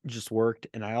film just worked.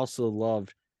 And I also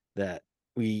loved that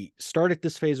we started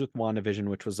this phase with WandaVision,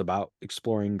 which was about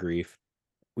exploring grief.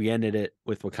 We ended it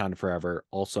with Wakanda Forever,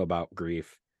 also about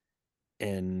grief.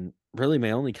 And really,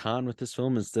 my only con with this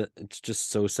film is that it's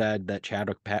just so sad that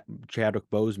Chadwick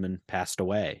Boseman passed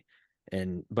away.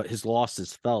 But his loss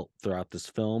is felt throughout this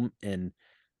film. And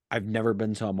I've never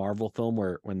been to a Marvel film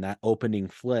where when that opening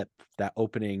flip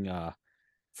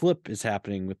is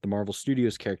happening with the Marvel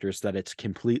Studios characters, that it's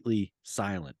completely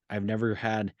silent. I've never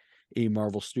had a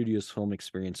Marvel Studios film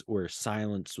experience where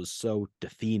silence was so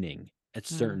deafening at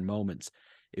certain moments.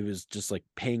 It was just like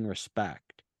paying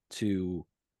respect to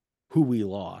who we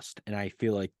lost. And I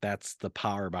feel like that's the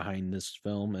power behind this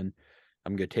film. And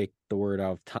I'm going to take the word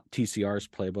out of TCR's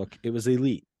playbook. It was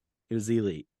elite.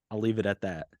 I'll leave it at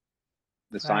that.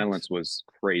 The silence was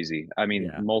crazy. I mean,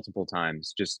 multiple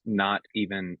times, just not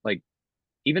even like,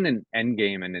 even in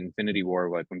Endgame and Infinity War,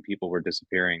 like when people were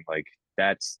disappearing, like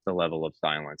that's the level of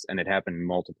silence. And it happened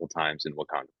multiple times in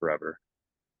Wakanda Forever.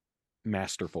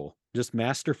 Masterful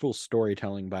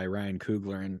storytelling by Ryan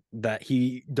Coogler, and that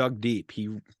he dug deep.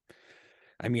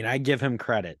 I give him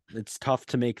credit. It's tough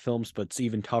to make films, but it's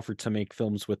even tougher to make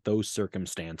films with those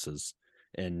circumstances.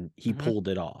 And he pulled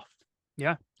it off.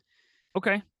 Yeah.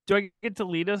 Okay. Do I get to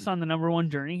lead us on the number one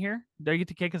journey here? Do I get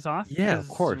to kick us off? Yeah, of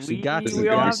course. This is going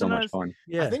to be so much fun.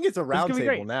 Yeah. I think it's a round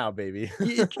table now, baby.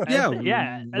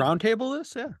 Round table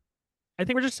this? Yeah. I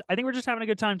think we're just having a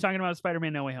good time talking about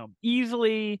Spider-Man No Way Home.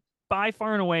 Easily, by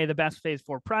far and away, the best Phase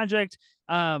 4 project.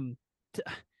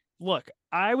 look,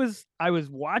 I was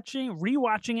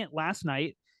rewatching it last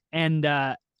night, and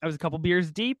I was a couple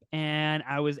beers deep, and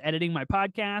I was editing my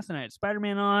podcast, and I had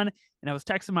Spider-Man on, and I was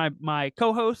texting my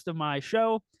co-host of my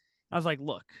show. I was like,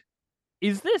 look,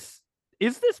 is this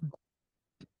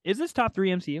top 3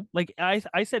 MCU? Like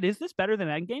I said, is this better than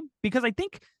Endgame? Because I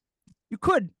think you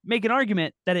could make an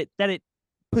argument that it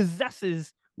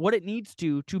possesses what it needs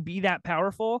to be that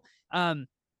powerful.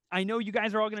 I know you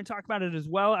guys are all going to talk about it as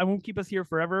well. I won't keep us here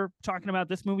forever talking about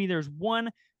this movie. There's one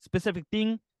specific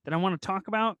thing that I want to talk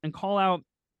about and call out,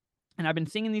 and I've been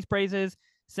singing these praises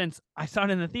since I saw it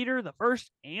in the theater the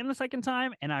first and the second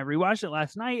time, and I rewatched it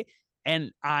last night,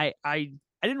 and I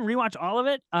didn't rewatch all of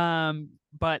it,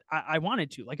 but I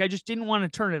wanted to. Like, I just didn't want to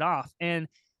turn it off, and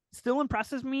still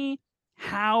impresses me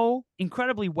how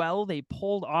incredibly well they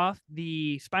pulled off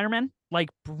the Spider-Man. Like,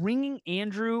 bringing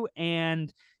Andrew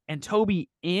and Toby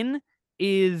in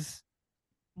is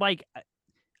like,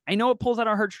 I know it pulls at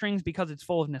our heartstrings because it's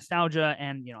full of nostalgia,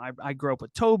 and you know, I grew up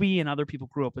with Toby, and other people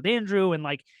grew up with Andrew, and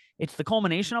like, it's the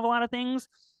culmination of a lot of things.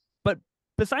 But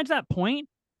besides that point,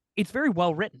 it's very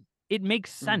well written. It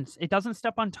makes sense. It doesn't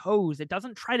step on toes. It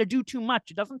doesn't try to do too much.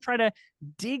 It doesn't try to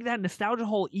dig that nostalgia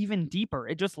hole even deeper.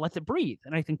 It just lets it breathe.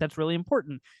 And I think that's really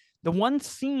important. The one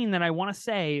scene that I want to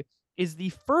say is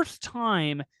the first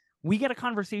time we get a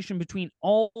conversation between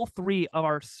all 3 of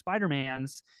our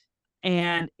Spider-Mans.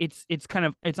 And it's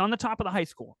on the top of the high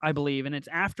school, I believe. And it's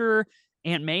after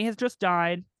Aunt May has just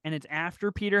died. And it's after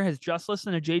Peter has just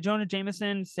listened to J. Jonah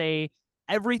Jameson say,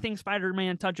 everything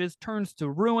Spider-Man touches turns to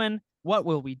ruin. What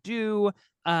will we do?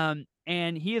 And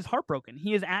he is heartbroken.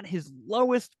 He is at his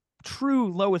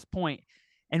true lowest point.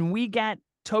 And we get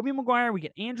Tobey Maguire, we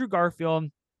get Andrew Garfield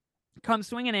come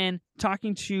swinging in,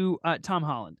 talking to Tom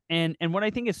Holland. And what I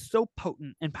think is so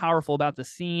potent and powerful about the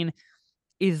scene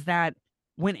is that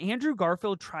when Andrew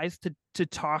Garfield tries to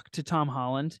talk to Tom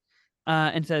Holland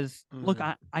and says, look,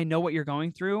 I know what you're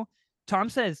going through, Tom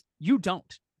says, you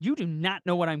do not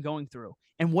know what I'm going through.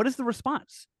 And what is the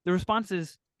response? The response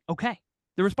is, okay.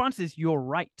 The response is, you're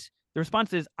right. The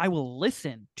response is, I will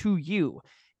listen to you.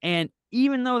 And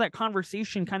even though that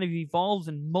conversation kind of evolves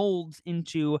and molds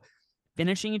into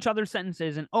finishing each other's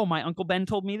sentences, and, oh, my Uncle Ben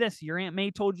told me this, your Aunt May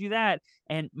told you that,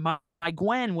 and my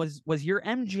Gwen was your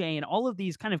MJ, and all of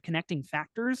these kind of connecting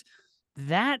factors,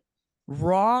 that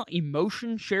raw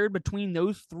emotion shared between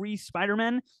those 3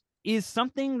 Spider-Men is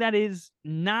something that is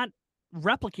not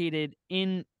replicated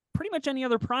in pretty much any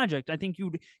other project. I think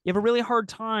you have a really hard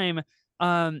time.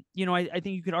 I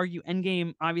think you could argue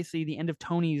Endgame, obviously the end of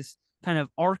Tony's kind of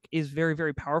arc is very,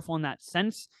 very powerful in that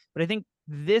sense. But I think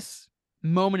this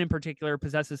moment in particular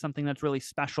possesses something that's really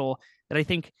special, that I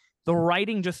think the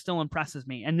writing just still impresses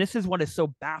me. And this is what is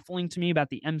so baffling to me about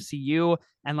the MCU,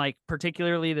 and like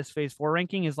particularly this Phase 4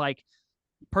 ranking, is like,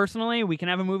 personally, we can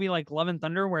have a movie like Love and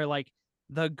Thunder where like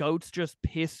the goats just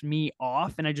piss me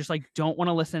off and I just like don't want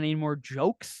to listen to any more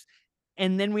jokes.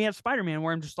 And then we have Spider-Man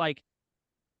where I'm just like,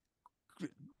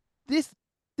 this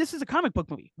is a comic book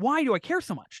movie. Why do I care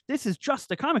so much? This is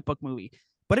just a comic book movie.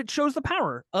 But it shows the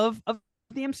power of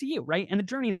the MCU, right? And the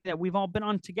journey that we've all been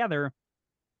on together.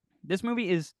 This movie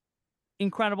is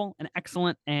incredible and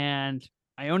excellent, and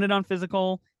I own it on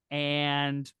physical,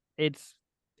 and it's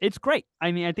great.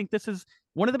 I mean, I think this is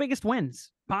one of the biggest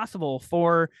wins possible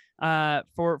for the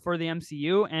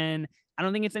MCU, and I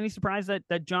don't think it's any surprise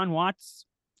that John Watts,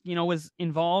 was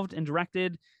involved and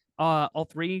directed all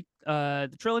 3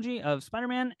 the trilogy of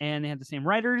Spider-Man, and they had the same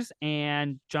writers,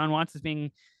 and John Watts is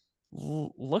being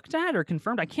looked at or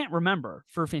confirmed, I can't remember,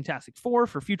 for Fantastic Four,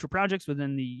 for future projects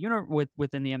within the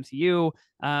within the MCU.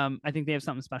 I think they have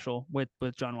something special with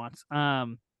John Watts.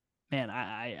 Man,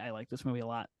 I like this movie a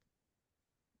lot.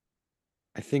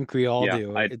 I think we all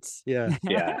do. It's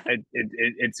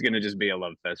gonna just be a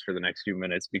love fest for the next few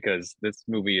minutes, because this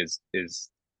movie is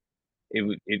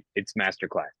it's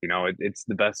masterclass. It's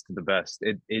the best of the best.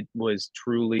 It was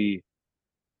truly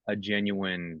a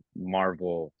genuine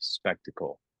Marvel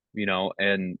spectacle.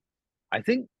 And I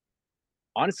think,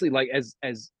 honestly, like as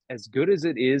good as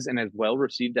it is and as well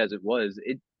received as it was,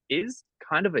 it is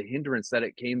kind of a hindrance that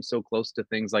it came so close to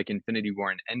things like Infinity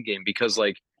War and Endgame, because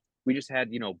like we just had,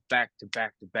 back to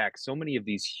back to back so many of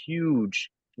these huge,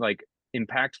 like,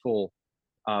 impactful,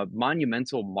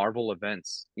 monumental Marvel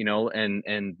events,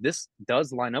 and this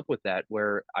does line up with that,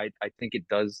 where I think it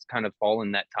does kind of fall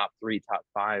in that top 3, top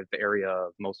 5 area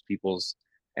of most people's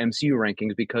MCU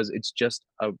rankings, because it's just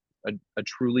a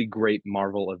truly great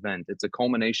Marvel event. It's a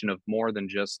culmination of more than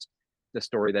just the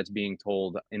story that's being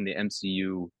told in the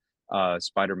MCU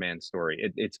Spider-Man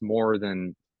story. It's more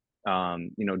than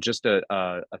just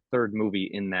a third movie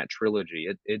in that trilogy.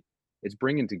 it's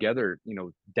bringing together, you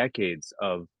know, decades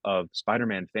of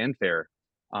Spider-Man fanfare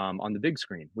on the big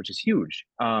screen, which is huge.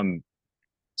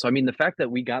 So I mean, the fact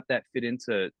that we got that fit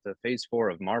into the Phase 4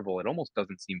 of Marvel, it almost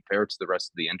doesn't seem fair to the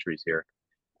rest of the entries here,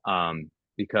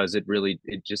 because it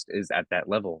just is at that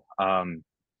level.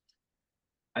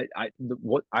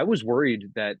 What I was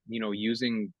worried that, you know,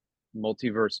 using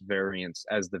multiverse variants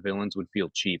as the villains would feel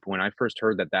cheap. When I first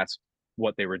heard that that's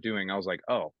what they were doing, I was like,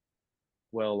 oh,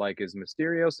 well, like, is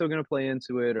Mysterio still going to play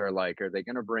into it, or like, are they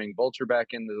going to bring Vulture back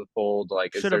into the fold?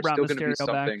 Like, is Should have there brought still going to be Mysterio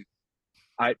back. something?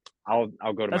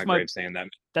 I'll go to That's my my grave saying that.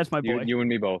 That's my boy. You and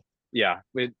me both. Yeah,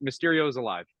 Mysterio is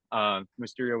alive.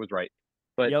 Mysterio was right,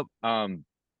 but Yep.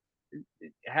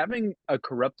 having a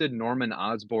corrupted Norman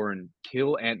Osborn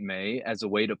kill Aunt May as a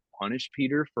way to punish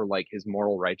Peter for like his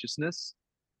moral righteousness,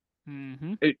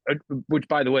 which,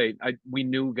 by the way, we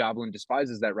knew Goblin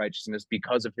despises that righteousness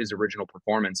because of his original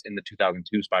performance in the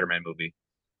 2002 Spider-Man movie.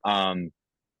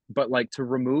 But like, to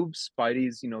remove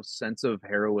Spidey's, you know, sense of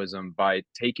heroism by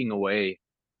taking away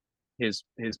his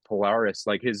Polaris,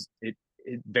 like it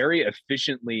very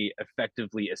efficiently,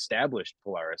 effectively established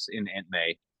Polaris in Aunt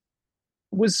May,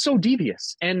 was so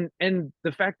devious. And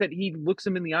the fact that he looks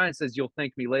him in the eye and says, "You'll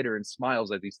thank me later," and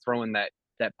smiles as he's throwing that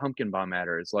pumpkin bomb at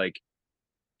her, is like,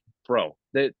 bro,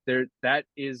 that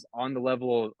is on the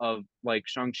level of like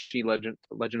Shang-Chi Legend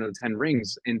of the Ten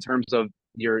Rings in terms of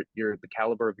the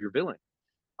caliber of your villain.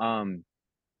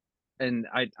 And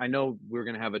I know we're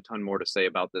gonna have a ton more to say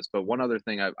about this, but one other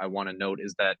thing I want to note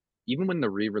is that even when the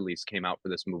re-release came out for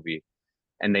this movie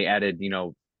and they added, you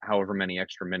know, however many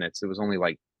extra minutes, it was only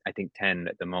like, I think 10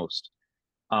 at the most.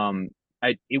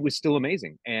 It was still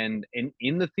amazing. And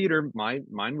in the theater,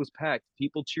 mine was packed.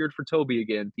 People cheered for Toby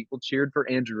again. People cheered for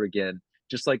Andrew again,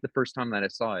 just like the first time that I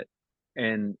saw it.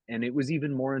 And it was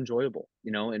even more enjoyable,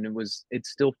 you know, and it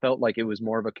still felt like it was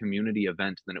more of a community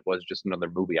event than it was just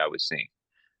another movie I was seeing.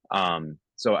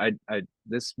 So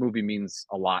this movie means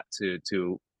a lot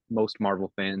to most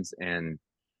Marvel fans, and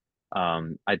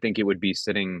I think it would be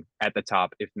sitting at the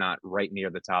top, if not right near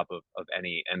the top of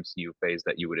any MCU phase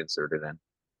that you would insert it in.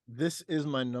 This is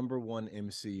my number one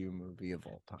MCU movie of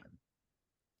all time.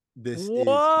 This Whoa! is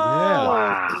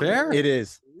wow. Fair. It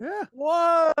is. Yeah.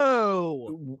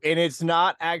 Whoa! And it's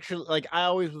not actually, like, I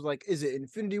always was like, is it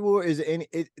Infinity War? Is it any?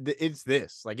 It's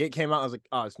this. Like, it came out, I was like,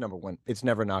 oh, it's number one. It's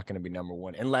never not going to be number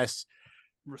one unless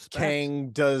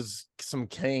Kang does some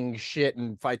Kang shit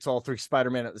and fights all three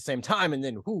Spider-Man at the same time, and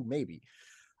then maybe.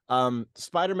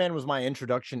 Spider-Man was my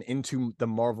introduction into the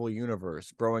Marvel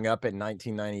universe. Growing up in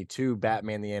 1992,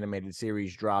 Batman the Animated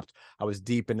Series dropped. I was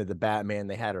deep into the Batman.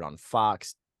 They had it on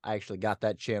Fox. I actually got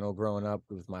that channel growing up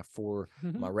with my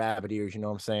my rabbit ears, you know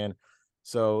what I'm saying?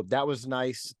 So that was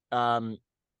nice. And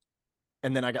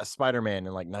then I got Spider-Man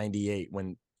in like 98,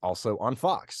 when also on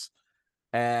Fox.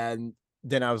 And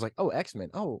then I was like, oh, X-Men,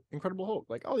 oh, Incredible Hulk,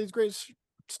 like all these great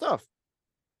stuff.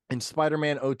 And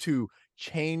Spider-Man 02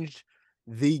 changed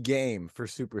the game for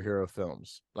superhero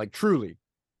films, like, truly.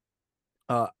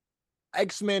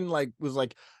 X-Men was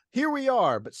like, here we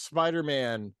are, but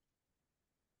Spider-Man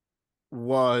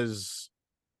was,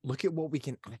 look at what we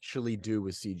can actually do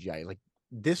with CGI. Like,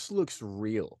 this looks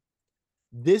real.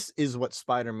 This is what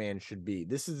Spider-Man should be.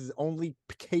 This is only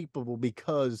capable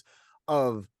because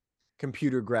of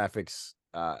computer graphics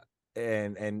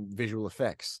and visual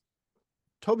effects.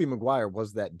 Tobey Maguire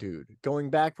was that dude. Going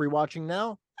back, rewatching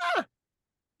now,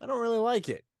 I don't really like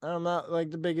it. I'm not like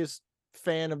the biggest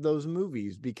fan of those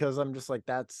movies, because I'm just like,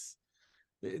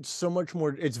 it's so much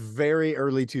more. It's very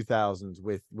early 2000s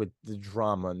with the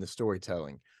drama and the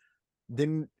storytelling.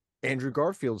 Then Andrew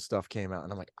Garfield stuff came out,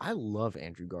 and I'm like, I love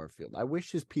Andrew Garfield. I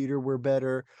wish his Peter were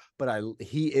better, but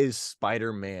he is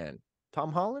Spider-Man.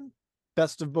 Tom Holland,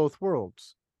 best of both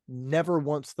worlds. Never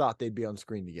once thought they'd be on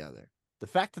screen together. The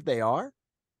fact that they are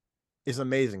is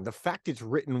amazing. The fact it's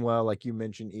written well, like you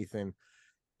mentioned, Ethan,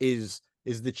 is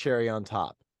the cherry on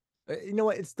top. You know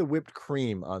what? It's the whipped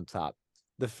cream on top.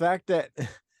 The fact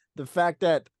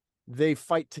that they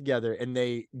fight together and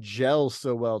they gel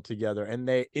so well together and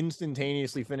they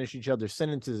instantaneously finish each other's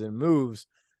sentences and moves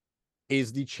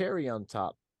is the cherry on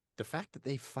top. The fact that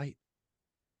they fight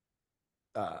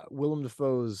Willem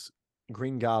Dafoe's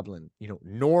Green Goblin, you know,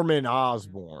 Norman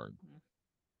Osborn,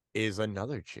 is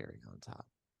another cherry on top.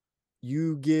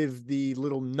 You give the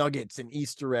little nuggets and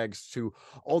Easter eggs to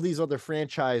all these other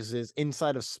franchises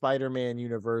inside of Spider-Man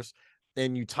universe,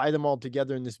 and you tie them all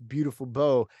together in this beautiful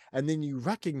bow, and then you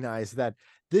recognize that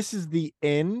this is the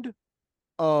end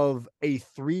of a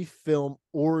 3-film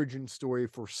origin story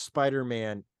for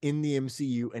Spider-Man in the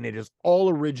MCU, and it is all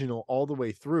original all the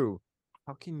way through.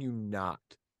 How can you not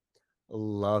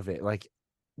love it? Like,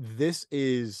 this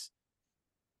is,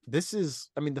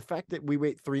 I mean, the fact that we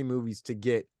wait 3 movies to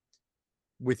get,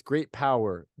 with great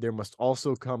power, there must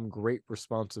also come great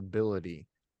responsibility.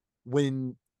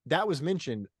 When that was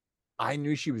mentioned, I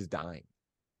knew she was dying.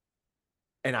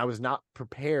 And I was not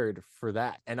prepared for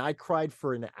that. And I cried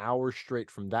for an hour straight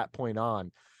from that point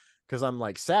on, because I'm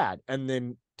like sad. And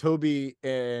then Toby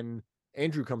and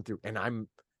Andrew come through and I'm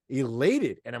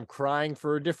elated and I'm crying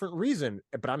for a different reason,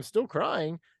 but I'm still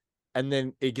crying. And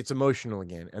then it gets emotional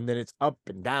again. And then it's up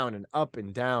and down and up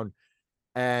and down.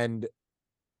 And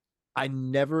I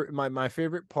never, my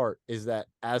favorite part is that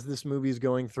as this movie is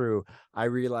going through, I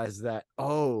realize that,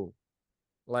 oh,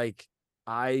 like,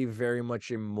 I very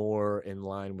much am more in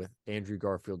line with Andrew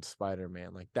Garfield's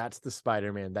Spider-Man. Like, that's the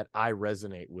Spider-Man that I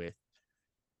resonate with.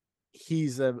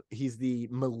 He's the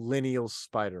millennial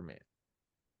Spider-Man.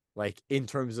 Like, in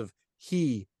terms of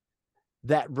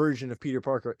that version of Peter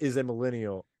Parker is a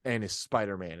millennial and is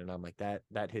Spider-Man. And I'm like,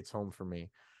 that hits home for me.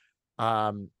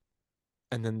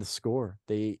 And then the score,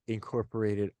 they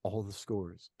incorporated all the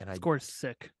scores, and score's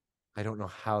sick. I don't know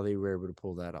how they were able to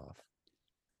pull that off.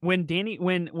 When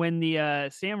the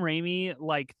Sam Raimi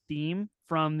like theme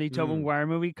from the Tobey Maguire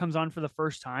movie comes on for the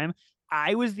first time,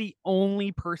 I was the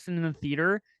only person in the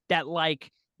theater that like,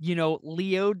 you know,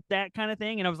 Leo'd that kind of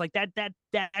thing, and I was like,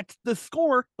 that's the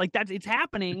score, like it's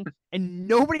happening, and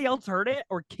nobody else heard it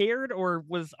or cared or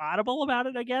was audible about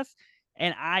it, I guess,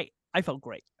 and I felt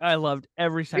great. I loved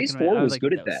every second Phase of it. 4 I was like,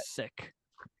 good at that. Sick.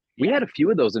 We had a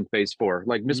few of those in Phase 4,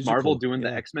 like Miss Marvel doing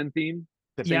the X-Men theme.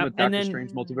 Same with Doctor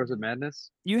Strange Multiverse of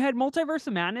Madness. You had Multiverse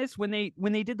of Madness when they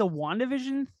did the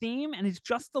WandaVision theme, and it's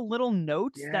just the little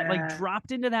notes that like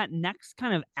dropped into that next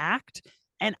kind of act.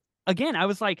 And again, I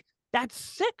was like, that's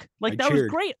sick. Like that was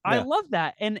great. Yeah. I love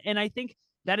that. And I think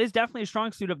that is definitely a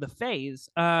strong suit of the Phase.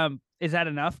 Is that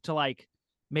enough to like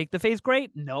make the Phase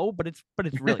great? No, but it's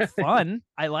really fun.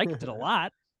 I liked it a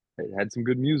lot. It had some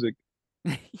good music.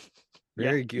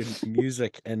 Very good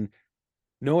music. And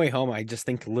No Way Home, I just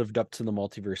think lived up to the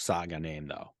Multiverse Saga name,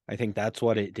 though. I think that's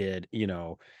what it did. You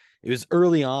know, it was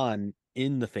early on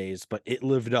in the phase, but it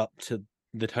lived up to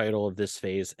the title of this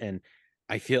phase. And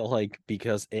I feel like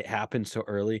because it happened so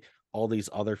early, all these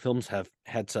other films have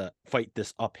had to fight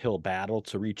this uphill battle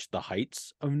to reach the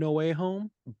heights of No Way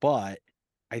Home. But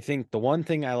I think the one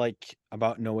thing I like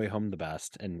about No Way Home the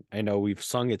best, and I know we've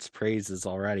sung its praises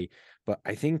already, but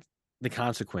I think the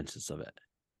consequences of it.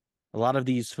 A lot of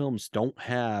these films don't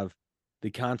have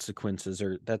the consequences,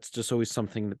 or that's just always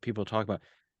something that people talk about.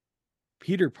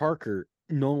 Peter Parker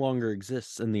no longer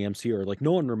exists in the MCU, or like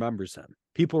no one remembers him.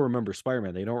 People remember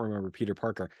Spider-Man. They don't remember Peter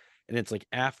Parker. And it's like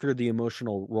after the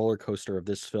emotional roller coaster of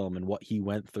this film and what he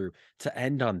went through, to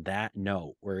end on that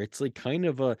note, where it's like kind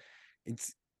of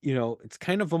it's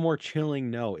kind of a more chilling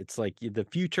note. It's like the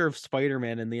future of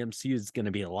Spider-Man in the MCU is going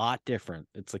to be a lot different.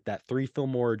 It's like that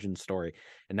 3-film origin story.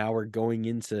 And now we're going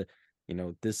into,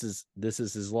 this is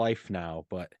his life now.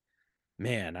 But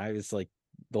man, I was like,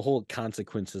 the whole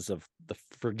consequences of the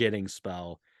forgetting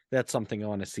spell, that's something I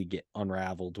want to see get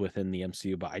unraveled within the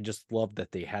MCU. But I just love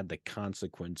that they had the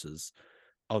consequences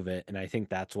of it. And I think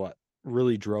that's what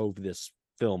really drove this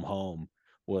film home,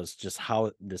 was just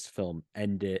how this film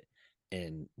ended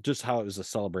and just how it was a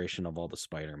celebration of all the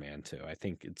Spider-Man too. I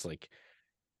think it's like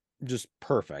just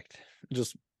perfect.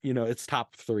 Just, it's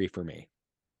top 3 for me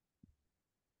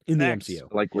in the MCU.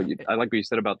 I like what you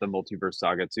said about the multiverse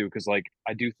saga too, because like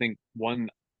I do think one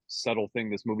subtle thing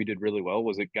this movie did really well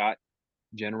was it got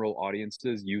general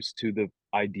audiences used to the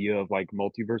idea of like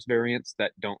multiverse variants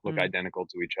that don't look identical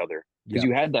to each other. Because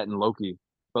you had that in Loki,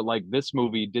 but like this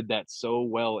movie did that so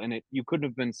well, and you couldn't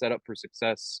have been set up for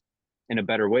success in a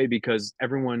better way, because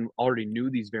everyone already knew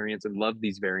these variants and loved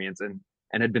these variants and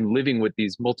had been living with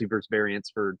these multiverse variants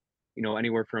for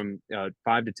anywhere from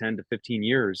 5 to 10 to 15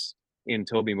 years in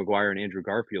Tobey Maguire and Andrew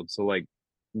Garfield. So like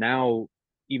now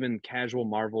even casual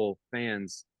Marvel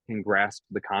fans can grasp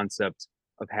the concept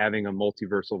of having a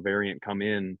multiversal variant come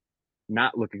in,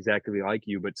 not look exactly like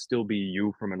you, but still be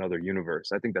you from another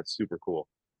universe. I think that's super cool.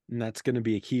 And that's going to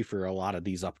be a key for a lot of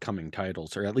these upcoming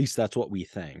titles, or at least that's what we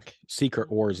think. Secret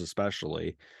Wars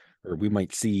especially, or we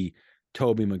might see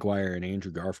Tobey Maguire and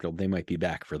Andrew Garfield. They might be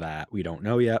back for that. We don't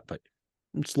know yet, but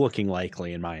it's looking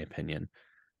likely in my opinion.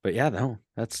 But yeah, no,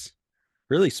 that's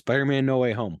really Spider-Man No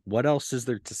Way Home. What else is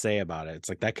there to say about it? It's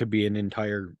like that could be an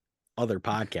entire other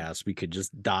podcast. We could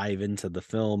just dive into the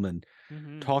film and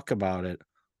talk about it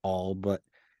all. But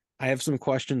I have some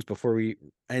questions before we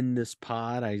end this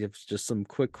pod. I have just some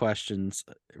quick questions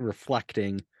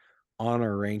reflecting on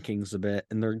our rankings a bit,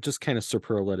 and they're just kind of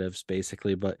superlatives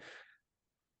basically. But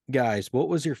guys, what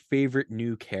was your favorite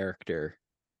new character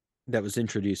that was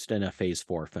introduced in a Phase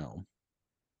 4 film?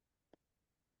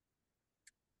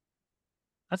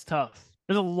 That's tough.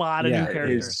 There's a lot of new That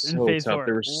characters is in so Phase tough. 4.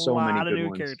 There were A so many lot of good new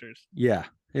ones. characters. Yeah,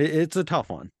 it's a tough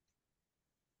one.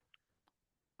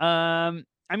 I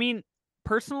mean,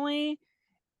 personally,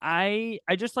 I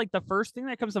just like the first thing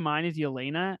that comes to mind is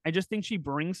Yelena. I just think she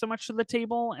brings so much to the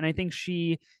table, and I think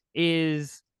she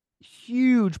is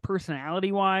huge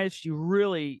personality wise. She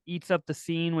really eats up the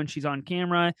scene when she's on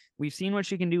camera. We've seen what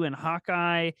she can do in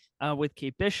Hawkeye with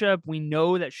Kate Bishop. We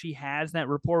know that she has that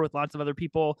rapport with lots of other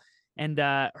people, and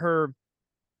her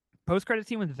post-credit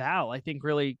scene with Val, I think,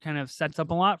 really kind of sets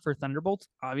up a lot for Thunderbolts,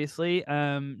 obviously.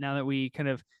 Now that we kind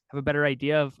of have a better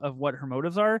idea of what her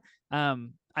motives are.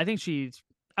 I think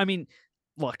I mean,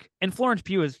 look, and Florence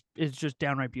Pugh is just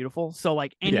downright beautiful. So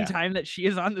like anytime that she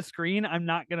is on the screen, I'm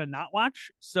not gonna not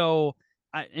watch. So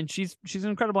and she's an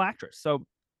incredible actress. So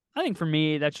I think for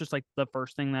me, that's just like the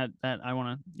first thing that I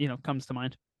want to, comes to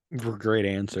mind. Great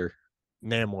answer.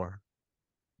 Namor.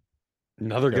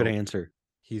 Another good Dope. answer.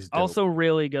 He's dope. Also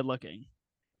really good looking.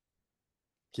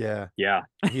 Yeah. Yeah.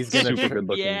 He's gonna super good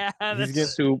looking. Yeah, He's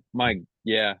that's good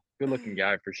looking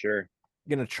guy for sure.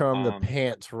 gonna charm the Um,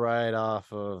 pants right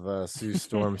off of Sue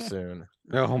Storm soon.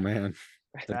 Oh man,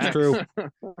 that's true.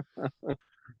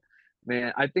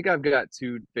 Man, I think I've got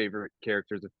two favorite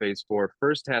characters of Phase 4.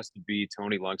 First has to be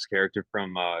Tony Leung's character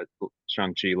from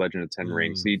Shang-Chi, Legend of Ten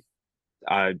Rings. He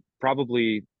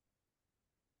probably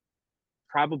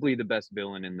the best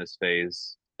villain in this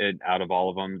phase out of all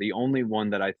of them. The only one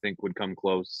that I think would come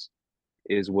close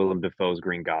is Willem Dafoe's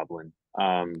Green Goblin.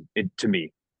 To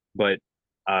me, but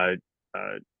I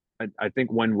think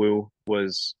Wenwu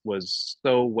was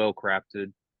so well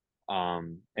crafted,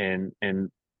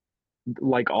 and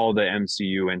like all the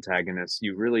MCU antagonists,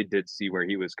 you really did see where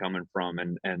he was coming from,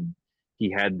 and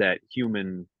he had that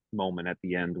human moment at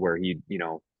the end where he,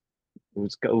 it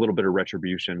was a little bit of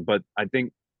retribution. But I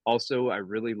think also I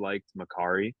really liked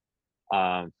Makari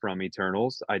from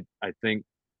Eternals. I think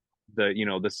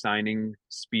the signing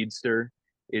speedster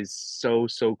is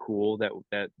so cool that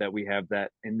we have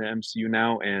that in the MCU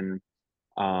now, and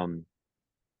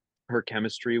her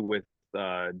chemistry with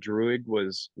Druig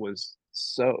was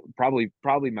so probably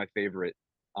my favorite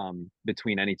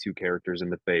between any two characters in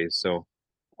the phase. So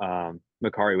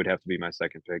Makari would have to be my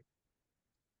second pick.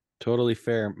 Totally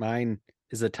fair. Mine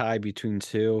is a tie between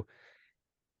two.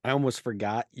 I almost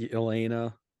forgot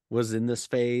Elena was in this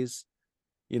phase.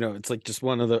 It's like just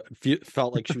one of the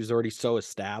felt like she was already so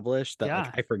established that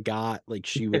like I forgot like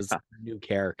she was a new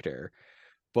character.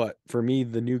 But for me,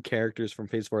 the new characters from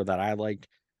Phase 4 that I liked,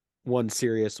 one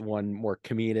serious, one more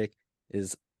comedic,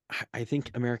 is I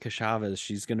think America Chavez.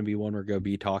 She's going to be one we're going to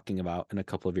be talking about in a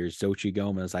couple of years. Xochitl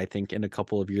Gomez. I think in a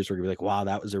couple of years we're going to be like, wow,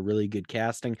 that was a really good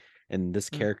casting, and this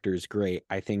character is great.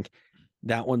 I think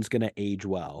that one's going to age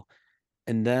well.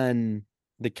 And then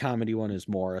the comedy one is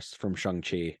Morris from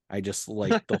Shang-Chi. I just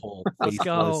like the whole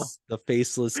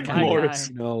faceless kind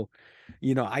Morris. of,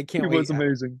 I can't wait. He was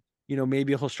amazing.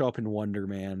 Maybe he'll show up in Wonder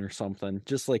Man or something.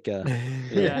 Just like a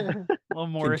little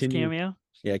Morris cameo.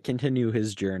 Yeah, continue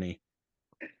his journey.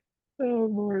 Oh,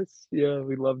 Morris. Yeah,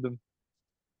 we loved him.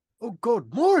 Oh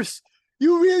God, Morris!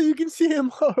 You can see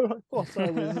him. I thought I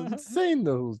was insane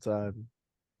the whole time.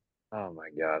 Oh my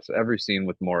gosh. Every scene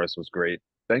with Morris was great.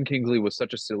 Ben Kingsley was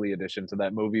such a silly addition to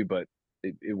that movie, but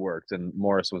it worked, and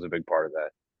Morris was a big part of that.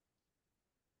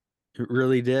 It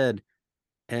really did.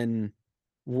 And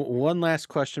one last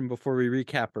question before we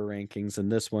recap our rankings, and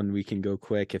this one we can go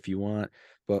quick if you want.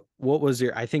 But what was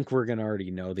I think we're going to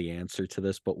already know the answer to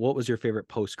this, but what was your favorite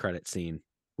post-credit scene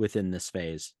within this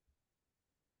phase?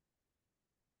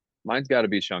 Mine's got to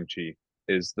be Shang-Chi.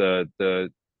 Is the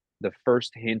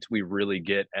first hint we really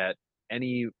get at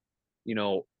any,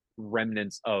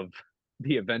 remnants of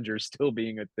the Avengers still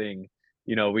being a thing.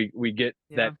 We get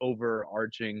that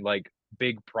overarching like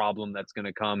big problem that's going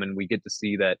to come, and we get to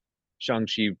see that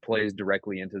Shang-Chi plays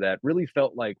directly into that. Really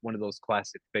felt like one of those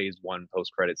classic Phase 1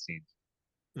 post-credit scenes.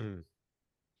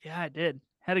 Yeah, it did.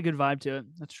 Had a good vibe to it.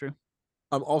 That's true.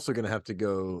 I'm also gonna have to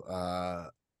go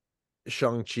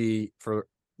Shang-Chi for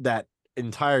that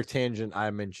entire tangent I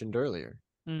mentioned earlier.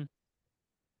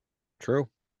 True.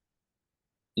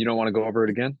 You don't want to go over it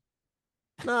again?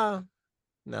 No,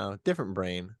 different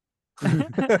brain.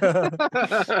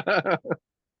 I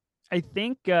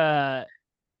think I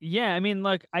mean,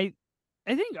 look, I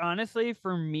think honestly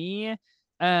for me,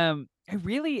 I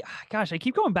really, gosh, I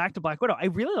keep going back to Black Widow. I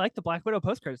really like the Black Widow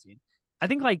post-credit scene. I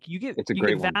think like you get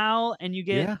Val and you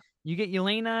get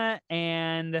Yelena,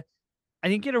 and I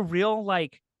think get a real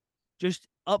like just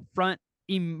upfront,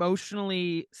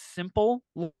 emotionally simple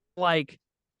like,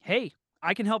 hey,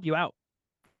 I can help you out.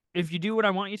 If you do what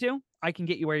I want you to, I can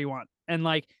get you where you want. And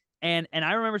like, and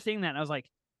I remember seeing that and I was like,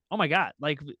 oh my God,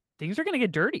 like things are going to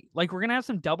get dirty. Like we're going to have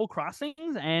some double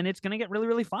crossings and it's going to get really,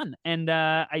 really fun. And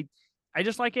I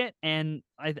just like it. And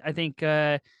I think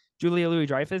Julia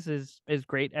Louis-Dreyfus is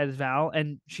great as Val.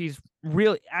 And she's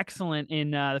really excellent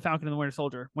in The Falcon and the Winter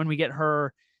Soldier when we get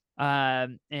her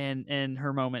and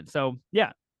her moment. So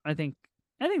yeah, I think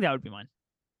that would be mine.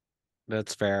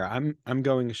 That's fair. I'm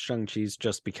going Shang-Chi's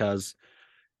just because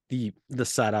the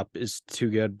setup is too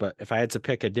good. But if I had to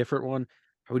pick a different one,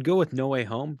 I would go with No Way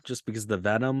Home just because the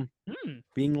Venom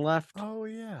being left. Oh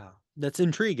yeah, that's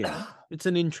intriguing. It's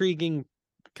an intriguing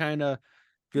kind of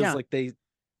feels like they,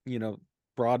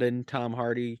 brought in Tom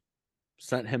Hardy,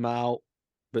 sent him out,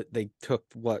 but they took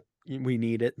what we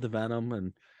needed, the Venom,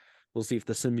 and we'll see if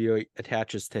the symbiote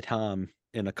attaches to Tom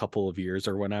in a couple of years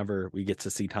or whenever we get to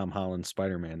see Tom Holland's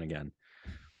Spider-Man again.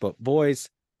 But boys,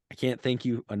 I can't thank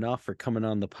you enough for coming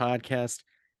on the podcast.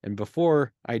 And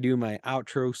before I do my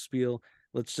outro spiel,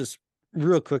 let's just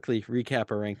real quickly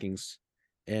recap our rankings.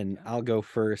 And I'll go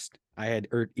first. I had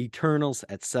Eternals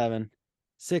at 7,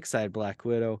 6 I had Black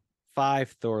Widow,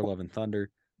 5 Thor Love and Thunder,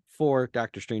 4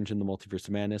 Doctor Strange in the Multiverse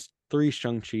of Madness, 3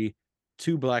 Shang-Chi,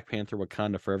 2 Black Panther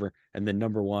Wakanda Forever, and then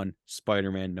number 1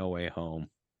 Spider-Man No Way Home.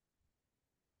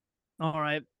 All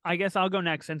right. I guess I'll go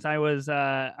next since I was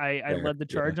I led the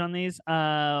charge on these.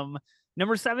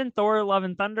 Number 7, Thor Love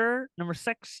and Thunder. Number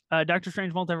 6, Doctor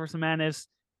Strange Multiverse of Madness.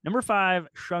 Number 5,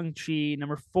 Shang-Chi.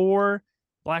 Number 4,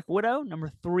 Black Widow. Number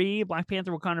 3, Black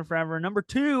Panther Wakanda Forever. Number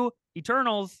 2,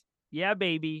 Eternals. Yeah,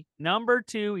 baby. Number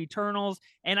 2, Eternals.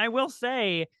 And I will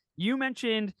say, you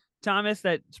mentioned, Thomas,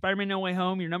 that Spider-Man No Way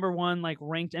Home, your number 1 like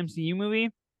ranked MCU movie.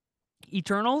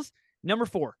 Eternals, number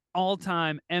 4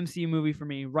 all-time MCU movie for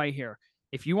me right here.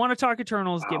 If you want to talk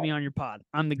Eternals, get me on your pod.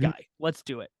 I'm the guy. Let's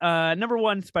do it. Number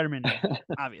 1, Spider-Man,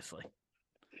 obviously.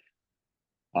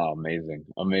 Oh, amazing.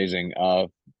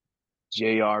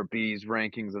 JRB's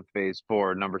rankings of Phase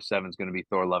 4. Number 7 is going to be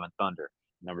Thor Love and Thunder.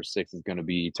 Number 6 is going to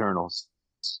be Eternals.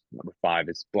 Number 5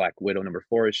 is Black Widow. Number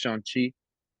 4 is Shang-Chi.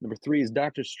 Number 3 is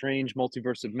Doctor Strange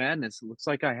Multiverse of Madness. It looks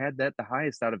like I had that the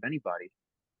highest out of anybody.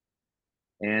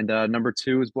 And number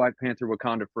 2 is Black Panther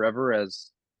Wakanda Forever,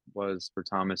 as was for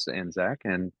Thomas and Zach.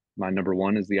 And my number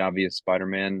 1 is the obvious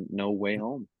Spider-Man No Way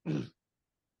Home.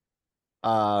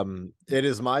 It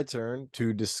is my turn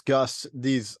to discuss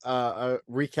these,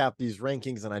 recap these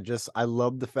rankings. And I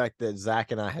love the fact that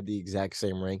Zach and I had the exact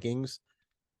same rankings.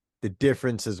 The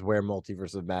difference is where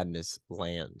Multiverse of Madness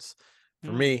lands.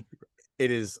 For me,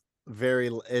 it is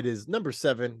number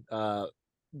 7,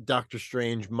 Doctor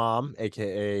Strange Mom,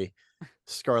 aka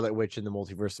Scarlet Witch in the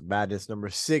Multiverse of Madness. Number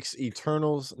 6,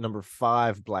 Eternals. Number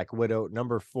 5, Black Widow.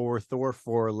 Number 4, Thor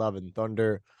 4 Love and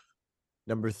Thunder.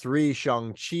 Number 3,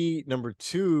 Shang-Chi. Number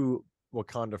 2,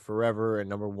 Wakanda Forever. And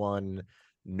number 1,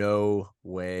 No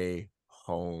Way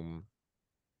Home.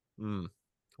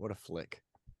 What a flick.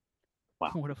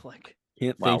 Wow. What a flick.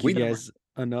 Can't thank you guys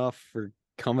enough for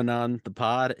coming on the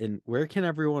pod. And where can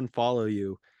everyone follow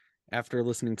you after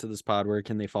listening to this pod? Where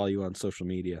can they follow you on social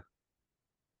media?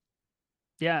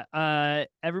 Yeah,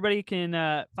 everybody can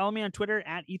follow me on Twitter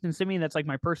at Ethan Simi. That's like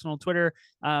my personal Twitter.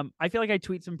 I feel like I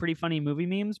tweet some pretty funny movie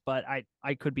memes, but I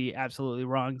could be absolutely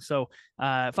wrong. So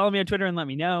follow me on Twitter and let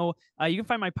me know. You can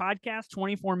find my podcast,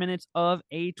 24 Minutes of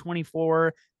A24,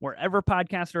 wherever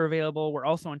podcasts are available. We're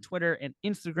also on Twitter and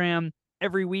Instagram.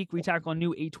 Every week we tackle a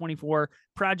new A24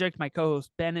 project, my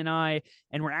co-host Ben and I,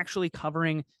 and we're actually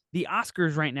covering the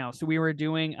Oscars right now. So we were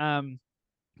doing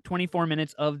 24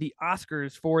 minutes of the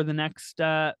Oscars for the next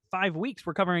 5 weeks.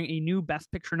 We're covering a new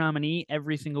Best Picture nominee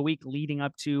every single week leading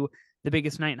up to the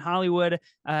biggest night in Hollywood.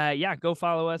 Go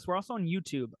follow us. We're also on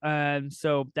YouTube.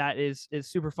 So that is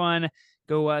super fun.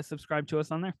 Go subscribe to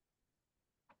us on there.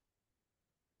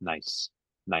 Nice.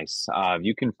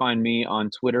 You can find me on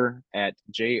Twitter at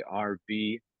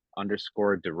JRB_direct.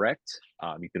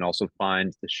 You can also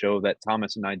find the show that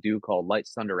Thomas and I do called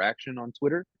Lights Thunder Action on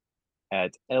Twitter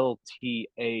at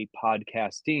LTA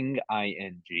Podcasting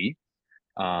ING.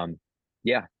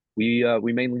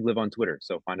 We mainly live on Twitter,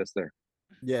 so find us there.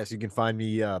 Yes, you can find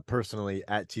me personally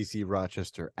at TC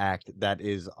Rochester Act. That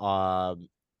is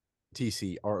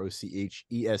TC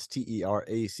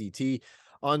ROCHESTERACT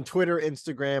on Twitter,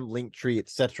 Instagram, Linktree,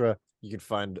 etc. You can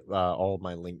find all of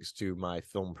my links to my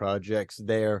film projects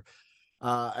there.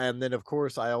 And then, of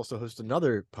course, I also host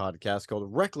another podcast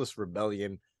called Reckless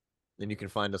Rebellion. And you can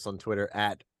find us on Twitter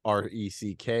at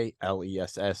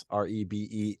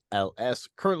RECKLESSREBELS.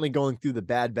 Currently going through the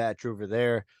Bad Batch over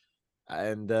there.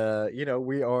 And,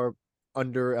 we are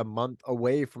under a month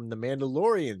away from The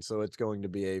Mandalorian. So it's going to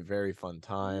be a very fun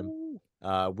time.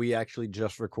 We actually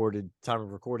just recorded time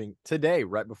of recording today,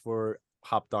 right before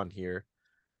hopped on here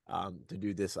to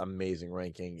do this amazing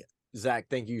ranking. Zach,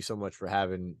 thank you so much for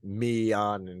having me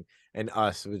on and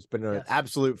us. It's been an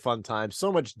absolute fun time.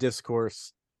 So much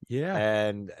discourse. Yeah.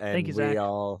 And thank you, we Zach.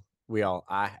 all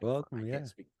I welcome. can't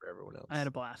speak for everyone else. I had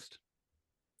a blast.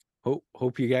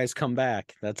 Hope you guys come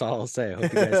back. That's all I'll say. Hope you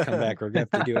guys come back. We're gonna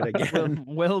have to do it again.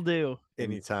 Will do.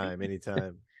 Anytime.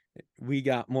 We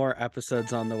got more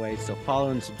episodes on the way, so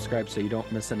follow and subscribe so you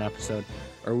don't miss an episode.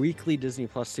 Our weekly Disney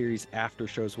Plus series After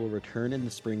Shows will return in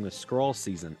the spring with Skrull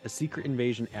Season, a Secret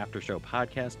Invasion after show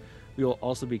podcast. We will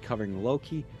also be covering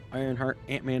Loki, Ironheart,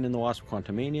 Ant-Man and the Wasp: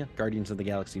 Quantumania, Guardians of the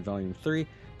Galaxy Volume 3,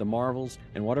 The Marvels,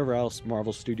 and whatever else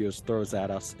Marvel Studios throws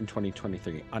at us in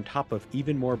 2023, on top of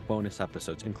even more bonus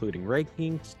episodes, including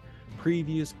rankings,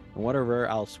 previews, and whatever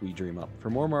else we dream up. For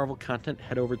more Marvel content,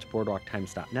 head over to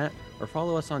boardwalktimes.net or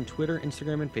follow us on Twitter,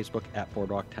 Instagram, and Facebook at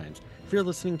Boardwalk Times. If you're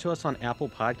listening to us on Apple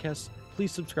Podcasts,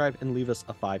 please subscribe and leave us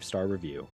a 5-star review.